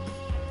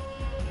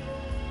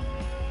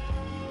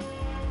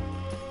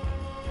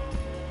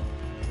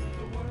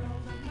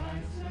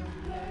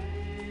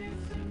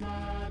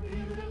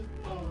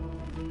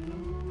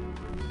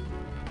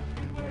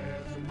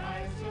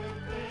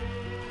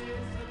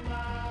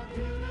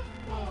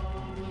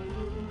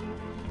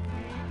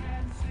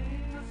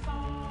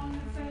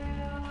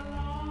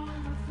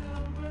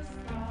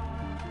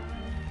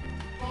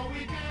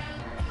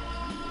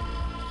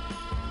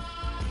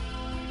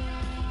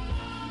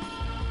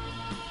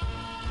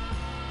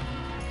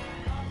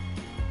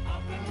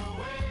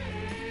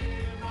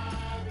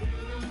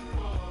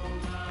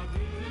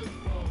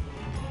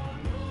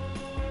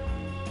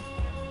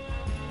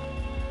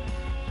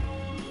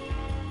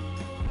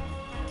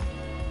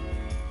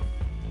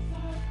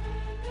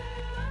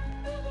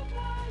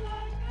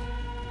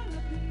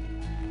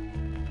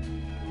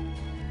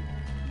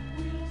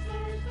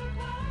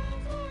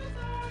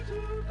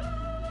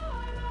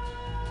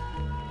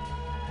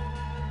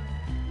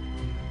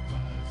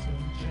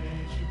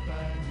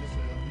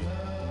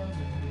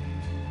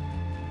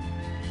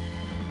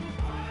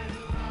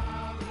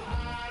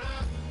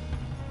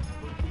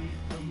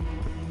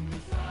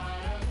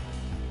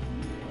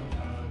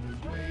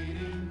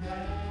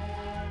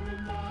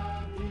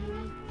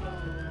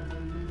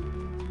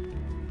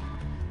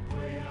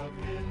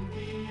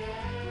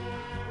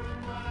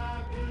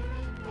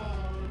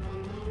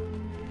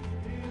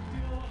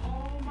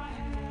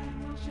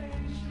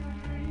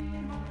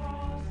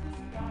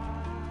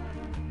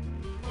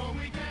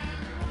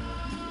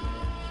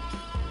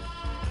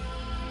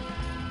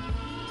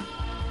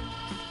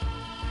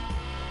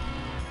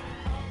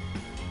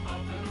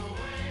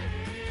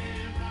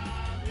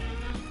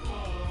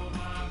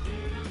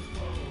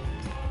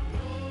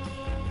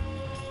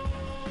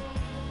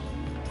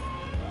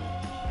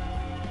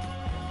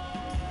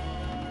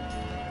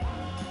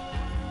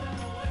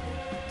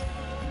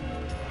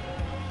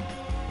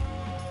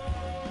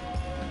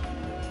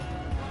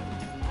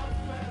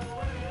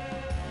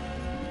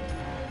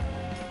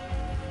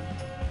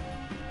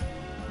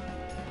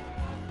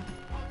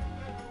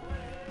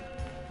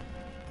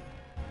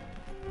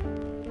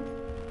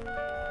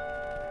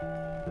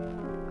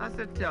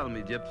 said, tell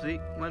me, Gypsy,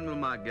 when will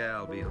my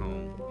gal be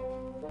home?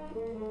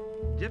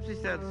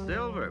 Gypsy said,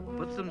 Silver,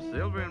 put some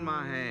silver in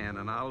my hand,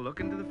 and I'll look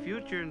into the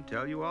future and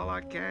tell you all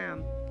I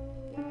can.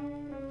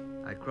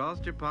 I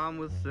crossed her palm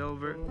with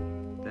silver,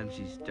 then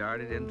she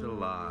started in to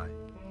lie.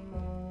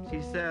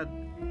 She said,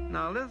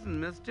 now listen,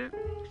 mister,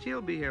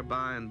 she'll be here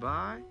by and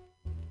by.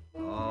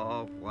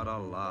 Oh, what a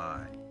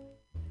lie.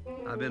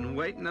 I've been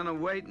waiting and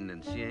a-waiting,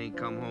 and she ain't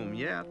come home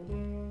yet.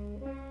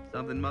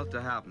 Something must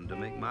have happened to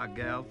make my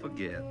gal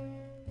forget.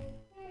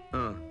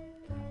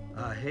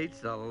 I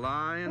hates a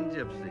lying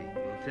gypsy.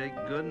 Will take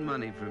good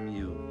money from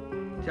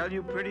you. Tell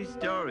you pretty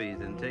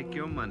stories and take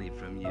your money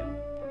from you.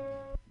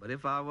 But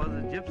if I was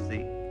a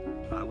gypsy,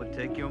 I would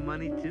take your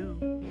money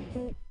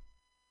too.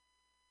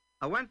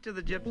 I went to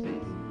the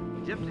gypsies.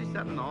 Gypsy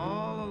sitting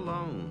all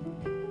alone.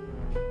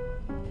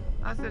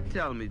 I said,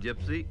 tell me,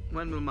 Gypsy,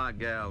 when will my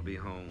gal be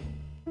home?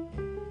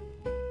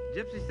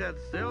 Gypsy said,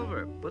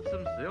 Silver, put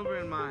some silver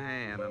in my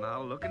hand, and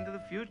I'll look into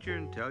the future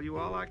and tell you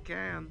all I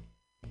can.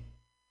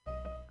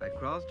 I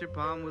crossed her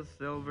palm with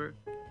silver,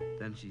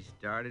 then she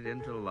started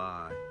in to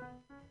lie.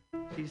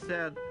 She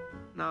said,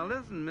 now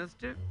listen,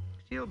 mister,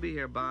 she'll be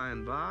here by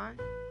and by.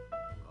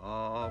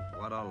 Oh,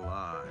 what a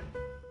lie.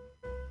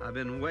 I've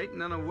been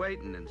waiting and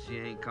a-waiting, and she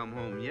ain't come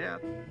home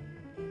yet.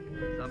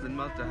 Something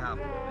must have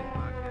happened to make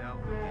my gal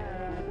forget.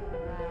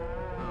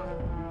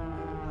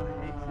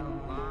 I hate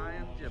some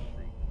lying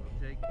gypsy.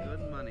 Will take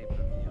good money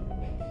from you.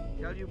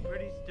 Tell you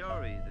pretty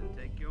stories and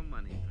take your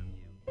money from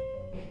you.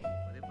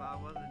 But if I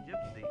was a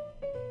gypsy...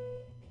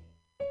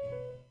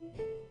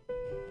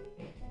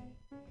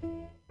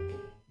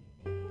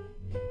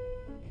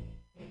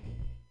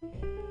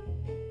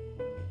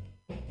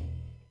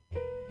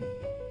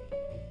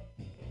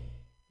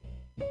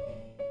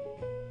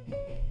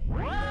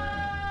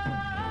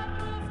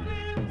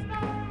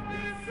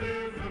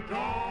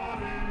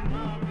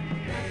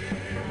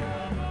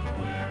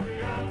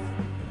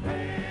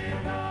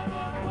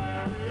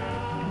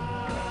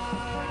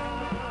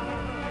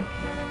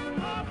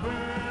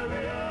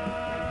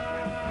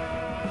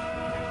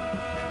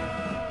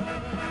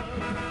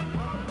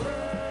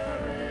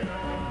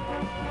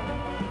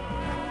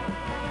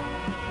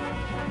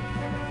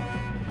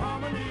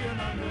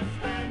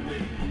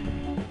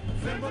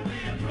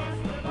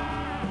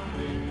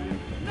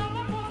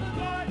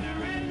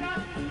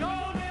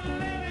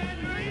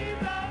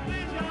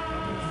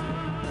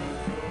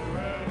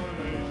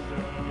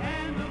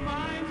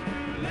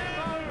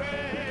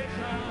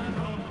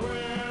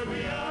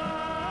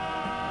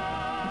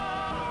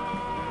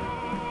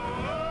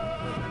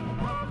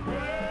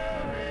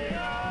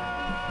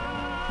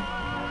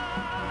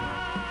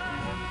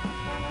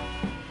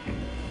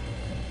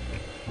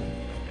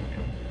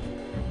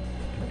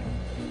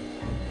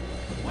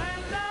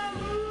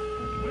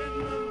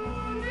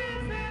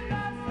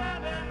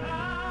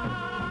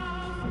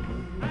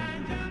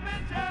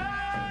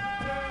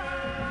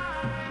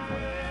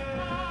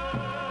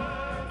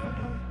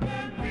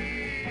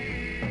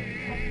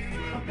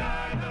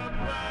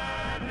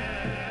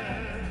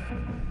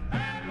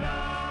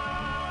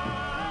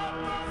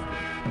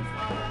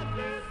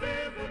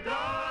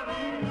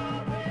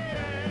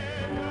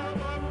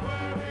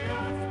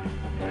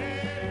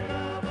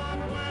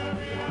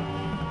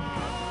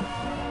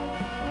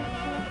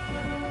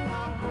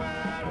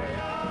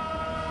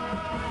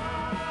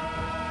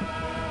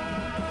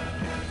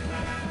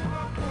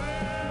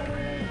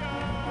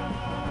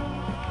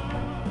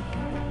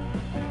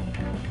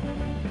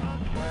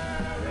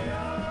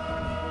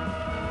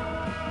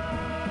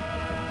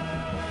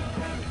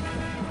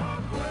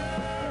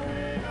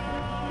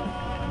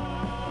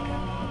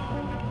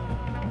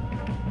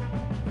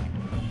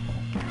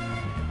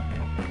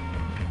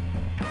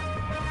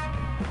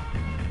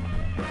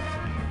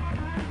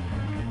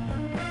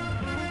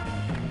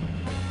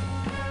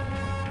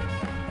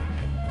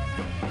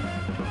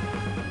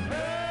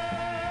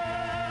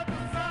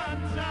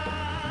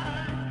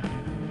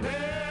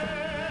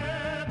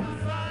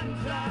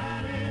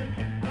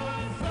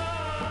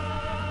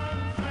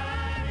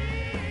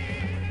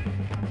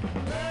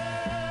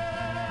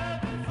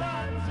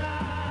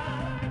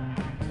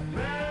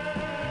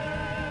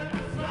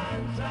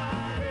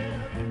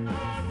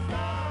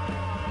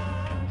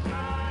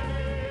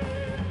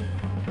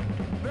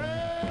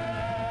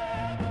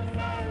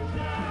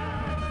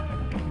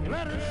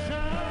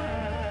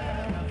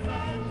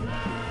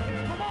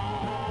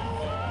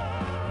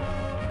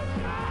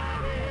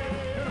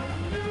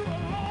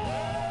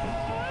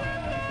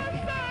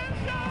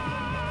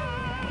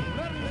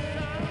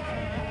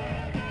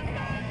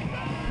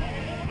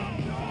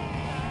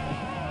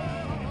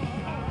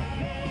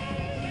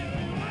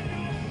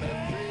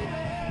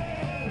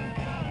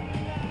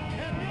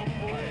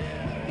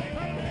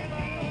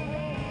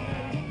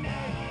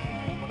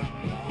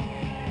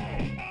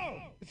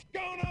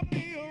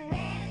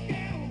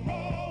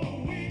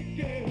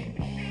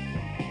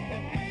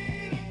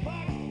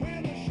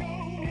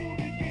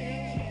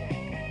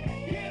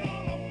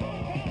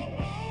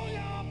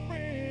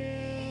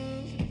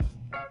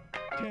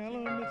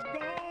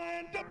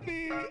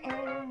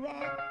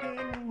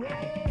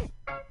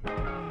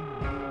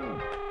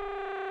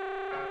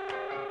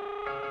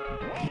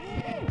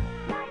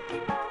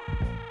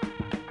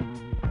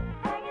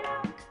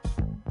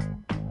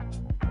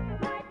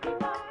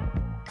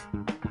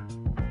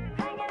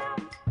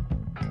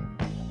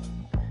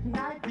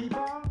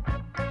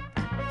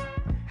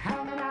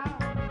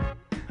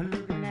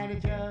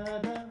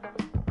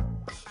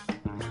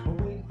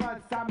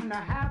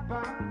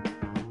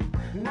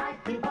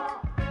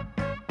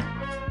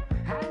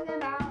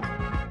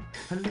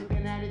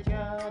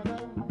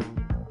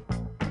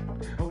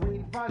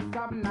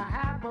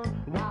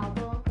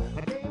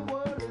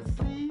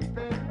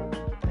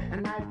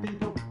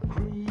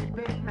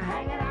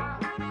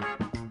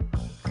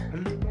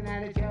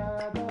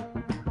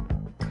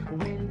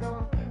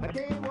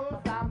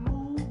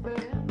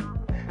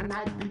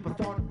 night people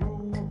start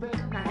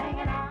grooving,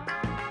 hanging out,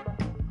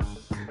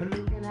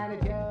 looking at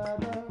each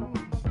other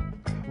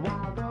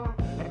while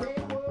the day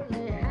was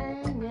lay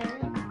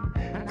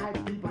hanging.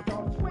 Night people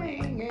start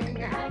swinging,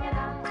 hanging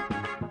out,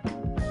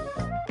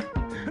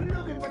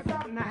 looking for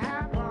something to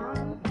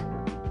happen.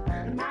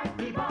 Night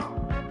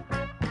people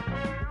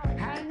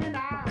hanging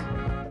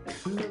out,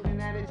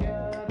 looking at each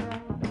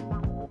other,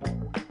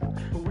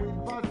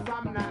 waiting for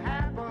something to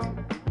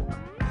happen.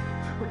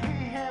 We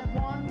can't have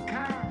one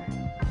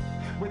kind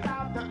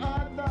without the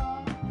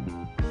other.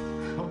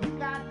 We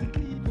got to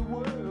keep the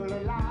world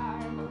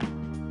alive.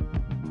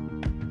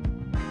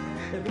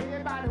 If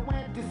everybody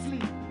went to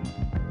sleep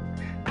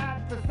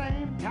at the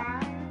same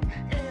time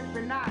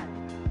every night,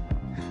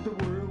 the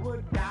world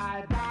would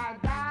die, die,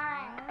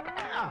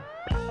 die.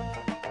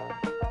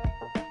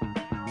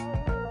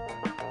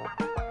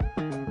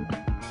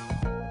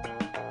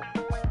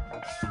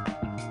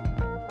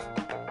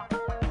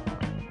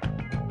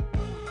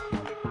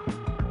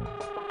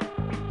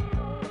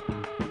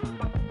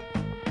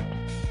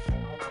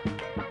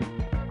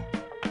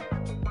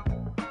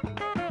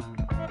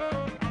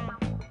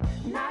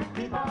 Night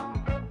people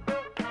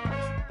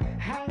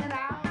hanging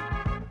out,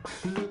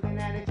 looking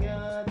at each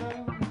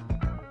other,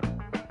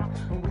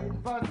 waiting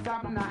for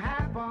something to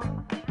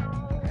happen.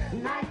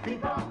 Night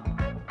people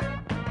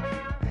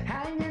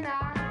hanging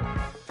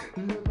out,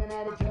 looking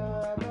at each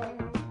other,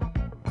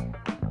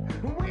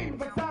 waiting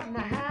for something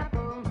to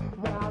happen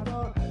while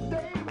the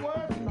day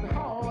was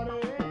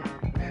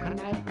harder.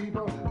 Night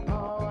people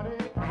party,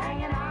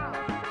 hanging out,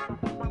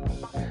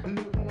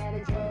 looking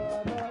at each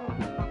other.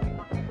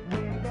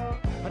 When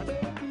the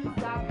baby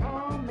stop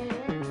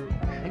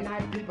humming,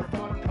 night people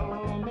start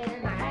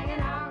coming, hanging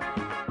out,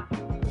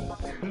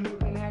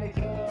 looking at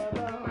each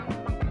other.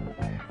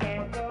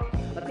 And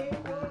the day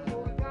was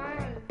going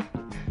fine,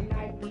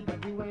 night people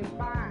doing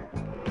fine,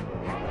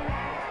 hanging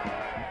out,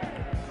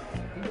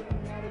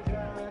 looking at each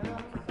other.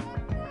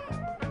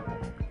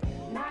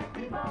 Night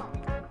people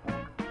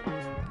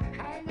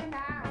hanging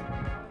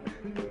out,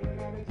 looking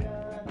at each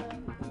other,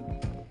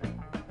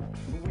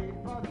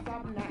 waiting for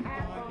something to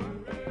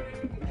happen.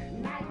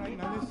 Night All right,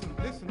 people now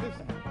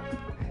listen.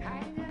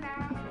 hanging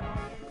out,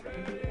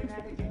 looking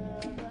at each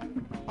other,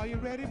 Are you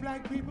ready,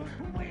 black people?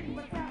 waiting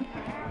for something to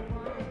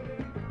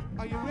happen.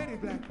 Are you ready,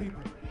 black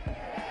people?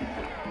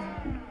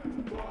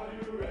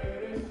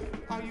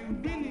 Are you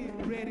really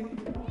ready?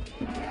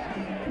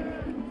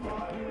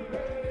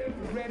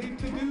 Ready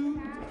to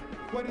do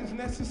what is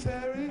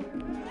necessary?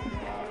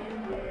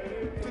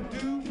 To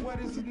do what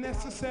is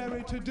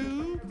necessary to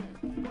do?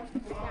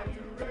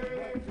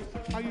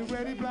 Are you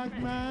ready, black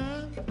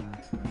man?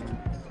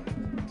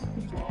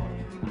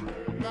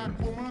 Black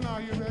woman,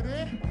 are you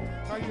ready?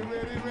 Are you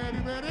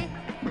ready?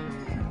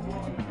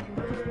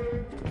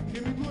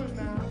 Give me good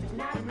now.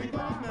 Give me good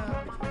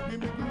now. Give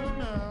me good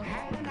now.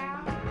 Hanging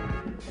out,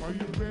 Are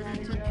you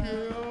ready to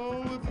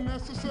kill if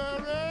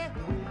necessary?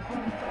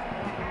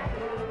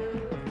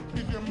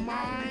 Is your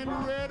mind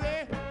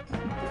ready?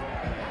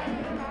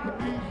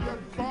 Is your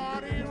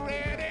body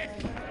ready?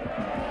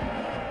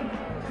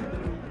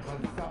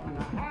 something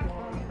to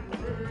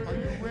happen. Are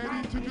you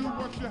ready to do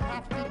what you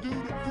have to do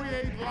to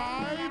create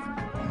life?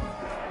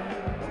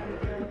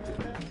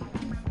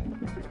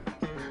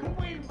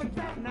 Waiting for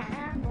something to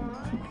happen.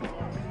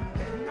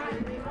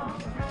 Night people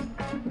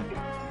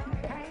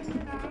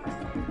hanging out.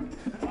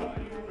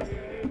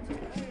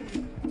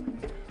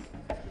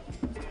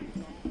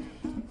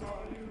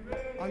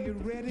 Are you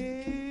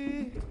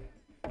ready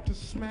to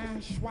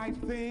smash white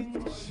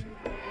things?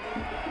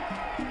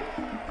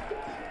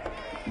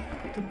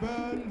 To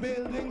burn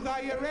buildings?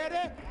 Are you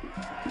ready?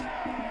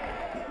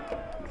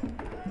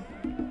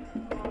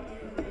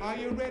 Are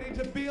you ready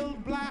to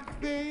build black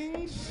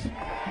things?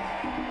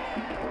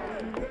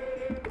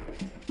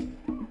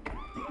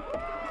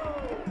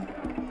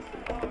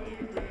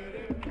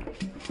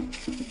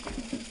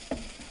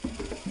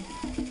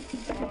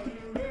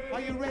 Are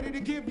you ready to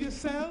give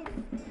yourself,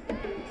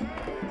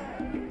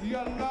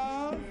 your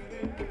love,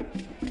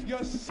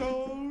 your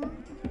soul,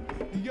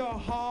 your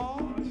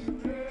heart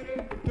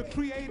to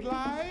create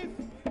life?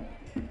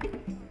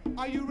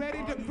 Are you ready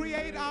to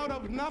create out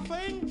of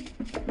nothing?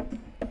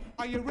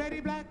 Are you ready,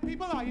 black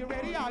people? Are you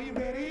ready? Are you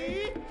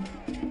ready?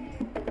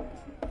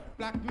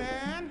 Black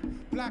man,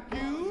 black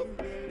youth,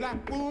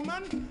 black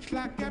woman,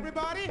 black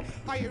everybody,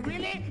 are you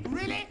really,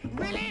 really,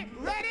 really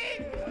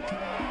ready?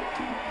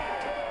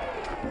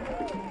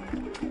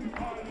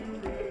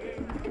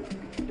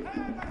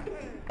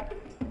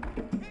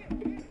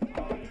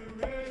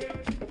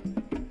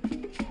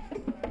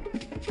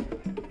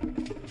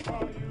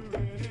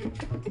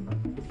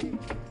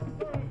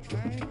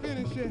 I ain't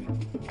finished yet.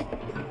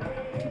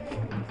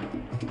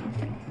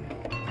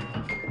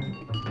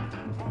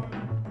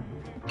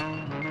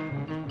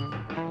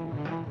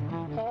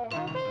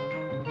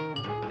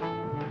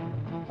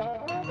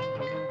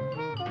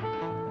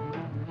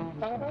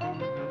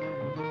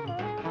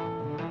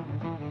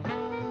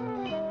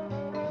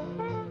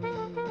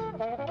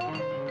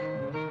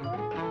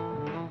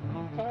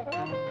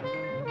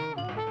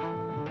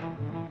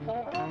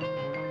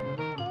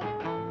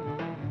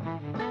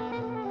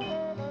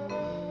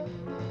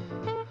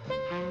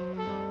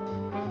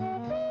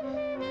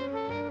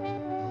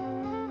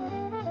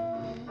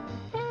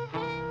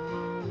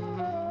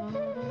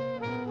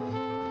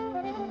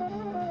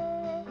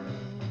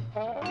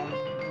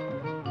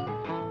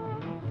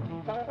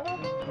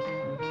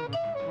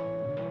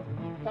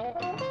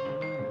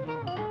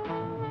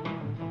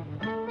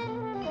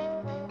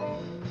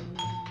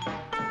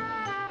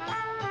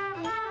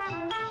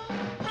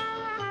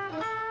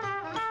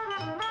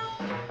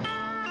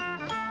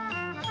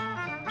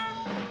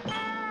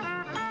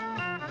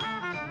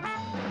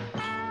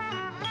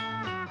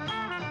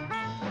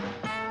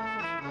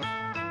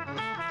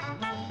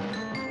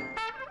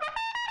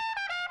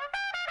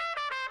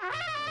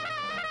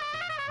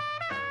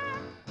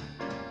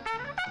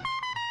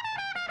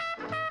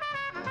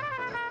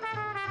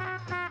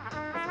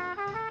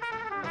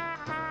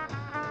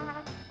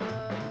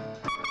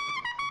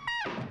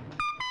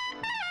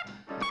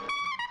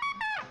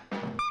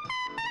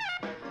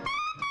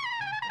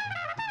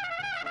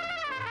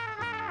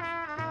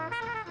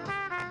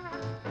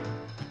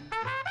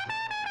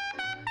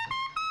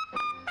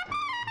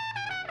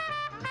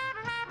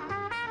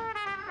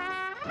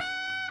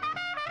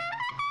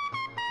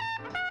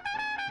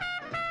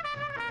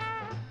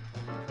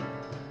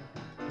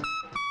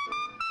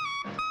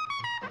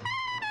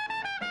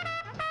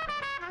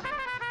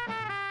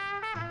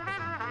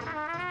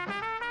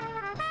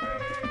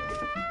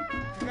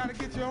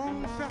 get your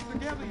own self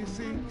together, you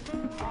see.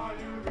 Are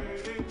you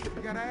ready?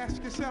 You gotta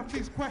ask yourself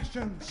these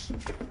questions.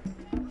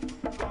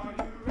 Are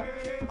you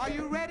ready? Are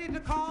you ready to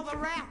call the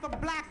wrath of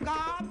black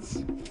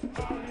gods?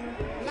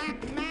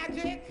 Black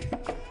magic?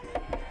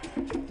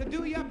 To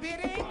do your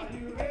bidding? Are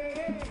you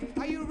ready?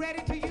 Are you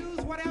ready to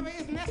use whatever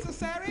is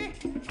necessary?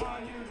 Are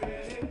you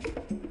ready?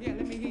 Yeah,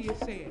 let me hear you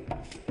say it.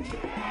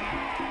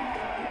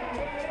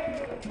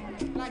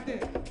 Like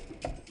this.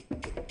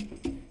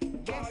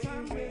 Yes,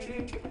 I'm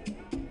ready.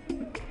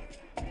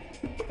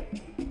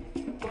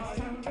 Are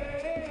you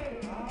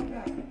ready? All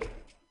right.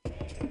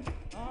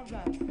 All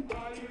right.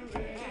 Are you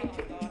ready? Oh,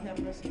 Lord have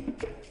mercy.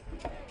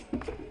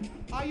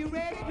 Are you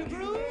ready to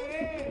groove?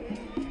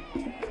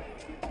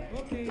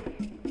 Okay.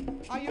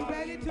 Are you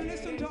ready to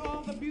listen to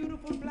all the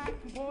beautiful black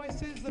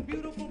voices, the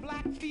beautiful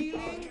black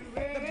feeling,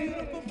 the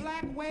beautiful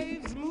black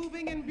waves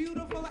moving in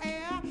beautiful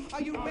air?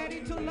 Are you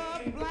ready to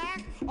love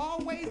black,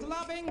 always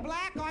loving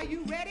black? Are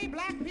you ready,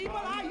 black people?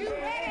 Are you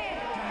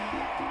ready?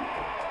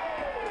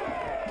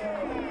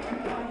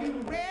 Are you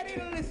ready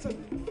to listen?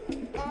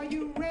 Are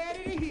you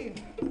ready to hear?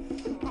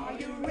 Are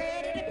you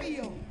ready to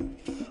feel?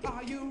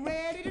 Are you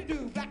ready to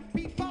do? Black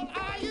people,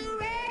 are you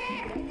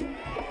ready?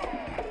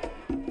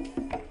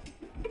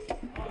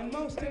 And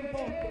most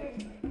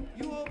important,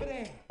 you over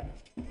there.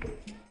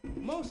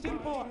 Most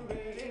important,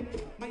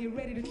 are you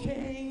ready to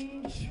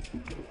change?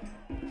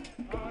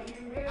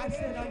 I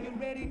said, are you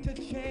ready to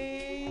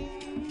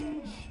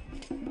change?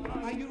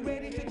 Are you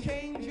ready to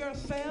change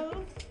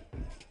yourself?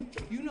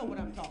 You know what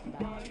I'm talking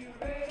about.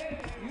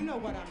 You know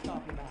what I'm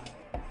talking about.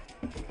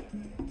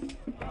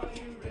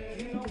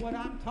 You know what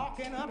I'm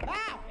talking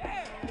about.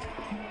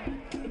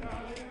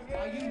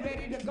 Are you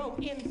ready to go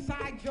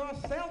inside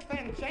yourself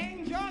and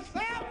change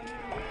yourself?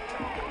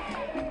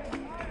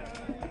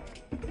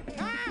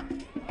 Huh?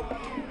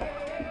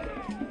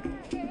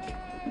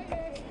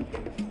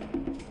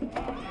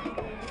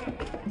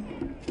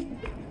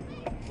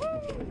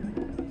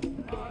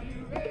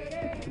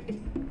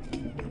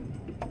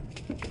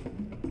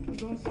 I'm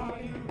gonna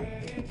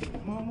say,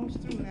 I'm almost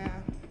through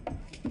now.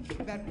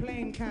 That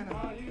plane kind of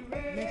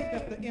messed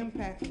up the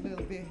impact a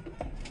little bit.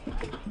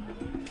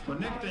 So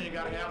next thing you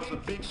gotta have is a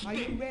big stick. Are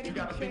you ready You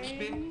got to a big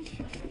stick? change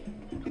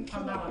into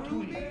I'm a not groovy?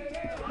 doing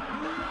it. Are you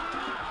really ready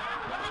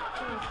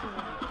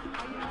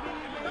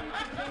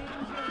to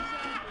change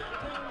yourself?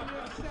 Turn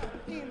yourself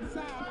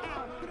inside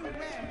out, through and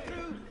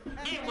through.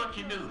 And Here's what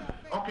you do.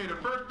 Okay, the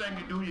first thing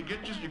you do, you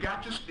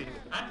got your stick.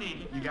 I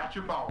did it. You got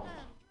your balls.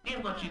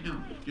 Here's what you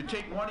do. You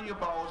take one of your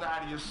balls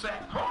out of your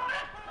sack. Hold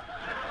it!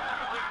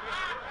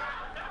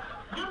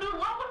 You do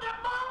what with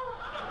that ball?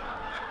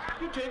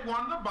 You take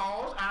one of the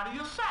balls out of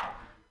your sack.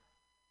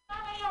 How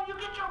the hell you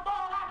get your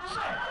ball out of the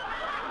sack?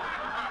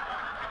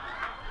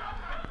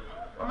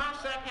 Well, my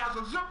sack has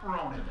a zipper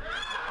on it.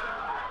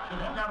 So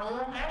I got an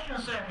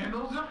old-fashioned sack. Ain't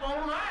no zipper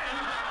on mine.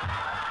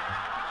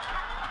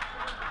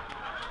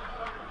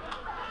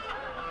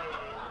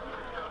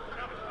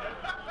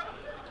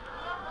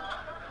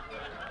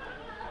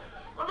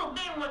 Well, look,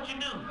 then what you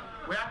do?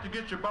 Well, after you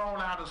get your ball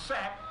out of the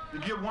sack, you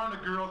give one of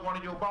the girls one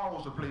of your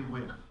balls to play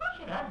with.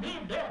 Shit, I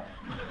did that.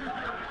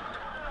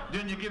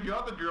 Then you give your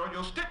other girl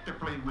your stick to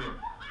play with.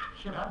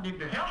 Shit, I dig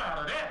the hell out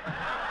of that.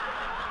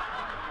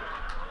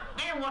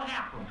 Then what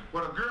happened?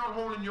 Well, a girl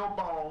holding your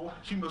ball,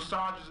 she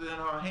massages it in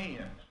her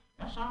hand.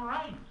 That's all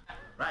right.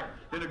 Right.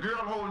 Then the girl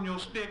holding your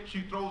stick,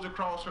 she throws it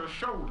across her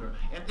shoulder.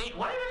 And then,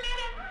 wait a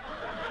minute.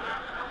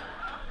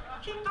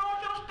 She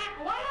throws your stick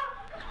where?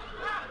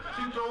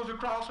 She throws it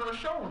across her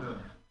shoulder.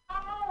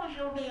 How long is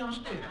your damn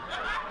stick?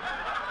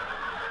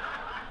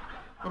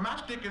 Well, my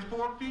stick is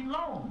 4 feet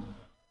long.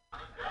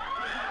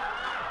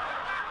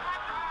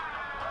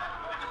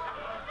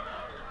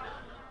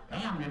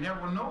 Damn, you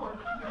never know it.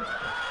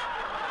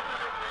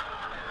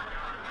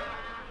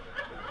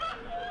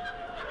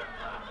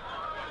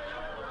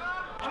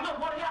 And look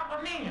what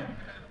happened then.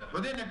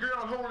 But then the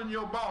girl holding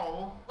your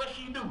ball, what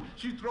she do?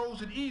 She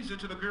throws it easy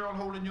to the girl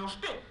holding your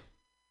stick.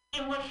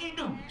 And what she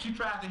do? She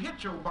tries to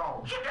hit your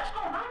ball. Shit, that's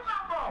gonna hurt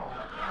my ball.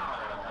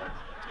 No,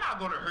 it's not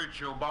gonna hurt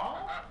your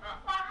ball.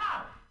 Why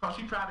not? Because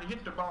she tried to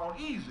hit the ball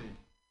easy.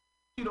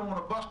 She don't want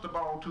to bust the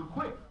ball too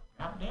quick.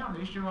 God damn,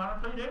 they sure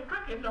want to play that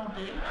cricket, don't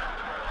they?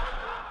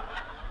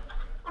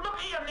 Well, look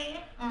here,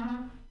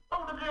 man.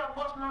 Oh, the girl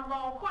bust my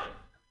ball quick.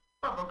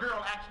 Well, if a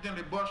girl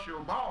accidentally busts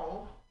your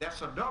ball,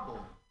 that's a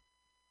double.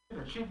 If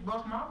a chick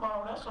bust my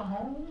ball, that's a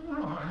home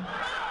run.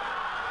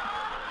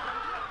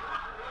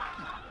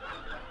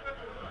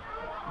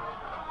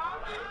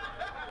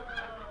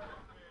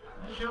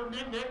 I sure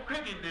did that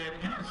cricket, daddy.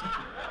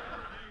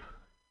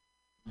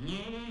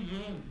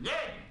 Yeah.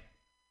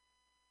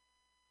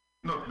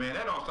 Look, man,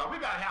 that don't stop. We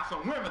gotta have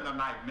some women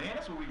tonight, man.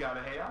 That's what we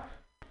gotta have.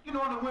 You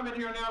know the women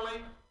here in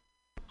L.A.?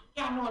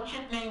 Yeah, I know a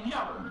chick named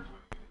Helen.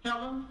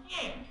 Helen?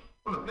 Yeah.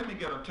 Well, look, let me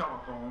get a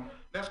telephone.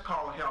 Let's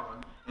call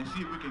Helen and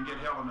see if we can get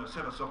Helen to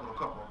set us up with a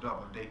couple of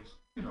double dates.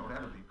 You know,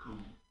 that'll be cool.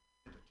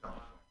 Get the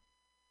telephone.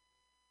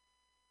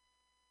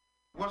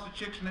 What's the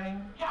chick's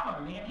name?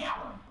 Helen, man,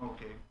 Helen.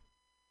 Okay.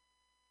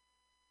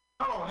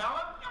 Hello,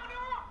 Helen.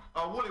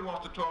 Willie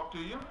wants to talk to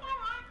you.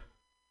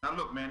 Now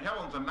look, man,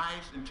 Helen's a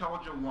nice,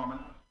 intelligent woman.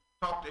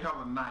 Talk to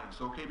Helen nice,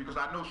 okay? Because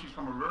I know she's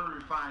from a very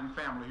refined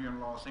family here in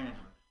Los Angeles.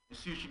 And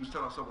see if she can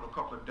set us up with a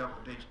couple of double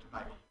dates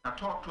tonight. Now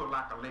talk to her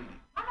like a lady.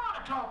 I know how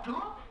to talk to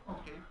her.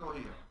 Okay, go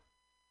ahead.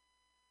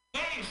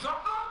 Hey, sucker!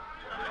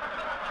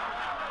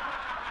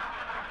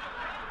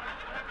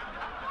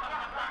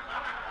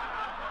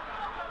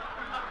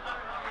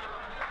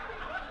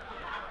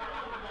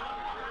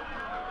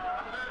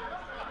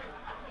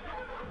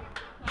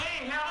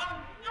 Hey,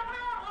 Helen!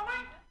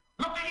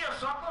 Look at here,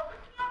 sucker!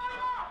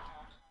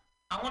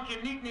 I want you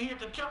to meet me here at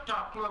the Tip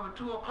Top Club at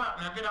 2 o'clock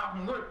when I get out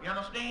from work. You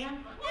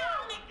understand? Yeah,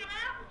 I'll meet you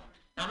there.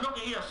 Now look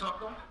at here,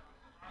 sucker.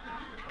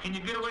 Can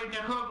you get away from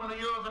that husband of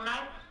yours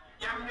tonight?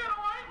 Yeah, I can get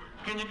away.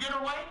 Can you get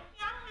away?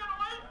 Yeah, I can get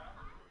away.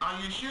 Are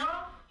you sure?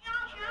 Yeah,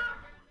 I'm sure.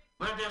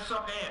 Where's that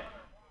sucker at?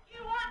 He's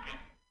working.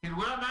 He's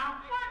where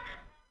now? Working.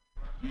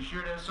 You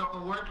sure that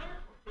sucker working?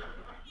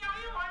 Yeah,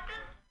 he's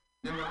working.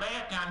 Then the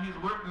last time he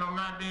was working on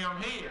my damn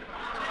head.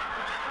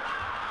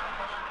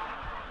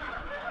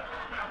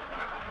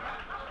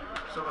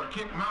 So I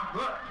kicked my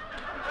butt.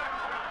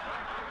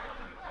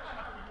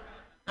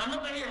 Now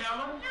look at here,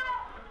 Helen.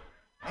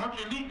 I want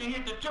you to meet me here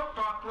at the Tip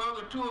Top Club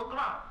at 2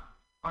 o'clock.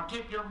 I'll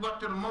take your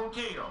butt to the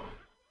motel.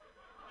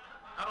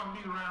 I don't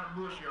beat around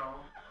the bush,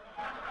 y'all.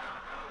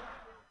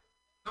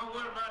 Don't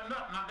worry about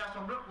nothing. I got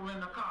some ripple in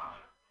the car.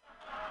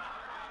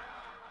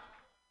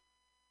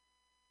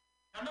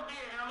 Now look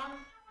here, Helen.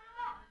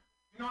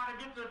 You know how to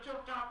get to the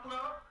Tip Top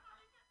Club?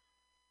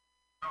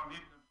 I'm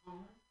getting